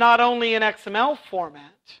supports not only an XML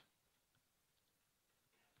format,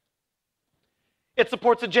 it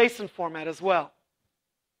supports a JSON format as well.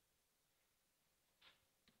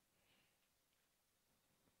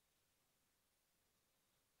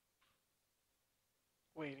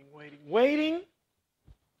 Waiting,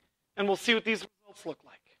 and we'll see what these results look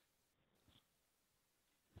like.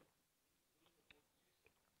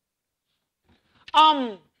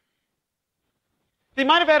 They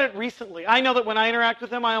might have added recently. I know that when I interact with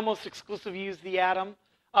them, I almost exclusively use the Atom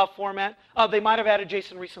format. They might have added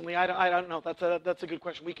JSON recently. I don't know. That's a good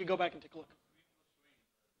question. We could go back and take a look.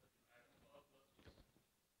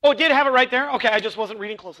 Oh, it did have it right there? Okay, I just wasn't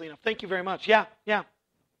reading closely enough. Thank you very much. Yeah.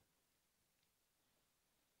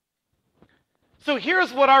 So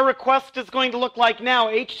here's what our request is going to look like now.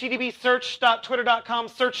 HTTP search.twitter.com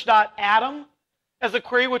search.atom as a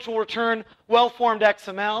query which will return well-formed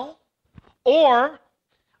XML. Or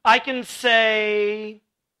I can say,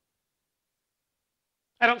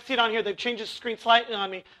 I don't see it on here, they've changed the screen slightly on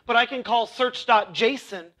me, but I can call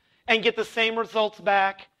search.json and get the same results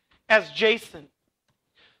back as JSON.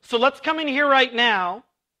 So let's come in here right now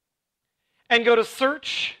and go to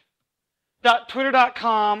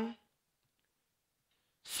search.twitter.com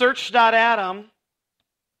search.atom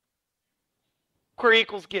query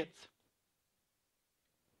equals gids.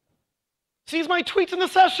 Sees my tweets in the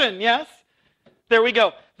session, yes? There we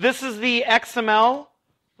go. This is the XML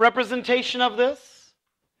representation of this,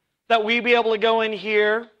 that we'll be able to go in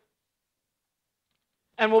here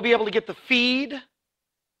and we'll be able to get the feed,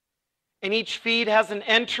 and each feed has an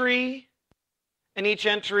entry, and each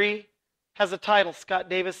entry has a title. Scott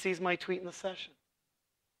Davis sees my tweet in the session.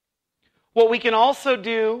 What we can also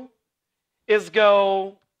do is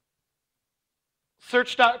go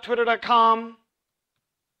search.twitter.com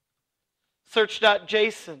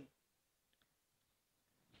search.json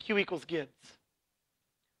q equals gids.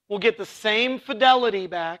 We'll get the same fidelity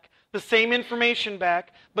back, the same information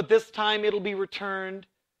back, but this time it'll be returned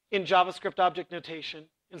in JavaScript Object Notation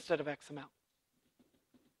instead of XML.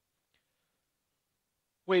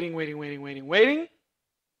 Waiting.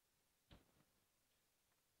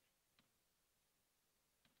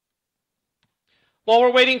 While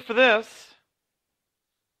we're waiting for this,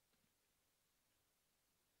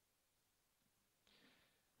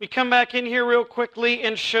 we come back in here real quickly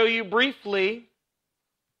and show you briefly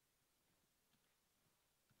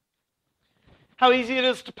how easy it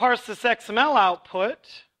is to parse this XML output.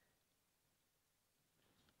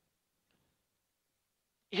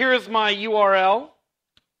 Here is my URL,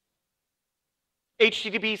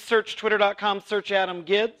 http search.twitter.com search.atom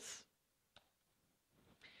gids.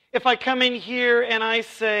 If I come in here and I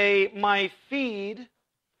say my feed,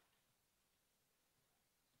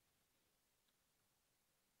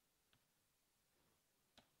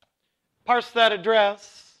 parse that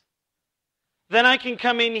address, then I can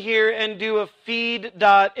come in here and do a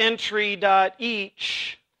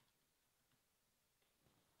feed.entry.each,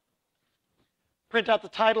 print out the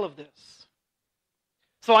title of this.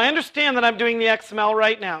 So I understand that I'm doing the XML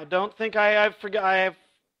right now. Don't think I have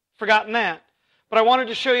forgotten that. But I wanted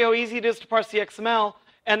to show you how easy it is to parse the XML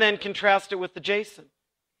and then contrast it with the JSON.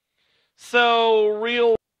 So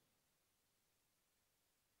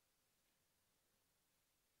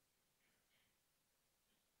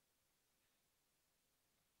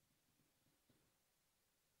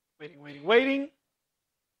waiting.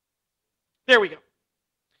 There we go.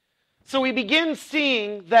 So we begin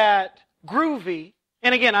seeing that Groovy,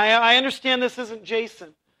 and again, I understand this isn't JSON,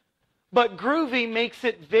 but Groovy makes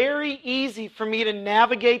it very easy for me to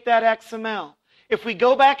navigate that XML. If we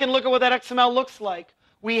go back and look at what that XML looks like,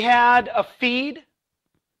 we had a feed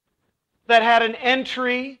that had an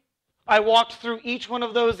entry. I walked through each one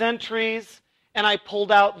of those entries and I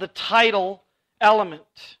pulled out the title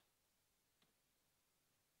element.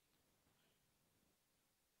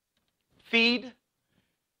 Feed,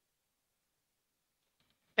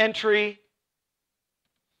 entry,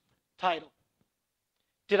 title.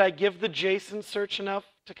 Did I give the JSON search enough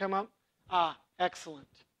to come up? Ah, excellent.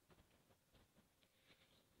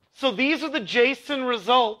 So these are the JSON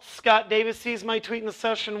results. Scott Davis sees my tweet in the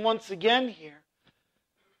session once again here.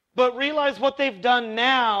 But realize what they've done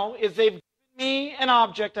now is they've given me an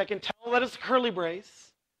object. I can tell that it's a curly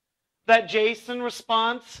brace. That JSON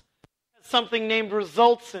response has something named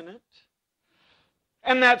results in it.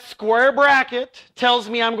 And that square bracket tells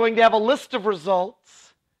me I'm going to have a list of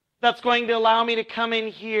results that's going to allow me to come in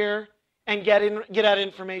here and get at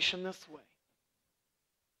information this way.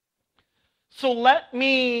 So let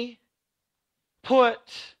me put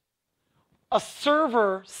a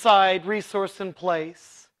server-side resource in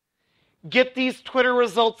place, get these Twitter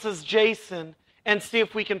results as JSON, and see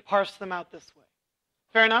if we can parse them out this way.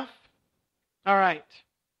 Fair enough? All right.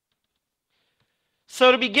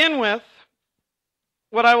 So to begin with,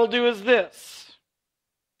 what I will do is this.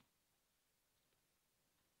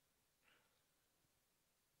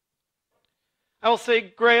 I will say,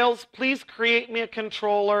 Grails, please create me a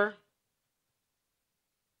controller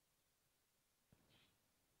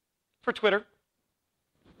for Twitter.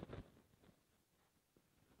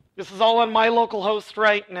 This is all on my local host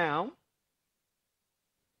right now.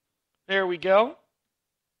 There we go.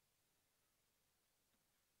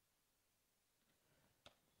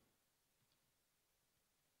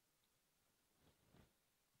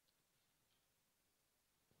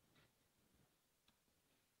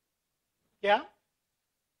 Yeah?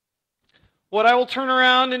 What I will turn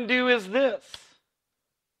around and do is this.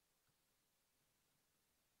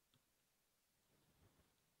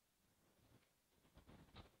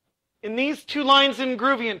 In these two lines in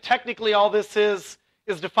Groovy, and technically all this is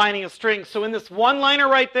defining a string. So in this one-liner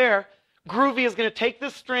right there, Groovy is going to take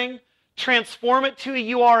this string, transform it to a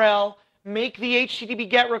URL, make the HTTP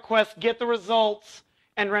GET request, get the results,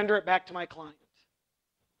 and render it back to my client.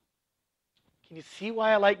 Can you see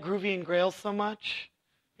why I like Groovy and Grails so much?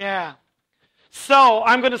 Yeah. So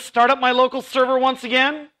I'm going to start up my local server once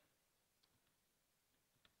again.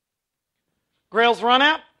 Grails run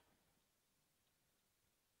app.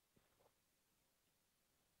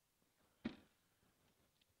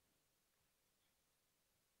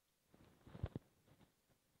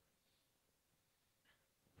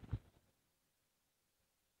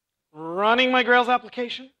 Running my Grails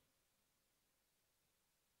application.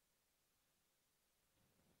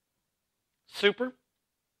 Super.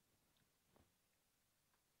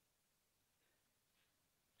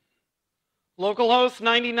 Localhost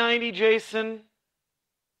 9090 JSON.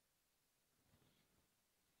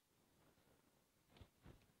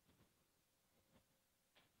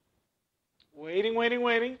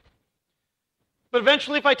 Waiting. But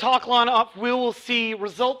eventually, if I toggle on up, we will see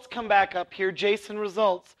results come back up here, JSON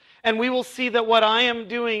results. And we will see that what I am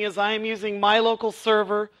doing is I am using my local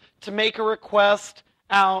server to make a request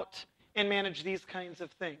out and manage these kinds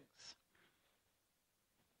of things.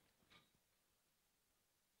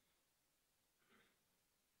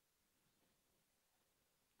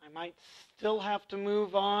 I might still have to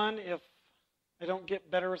move on if I don't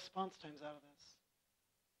get better response times out of this.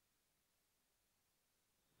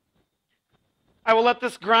 I will let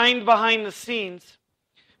this grind behind the scenes.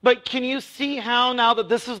 But can you see how, now that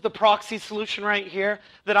this is the proxy solution right here,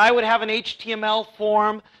 that I would have an HTML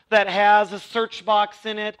form that has a search box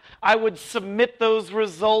in it. I would submit those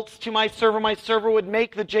results to my server. My server would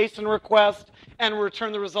make the JSON request and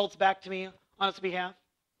return the results back to me on its behalf.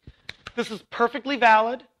 This is perfectly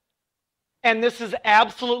valid. And this is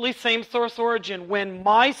absolutely same source origin. When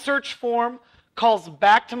my search form calls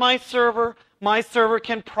back to my server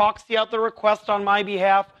can proxy out the request on my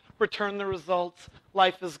behalf, return the results.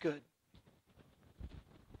 Life is good.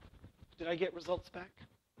 Did I get results back?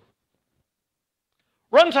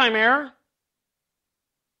 Runtime error.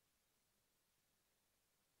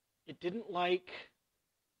 It didn't like.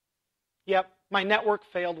 Yep, my network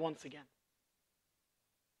failed once again.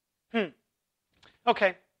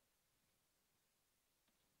 Okay.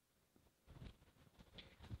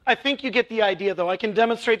 I think you get the idea, though. I can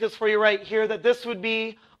demonstrate this for you right here, that this would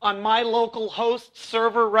be on my local host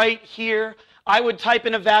server right here. I would type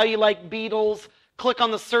in a value like Beatles, click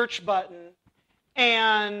on the search button,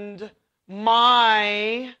 and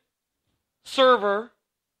my server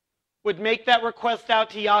would make that request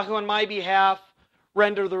out to Yahoo on my behalf,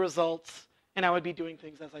 render the results, and I would be doing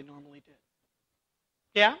things as I normally did.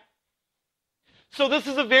 Yeah? So this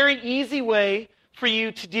is a very easy way for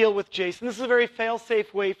you to deal with JSON. This is a very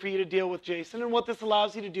fail-safe way for you to deal with JSON, and what this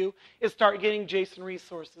allows you to do is start getting JSON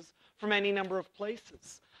resources from any number of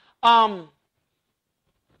places.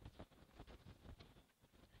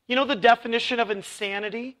 You know the definition of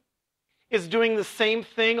insanity is doing the same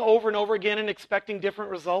thing over and over again and expecting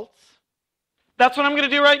different results? That's what I'm going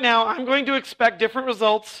to do right now. I'm going to expect different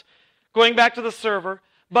results going back to the server.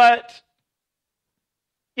 But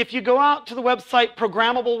if you go out to the website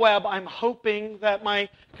Programmable Web, I'm hoping that my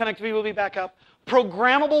connectivity will be back up.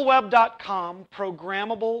 ProgrammableWeb.com,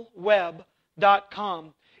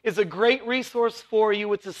 ProgrammableWeb.com is a great resource for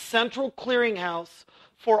you. It's a central clearinghouse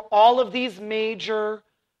for all of these major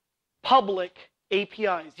public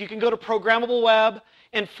APIs. You can go to Programmable Web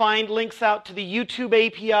and find links out to the YouTube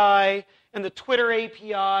API and the Twitter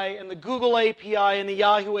API and the Google API and the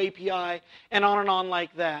Yahoo API and on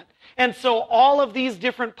like that. And so all of these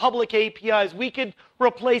different public APIs, we could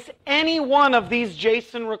replace any one of these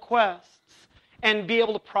JSON requests and be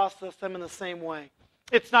able to process them in the same way.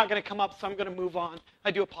 It's not going to come up, so I'm going to move on.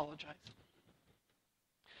 I do apologize.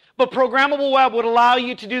 But Programmable Web would allow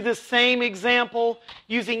you to do this same example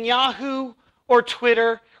using Yahoo or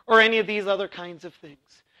Twitter or any of these other kinds of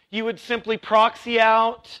things. You would simply proxy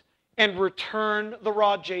out and return the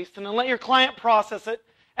raw JSON and let your client process it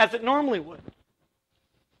as it normally would.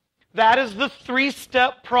 That is the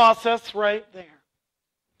three-step process right there.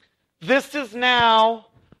 This is now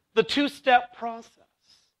the two-step process.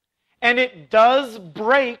 And it does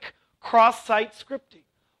break cross-site scripting.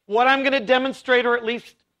 What I'm going to demonstrate, or at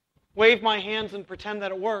least wave my hands and pretend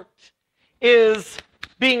that it worked, is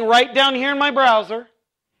being right down here in my browser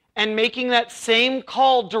and making that same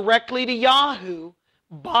call directly to Yahoo,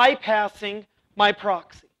 bypassing my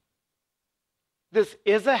proxy. This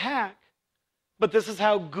is a hack, but this is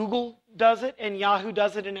how Google does it and Yahoo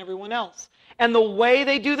does it and everyone else. And the way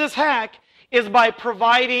they do this hack is by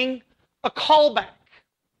providing a callback.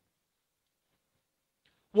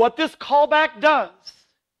 What this callback does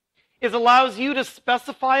is allows you to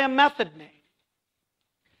specify a method name.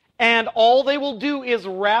 And all they will do is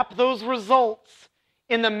wrap those results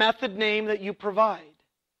in the method name that you provide.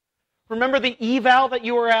 Remember the eval that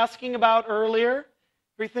you were asking about earlier?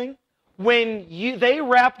 Everything? When they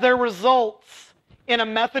wrap their results in a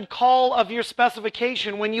method call of your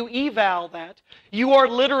specification, when you eval that, you are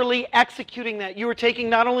literally executing that. You are taking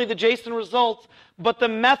not only the JSON results, but the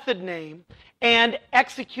method name and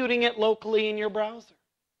executing it locally in your browser.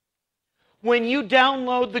 When you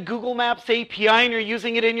download the Google Maps API and you're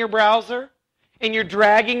using it in your browser, and you're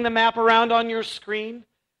dragging the map around on your screen,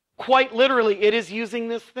 quite literally, it is using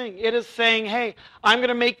this thing. It is saying, hey, I'm going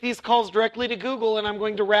to make these calls directly to Google, and I'm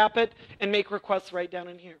going to wrap it and make requests right down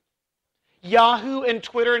in here. Yahoo and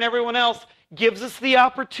Twitter and everyone else gives us the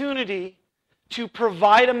opportunity to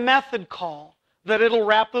provide a method call that it'll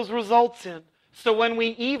wrap those results in. So when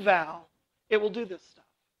we eval, it will do this stuff.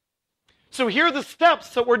 So here are the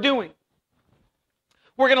steps that we're doing.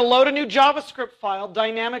 We're going to load a new JavaScript file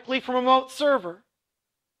dynamically from a remote server.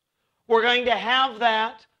 We're going to have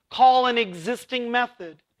that call an existing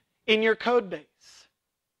method in your code base.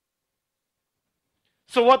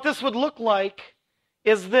 So what this would look like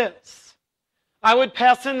is this. I would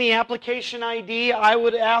pass in the application ID. I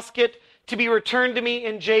would ask it to be returned to me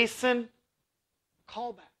in JSON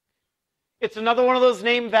callback. It's another one of those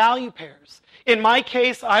name value pairs. In my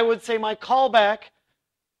case, I would say my callback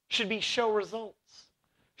should be show results.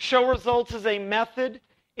 Show results is a method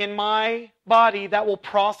in my body that will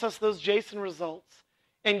process those JSON results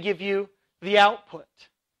and give you the output.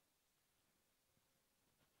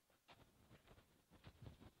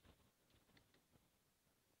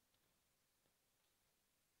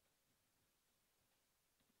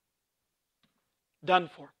 Done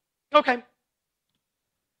for. Okay.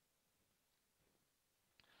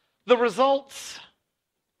 The results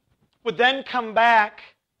would then come back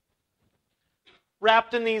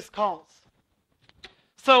wrapped in these calls.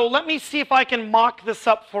 So let me see if I can mock this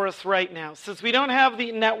up for us right now. Since we don't have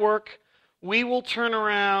the network, we will turn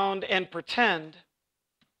around and pretend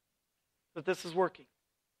that this is working.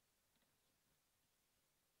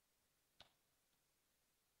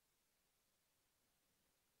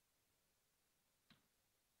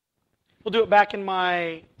 We'll do it back in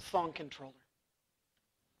my song controller.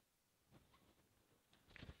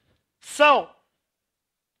 So,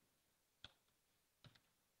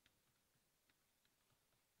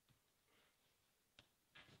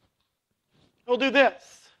 we'll do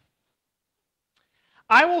this.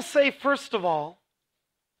 I will say, first of all,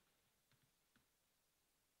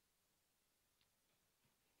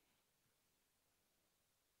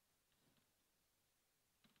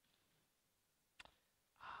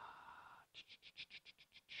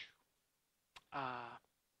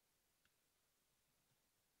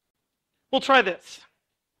 we'll try this.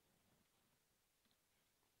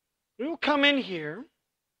 We will come in here.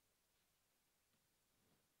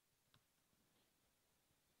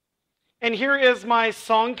 And here is my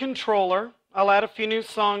song controller. I'll add a few new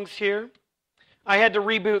songs here. I had to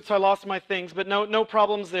reboot, so I lost my things, but no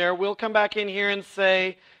problems there. We'll come back in here and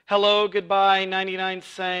say, hello, goodbye, 99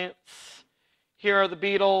 cents. Here are the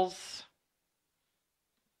Beatles.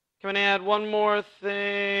 Can I add one more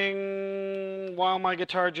thing? While my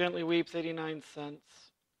guitar gently weeps, 89 cents.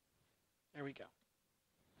 There we go.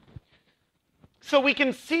 So we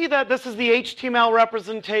can see that this is the HTML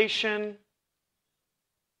representation.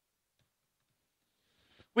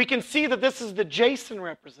 We can see that this is the JSON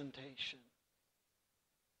representation.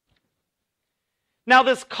 Now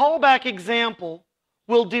this callback example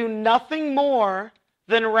will do nothing more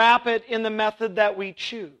than wrap it in the method that we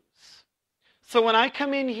choose. So when I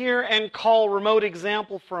come in here and call remote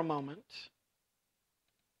example for a moment,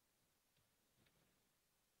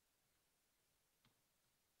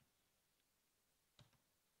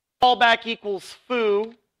 callback equals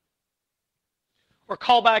foo, or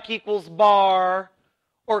callback equals bar,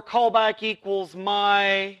 or callback equals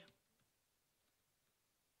my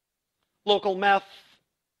local method.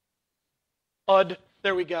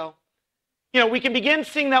 There we go. We can begin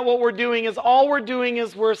seeing that what we're doing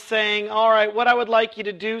is we're saying, all right, what I would like you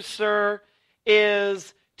to do, sir,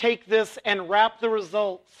 is take this and wrap the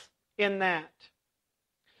results in that.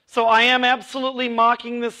 So I am absolutely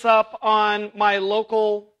mocking this up on my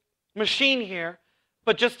local machine here,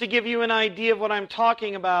 but just to give you an idea of what I'm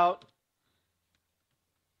talking about,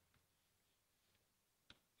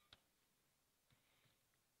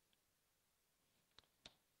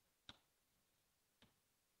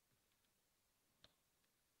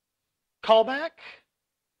 callback.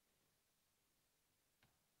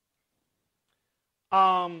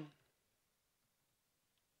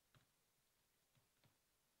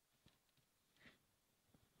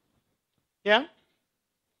 Yeah?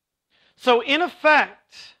 So in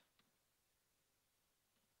effect,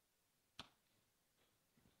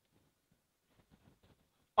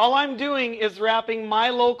 all I'm doing is wrapping my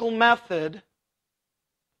local method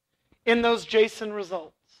in those JSON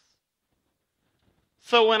results.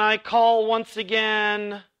 So when I call once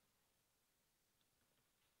again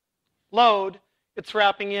load, it's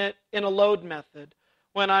wrapping it in a load method.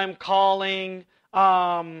 When I'm calling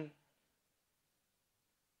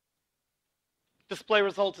display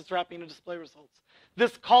results, it's wrapping in display results.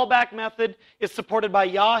 This callback method is supported by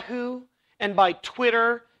Yahoo and by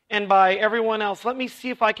Twitter and by everyone else. Let me see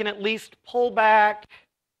if I can at least pull back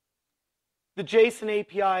the JSON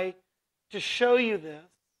API to show you this.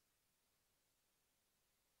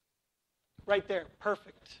 Right there,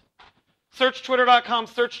 perfect. Search twitter.com,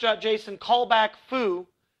 search.json, callback foo,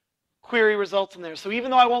 query results in there. So even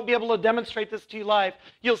though I won't be able to demonstrate this to you live,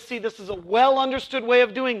 you'll see this is a well understood way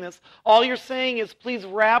of doing this. All you're saying is please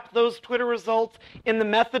wrap those Twitter results in the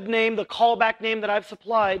method name, the callback name that I've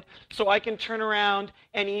supplied, so I can turn around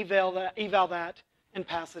and eval that and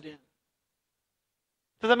pass it in.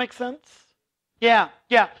 Does that make sense? Yeah.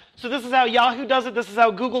 So this is how Yahoo does it, this is how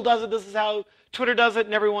Google does it, this is how Twitter does it,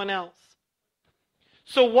 and everyone else.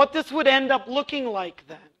 So what this would end up looking like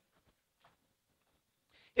then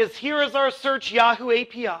is here is our search Yahoo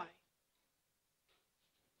API.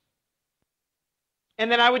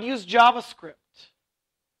 And then I would use JavaScript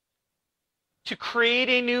to create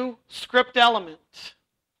a new script element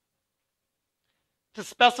to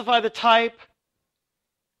specify the type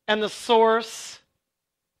and the source,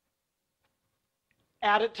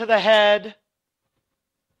 add it to the head,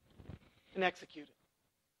 and execute it.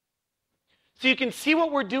 So you can see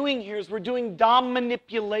what we're doing here is we're doing DOM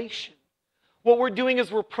manipulation. What we're doing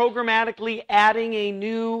is we're programmatically adding a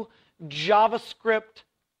new JavaScript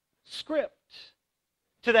script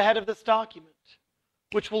to the head of this document,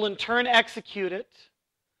 which will in turn execute it,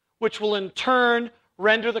 which will in turn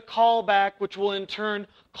render the callback, which will in turn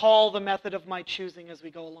call the method of my choosing as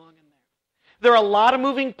we go along in there. There are a lot of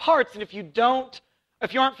moving parts, and if you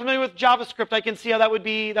aren't familiar with JavaScript, I can see how that would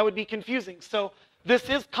be confusing. So this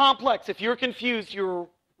is complex. If you're confused, you're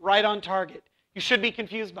right on target. You should be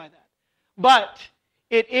confused by that. But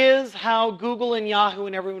it is how Google and Yahoo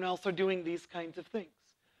and everyone else are doing these kinds of things.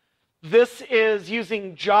 This is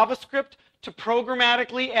using JavaScript to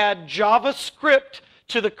programmatically add JavaScript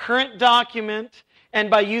to the current document,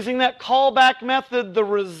 and by using that callback method, the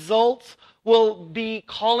results will be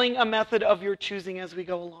calling a method of your choosing as we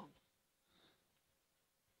go along.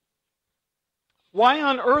 Why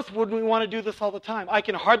on earth would we want to do this all the time? I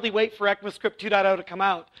can hardly wait for ECMAScript 2.0 to come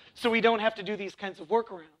out so we don't have to do these kinds of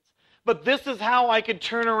workarounds. But this is how I could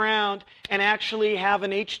turn around and actually have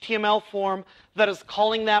an HTML form that is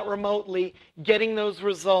calling that remotely, getting those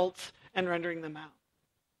results, and rendering them out.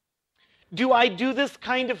 Do I do this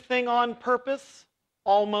kind of thing on purpose?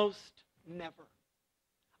 Almost Never.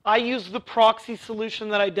 I use the proxy solution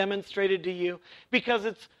that I demonstrated to you because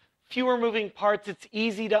it's fewer moving parts, it's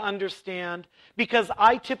easy to understand, because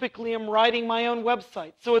I typically am writing my own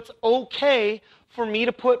website. So it's okay for me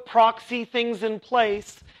to put proxy things in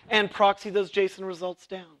place and proxy those JSON results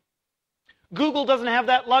down. Google doesn't have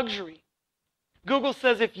that luxury. Google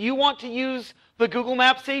says if you want to use the Google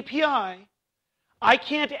Maps API, I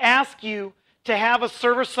can't ask you to have a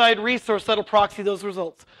server-side resource that'll proxy those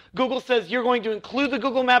results. Google says you're going to include the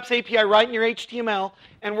Google Maps API right in your HTML,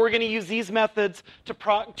 and we're going to use these methods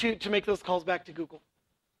to make those calls back to Google.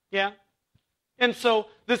 Yeah? And so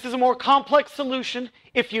this is a more complex solution.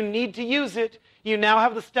 If you need to use it, you now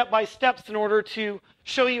have the step-by-steps in order to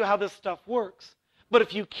show you how this stuff works. But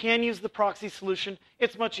if you can use the proxy solution,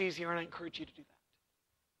 it's much easier, and I encourage you to do that.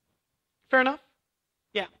 Fair enough?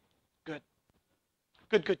 Yeah. Good.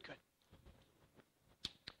 Good, good, good.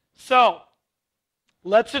 So,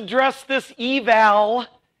 let's address this eval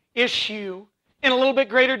issue in a little bit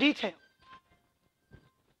greater detail.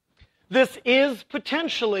 This is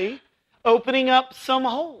potentially opening up some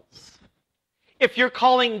holes. If you're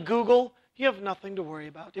calling Google, you have nothing to worry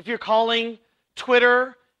about. If you're calling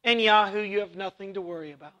Twitter and Yahoo, you have nothing to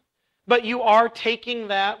worry about. But you are taking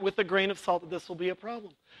that with a grain of salt that this will be a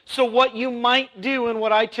problem. So what you might do, and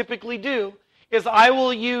what I typically do, is I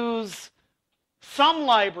will use some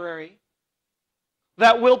library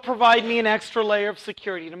that will provide me an extra layer of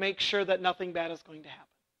security to make sure that nothing bad is going to happen.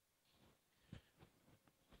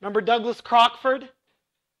 Remember Douglas Crockford?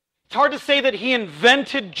 It's hard to say that he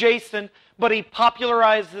invented JSON, but he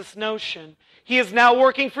popularized this notion. He is now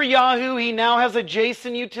working for Yahoo. He now has a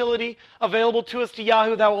JSON utility available to us to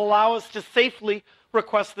Yahoo that will allow us to safely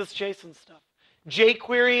request this JSON stuff.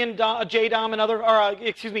 jQuery and JDOM and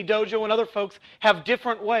Dojo and other folks have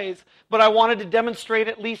different ways, but I wanted to demonstrate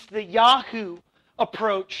at least the Yahoo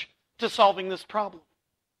approach to solving this problem.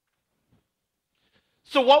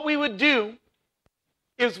 So what we would do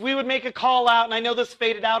is we would make a call out, and I know this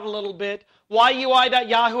faded out a little bit,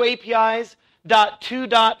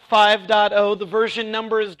 yui.yahooapis.2.5.0. The version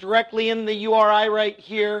number is directly in the URI right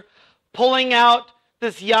here, pulling out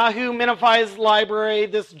this Yahoo minifies library,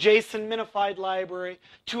 this JSON minified library,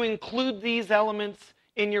 to include these elements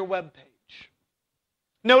in your web page.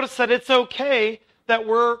 Notice that it's okay that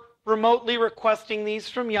we're remotely requesting these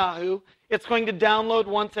from Yahoo. It's going to download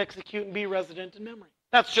once, execute, and be resident in memory.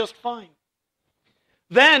 That's just fine.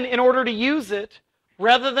 Then, in order to use it,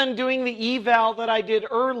 rather than doing the eval that I did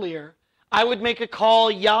earlier, I would make a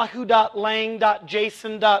call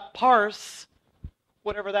yahoo.lang.json.parse,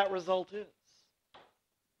 whatever that result is.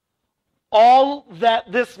 All that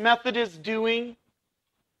this method is doing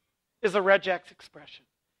is a regex expression.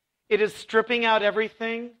 It is stripping out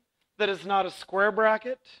everything that is not a square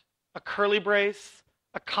bracket, a curly brace,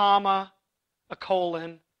 a comma, a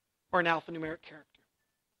colon, or an alphanumeric character,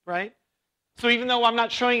 right? So even though I'm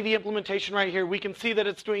not showing you the implementation right here, we can see that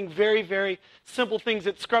it's doing very, very simple things.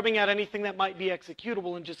 It's scrubbing out anything that might be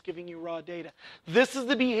executable and just giving you raw data. This is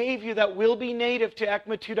the behavior that will be native to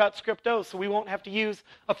ECMA 2.script.0, so we won't have to use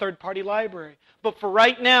a third-party library. But for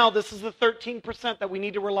right now, this is the 13% that we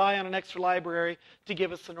need to rely on an extra library to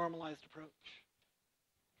give us a normalized approach.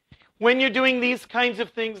 When you're doing these kinds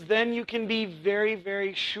of things, then you can be very,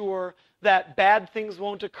 very sure that bad things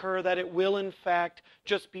won't occur, that it will, in fact,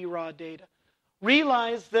 just be raw data.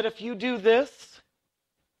 Realize that if you do this,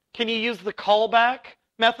 can you use the callback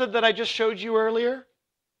method that I just showed you earlier?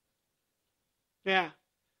 Yeah.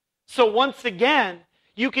 So once again,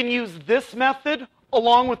 you can use this method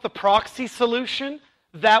along with the proxy solution.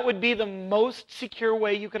 That would be the most secure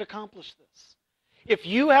way you could accomplish this. If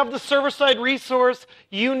you have the server-side resource,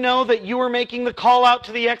 you know that you are making the call out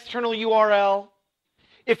to the external URL.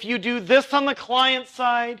 If you do this on the client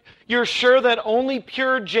side, you're sure that only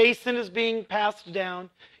pure JSON is being passed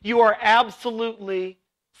down. You are absolutely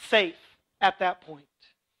safe at that point.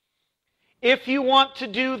 If you want to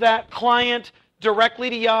do that client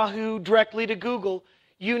directly to Yahoo, directly to Google,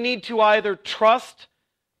 you need to either trust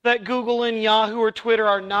that Google and Yahoo or Twitter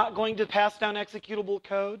are not going to pass down executable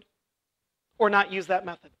code, or not use that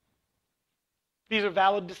method. These are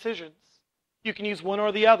valid decisions. You can use one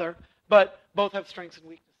or the other, but both have strengths and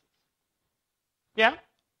weaknesses. Yeah?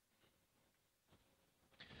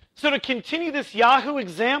 So to continue this Yahoo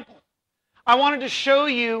example, I wanted to show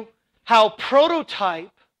you how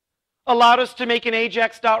prototype allowed us to make an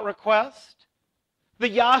AJAX.request. The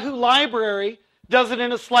Yahoo library does it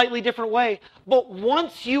in a slightly different way. But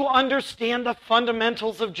once you understand the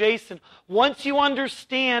fundamentals of JSON, once you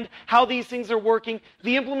understand how these things are working,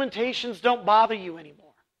 the implementations don't bother you anymore.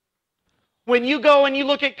 When you go and you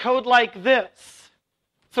look at code like this,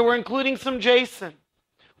 So we're including some JSON.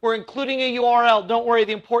 We're including a URL. Don't worry,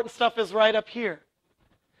 the important stuff is right up here.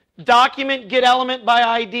 Document get element by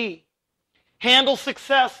ID. Handle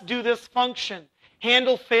success, do this function.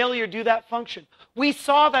 Handle failure, do that function. We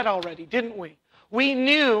saw that already, didn't we? We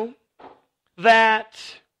knew that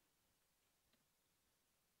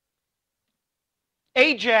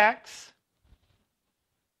AJAX,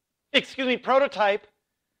 prototype,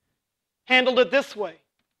 handled it this way.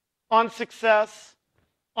 On success,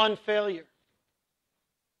 on failure.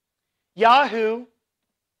 Yahoo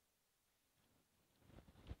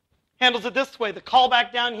handles it this way. The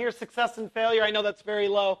callback down here, success and failure. I know that's very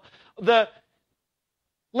low. The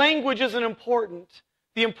language isn't important.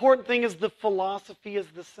 The important thing is the philosophy is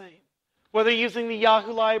the same. Whether using the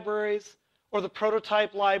Yahoo libraries or the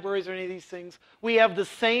prototype libraries or any of these things, we have the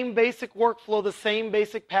same basic workflow, the same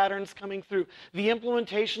basic patterns coming through. The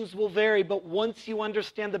implementations will vary, but once you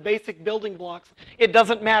understand the basic building blocks, it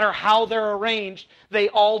doesn't matter how they're arranged, they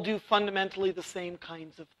all do fundamentally the same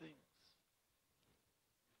kinds of things.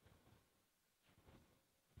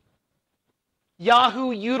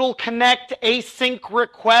 Yahoo util connect async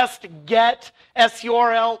request get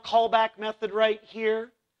SURL callback method right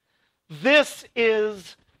here. This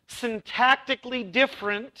is syntactically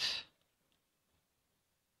different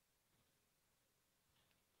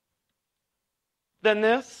than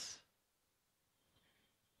this,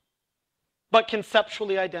 but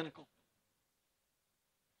conceptually identical.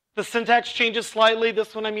 The syntax changes slightly.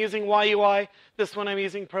 This one I'm using YUI, this one I'm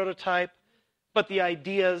using prototype, but the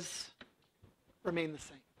ideas remain the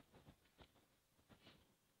same.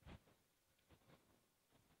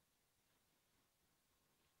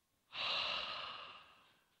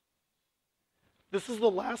 This is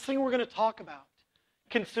the last thing we're going to talk about,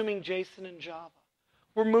 consuming JSON in Java.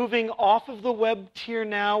 We're moving off of the web tier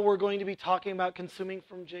now. We're going to be talking about consuming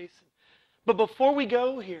from JSON. But before we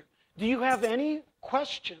go here, do you have any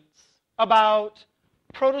questions about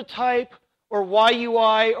prototype or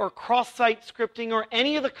YUI or cross-site scripting or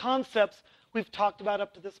any of the concepts we've talked about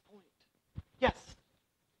up to this point? Yes?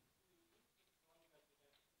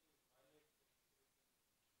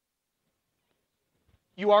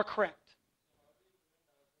 You are correct.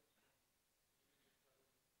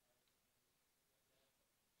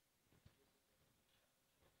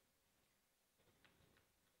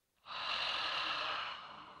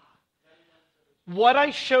 What I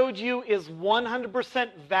showed you is 100%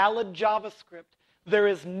 valid JavaScript. There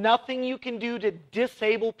is nothing you can do to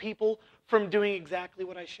disable people from doing exactly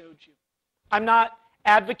what I showed you. I'm not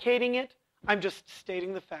advocating it. I'm just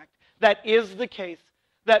stating the fact. That is the case.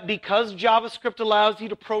 That because JavaScript allows you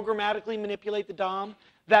to programmatically manipulate the DOM,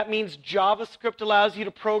 that means JavaScript allows you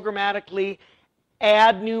to programmatically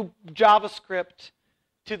add new JavaScript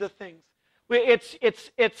to the things.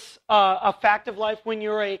 It's a fact of life when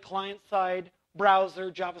you're a client-side browser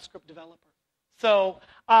JavaScript developer. So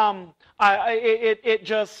it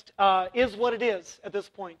just is what it is at this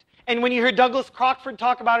point. And when you hear Douglas Crockford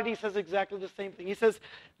talk about it, he says exactly the same thing. He says,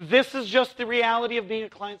 this is just the reality of being a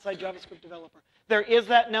client-side JavaScript developer. There is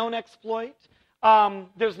that known exploit.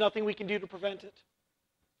 There's nothing we can do to prevent it.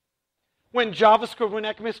 When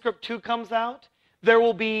ECMAScript 2 comes out, there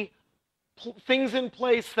will be things in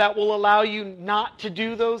place that will allow you not to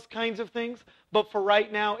do those kinds of things. But for right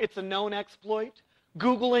now, it's a known exploit.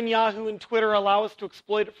 Google and Yahoo and Twitter allow us to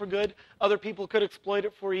exploit it for good. Other people could exploit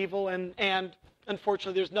it for evil, and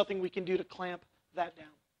unfortunately, there's nothing we can do to clamp that down.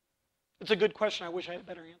 It's a good question. I wish I had a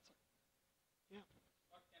better answer. Yeah.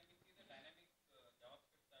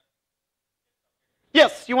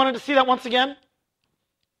 Yes, you wanted to see that once again?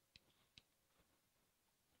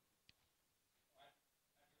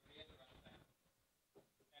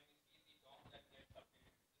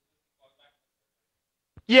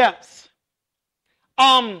 Yes.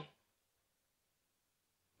 I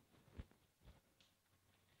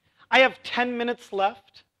have 10 minutes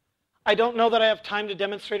left. I don't know that I have time to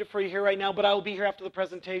demonstrate it for you here right now, but I will be here after the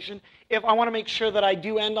presentation. If I want to make sure that I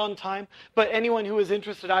do end on time, but anyone who is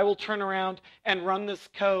interested, I will turn around and run this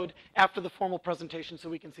code after the formal presentation so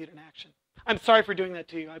we can see it in action. I'm sorry for doing that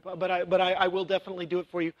to you, but I will definitely do it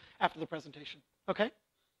for you after the presentation. Okay?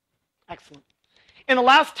 Excellent. In the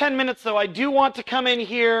last 10 minutes, though, I do want to come in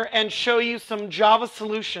here and show you some Java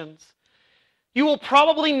solutions. You will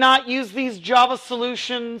probably not use these Java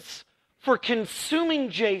solutions for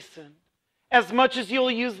consuming JSON as much as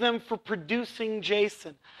you'll use them for producing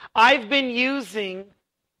JSON. I've been using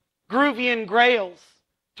Groovy and Grails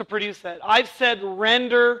to produce that. I've said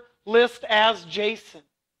render list as JSON.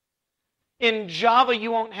 In Java,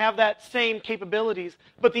 you won't have that same capabilities,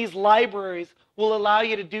 but these libraries will allow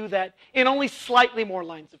you to do that in only slightly more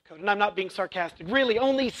lines of code. And I'm not being sarcastic. Really,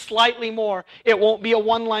 only slightly more. It won't be a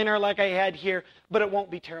one-liner like I had here, but it won't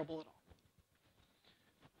be terrible at all.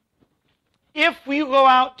 If we go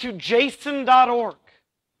out to JSON.org,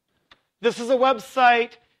 this is a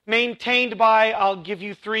website maintained by, I'll give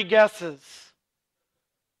you 3 guesses.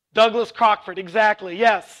 Douglas Crockford, exactly,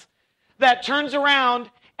 yes. That turns around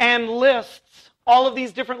and lists all of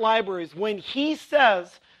these different libraries. When he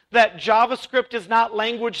says that JavaScript is not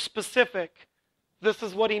language specific, this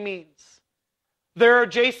is what he means. There are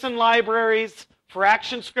JSON libraries for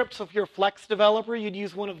ActionScript, so if you're a Flex developer, you'd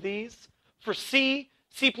use one of these. For C,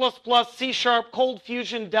 C++, C#, Cold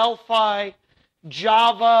Fusion, Delphi,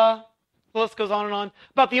 Java, the list goes on and on.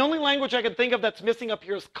 About the only language I can think of that's missing up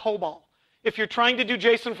here is COBOL. If you're trying to do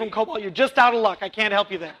JSON from COBOL, you're just out of luck. I can't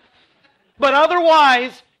help you there. But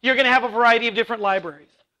otherwise, you're going to have a variety of different libraries.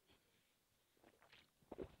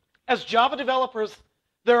 As Java developers,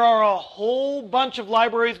 there are a whole bunch of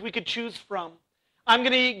libraries we could choose from. I'm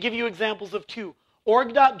going to give you examples of 2.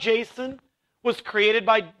 Org.json was created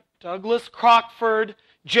by Douglas Crockford.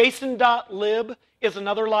 JSON.lib is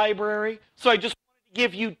another library. So I just wanted to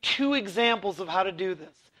give you 2 examples of how to do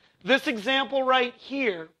this. This example right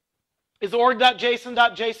here is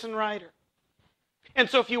org.json.jsonwriter. And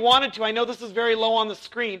so if you wanted to, I know this is very low on the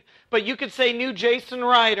screen, but you could say new JSON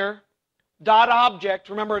writer dot object.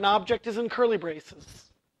 Remember, an object is in curly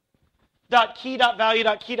braces. Dot key dot value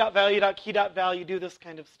dot key dot value dot key dot value. Do this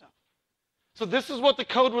kind of stuff. So this is what the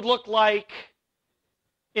code would look like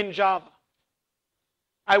in Java.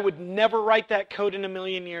 I would never write that code in a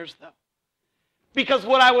million years, though, because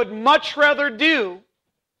what I would much rather do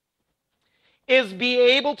is be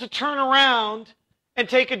able to turn around and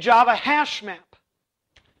take a Java hash map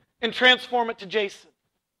and transform it to JSON.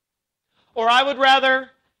 Or I would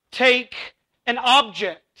rather take an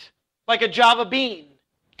object like a Java bean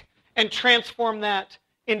and transform that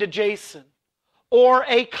into JSON. Or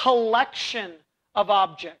a collection of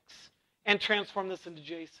objects and transform this into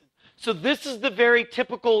JSON. So this is the very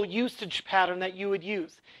typical usage pattern that you would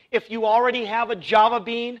use. If you already have a Java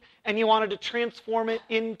bean and you wanted to transform it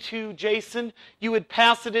into JSON, you would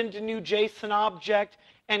pass it into new JSON object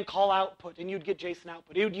and call output, and you'd get JSON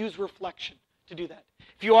output. It would use reflection to do that.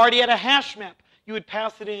 If you already had a hash map, you would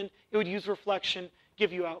pass it in, it would use reflection,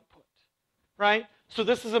 give you output, right? So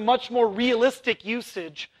this is a much more realistic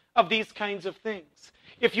usage of these kinds of things.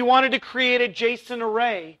 If you wanted to create a JSON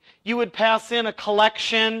array, you would pass in a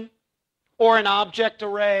collection or an object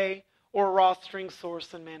array or a raw string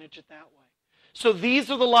source and manage it that way. So these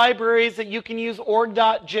are the libraries that you can use: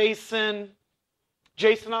 org.json,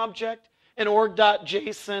 JSON object, and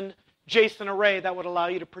org.json, JSON array that would allow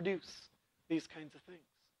you to produce these kinds of things.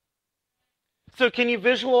 So can you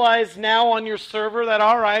visualize now on your server that,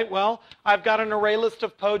 all right, well, I've got an array list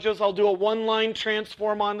of POJOs. I'll do a one-line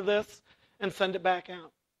transform onto this and send it back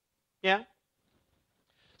out. Yeah?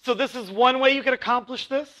 So this is one way you could accomplish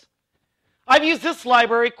this. I've used this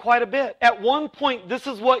library quite a bit. At one point, this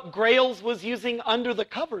is what Grails was using under the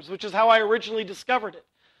covers, which is how I originally discovered it.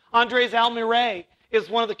 Andres Almiray is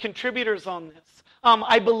one of the contributors on this.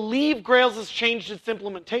 I believe Grails has changed its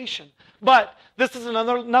implementation, but this is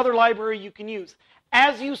another library you can use.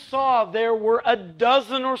 As you saw, there were a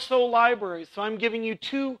dozen or so libraries, so I'm giving you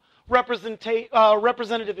 2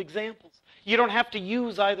 representative examples. You don't have to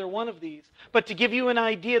use either one of these, but to give you an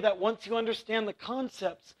idea that once you understand the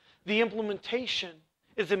concepts, the implementation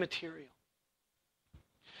is immaterial.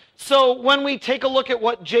 So when we take a look at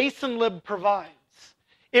what JSONlib provides,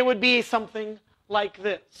 it would be something like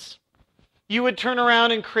this. You would turn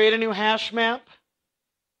around and create a new hash map,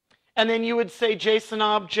 and then you would say JSON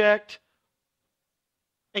object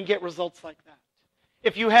and get results like that.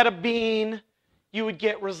 If you had a bean, you would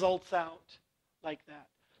get results out like that.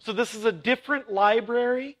 So this is a different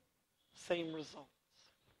library, same results.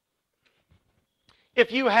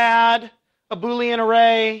 If you had a Boolean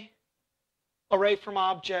array, array from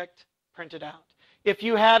object, print it out. If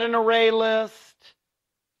you had an array list,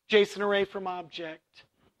 JSON array from object,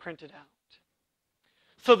 print it out.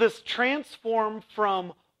 So this transform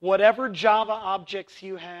from whatever Java objects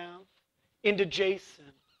you have into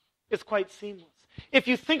JSON is quite seamless. If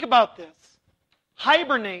you think about this,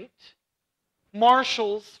 Hibernate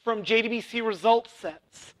marshals from JDBC result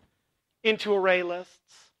sets into array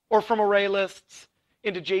lists, or from array lists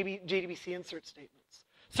into JDBC insert statements.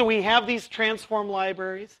 So we have these transform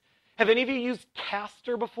libraries. Have any of you used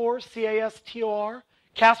Castor before? C-A-S-T-O-R?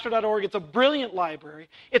 Castor.org. It's a brilliant library.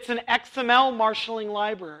 It's an XML marshalling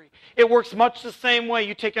library. It works much the same way.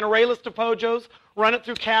 You take an array list of POJOs, run it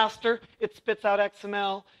through Castor, it spits out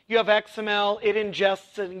XML. You have XML, it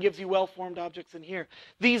ingests it and gives you well-formed objects in here.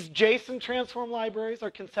 These JSON transform libraries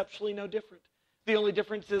are conceptually no different. The only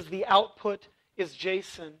difference is the output is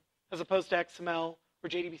JSON as opposed to XML or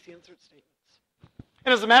JDBC insert statements.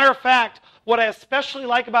 And as a matter of fact, what I especially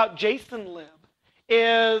like about JSONlib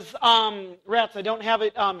is, Rats, I don't have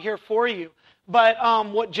it here for you, but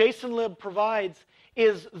what JSONlib provides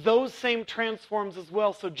is those same transforms as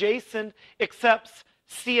well. So JSON accepts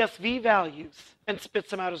CSV values and spits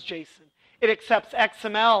them out as JSON. It accepts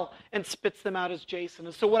XML and spits them out as JSON.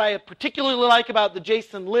 And so what I particularly like about the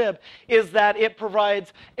JSONlib is that it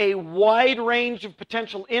provides a wide range of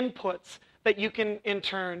potential inputs that you can, in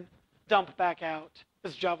turn, dump back out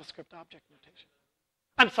as JavaScript object notation.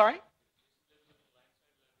 I'm sorry?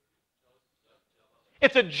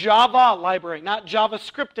 It's a Java library, not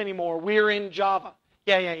JavaScript anymore. We're in Java.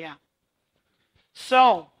 Yeah.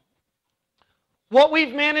 So, what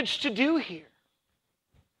we've managed to do here,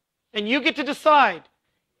 and you get to decide,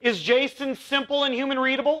 is JSON simple and human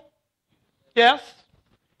readable? Yes?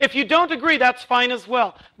 If you don't agree, that's fine as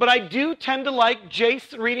well. But I do tend to like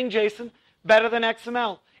JSON, reading JSON better than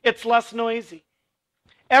XML. It's less noisy.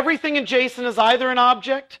 Everything in JSON is either an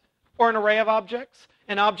object or an array of objects.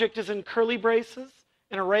 An object is in curly braces.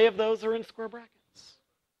 An array of those are in square brackets.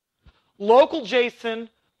 Local JSON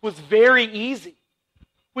was very easy.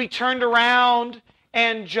 We turned around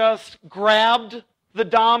and just grabbed the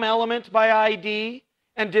DOM element by ID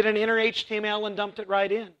and did an inner HTML and dumped it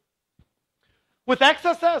right in. With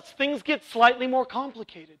XSS, things get slightly more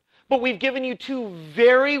complicated, but we've given you two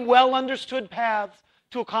very well understood paths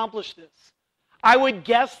to accomplish this. I would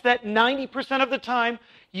guess that 90% of the time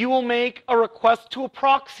you will make a request to a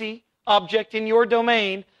proxy object in your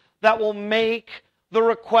domain that will make the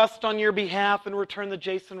request on your behalf and return the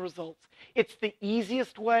JSON results. It's the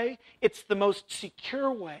easiest way. It's the most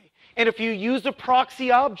secure way. And if you use a proxy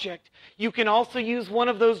object, you can also use one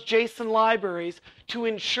of those JSON libraries to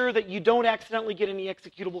ensure that you don't accidentally get any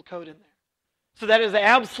executable code in there. So that is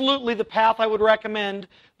absolutely the path I would recommend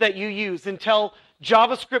that you use until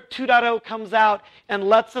JavaScript 2.0 comes out and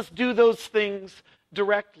lets us do those things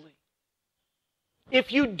directly.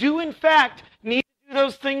 If you do, in fact, need to do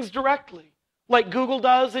those things directly, like Google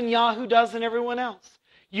does and Yahoo does and everyone else,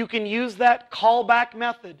 you can use that callback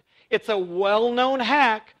method. It's a well-known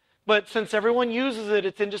hack, but since everyone uses it,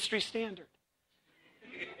 it's industry standard.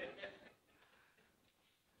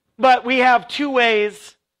 But we have two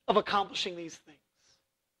ways of accomplishing these things.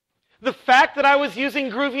 The fact that I was using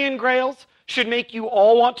Groovy and Grails should make you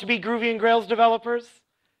all want to be Groovy and Grails developers.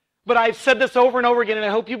 But I've said this over and over again, and I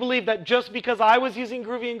hope you believe that just because I was using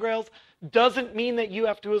Groovy and Grails doesn't mean that you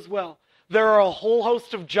have to as well. There are a whole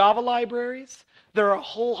host of Java libraries. There are a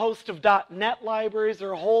whole host of .NET libraries. There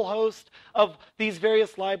are a whole host of these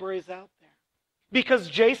various libraries out there.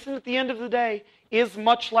 Because JSON, at the end of the day, is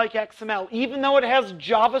much like XML. Even though it has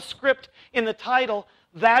JavaScript in the title,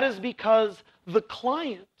 that is because the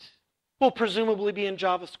client will presumably be in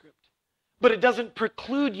JavaScript. But it doesn't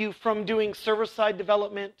preclude you from doing server-side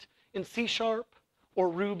development in C# or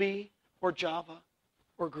Ruby or Java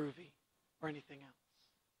or Groovy or anything else.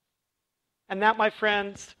 And that, my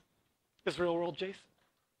friends, is real-world JSON.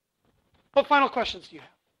 What final questions do you have?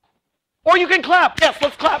 Or you can clap. Yes,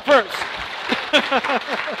 let's clap first.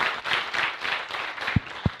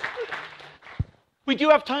 We do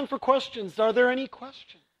have time for questions. Are there any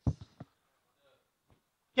questions?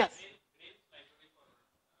 Yes.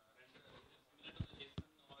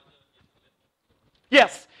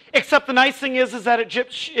 Yes, except the nice thing is that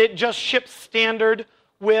it just ships standard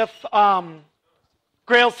with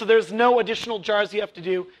Grails, so there's no additional jars you have to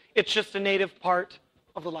do. It's just a native part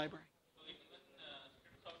of the library.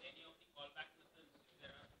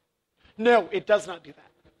 No, it does not do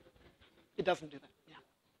that. It doesn't do that. Yeah.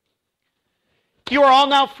 You are all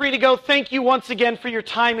now free to go. Thank you once again for your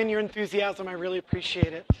time and your enthusiasm. I really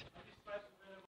appreciate it.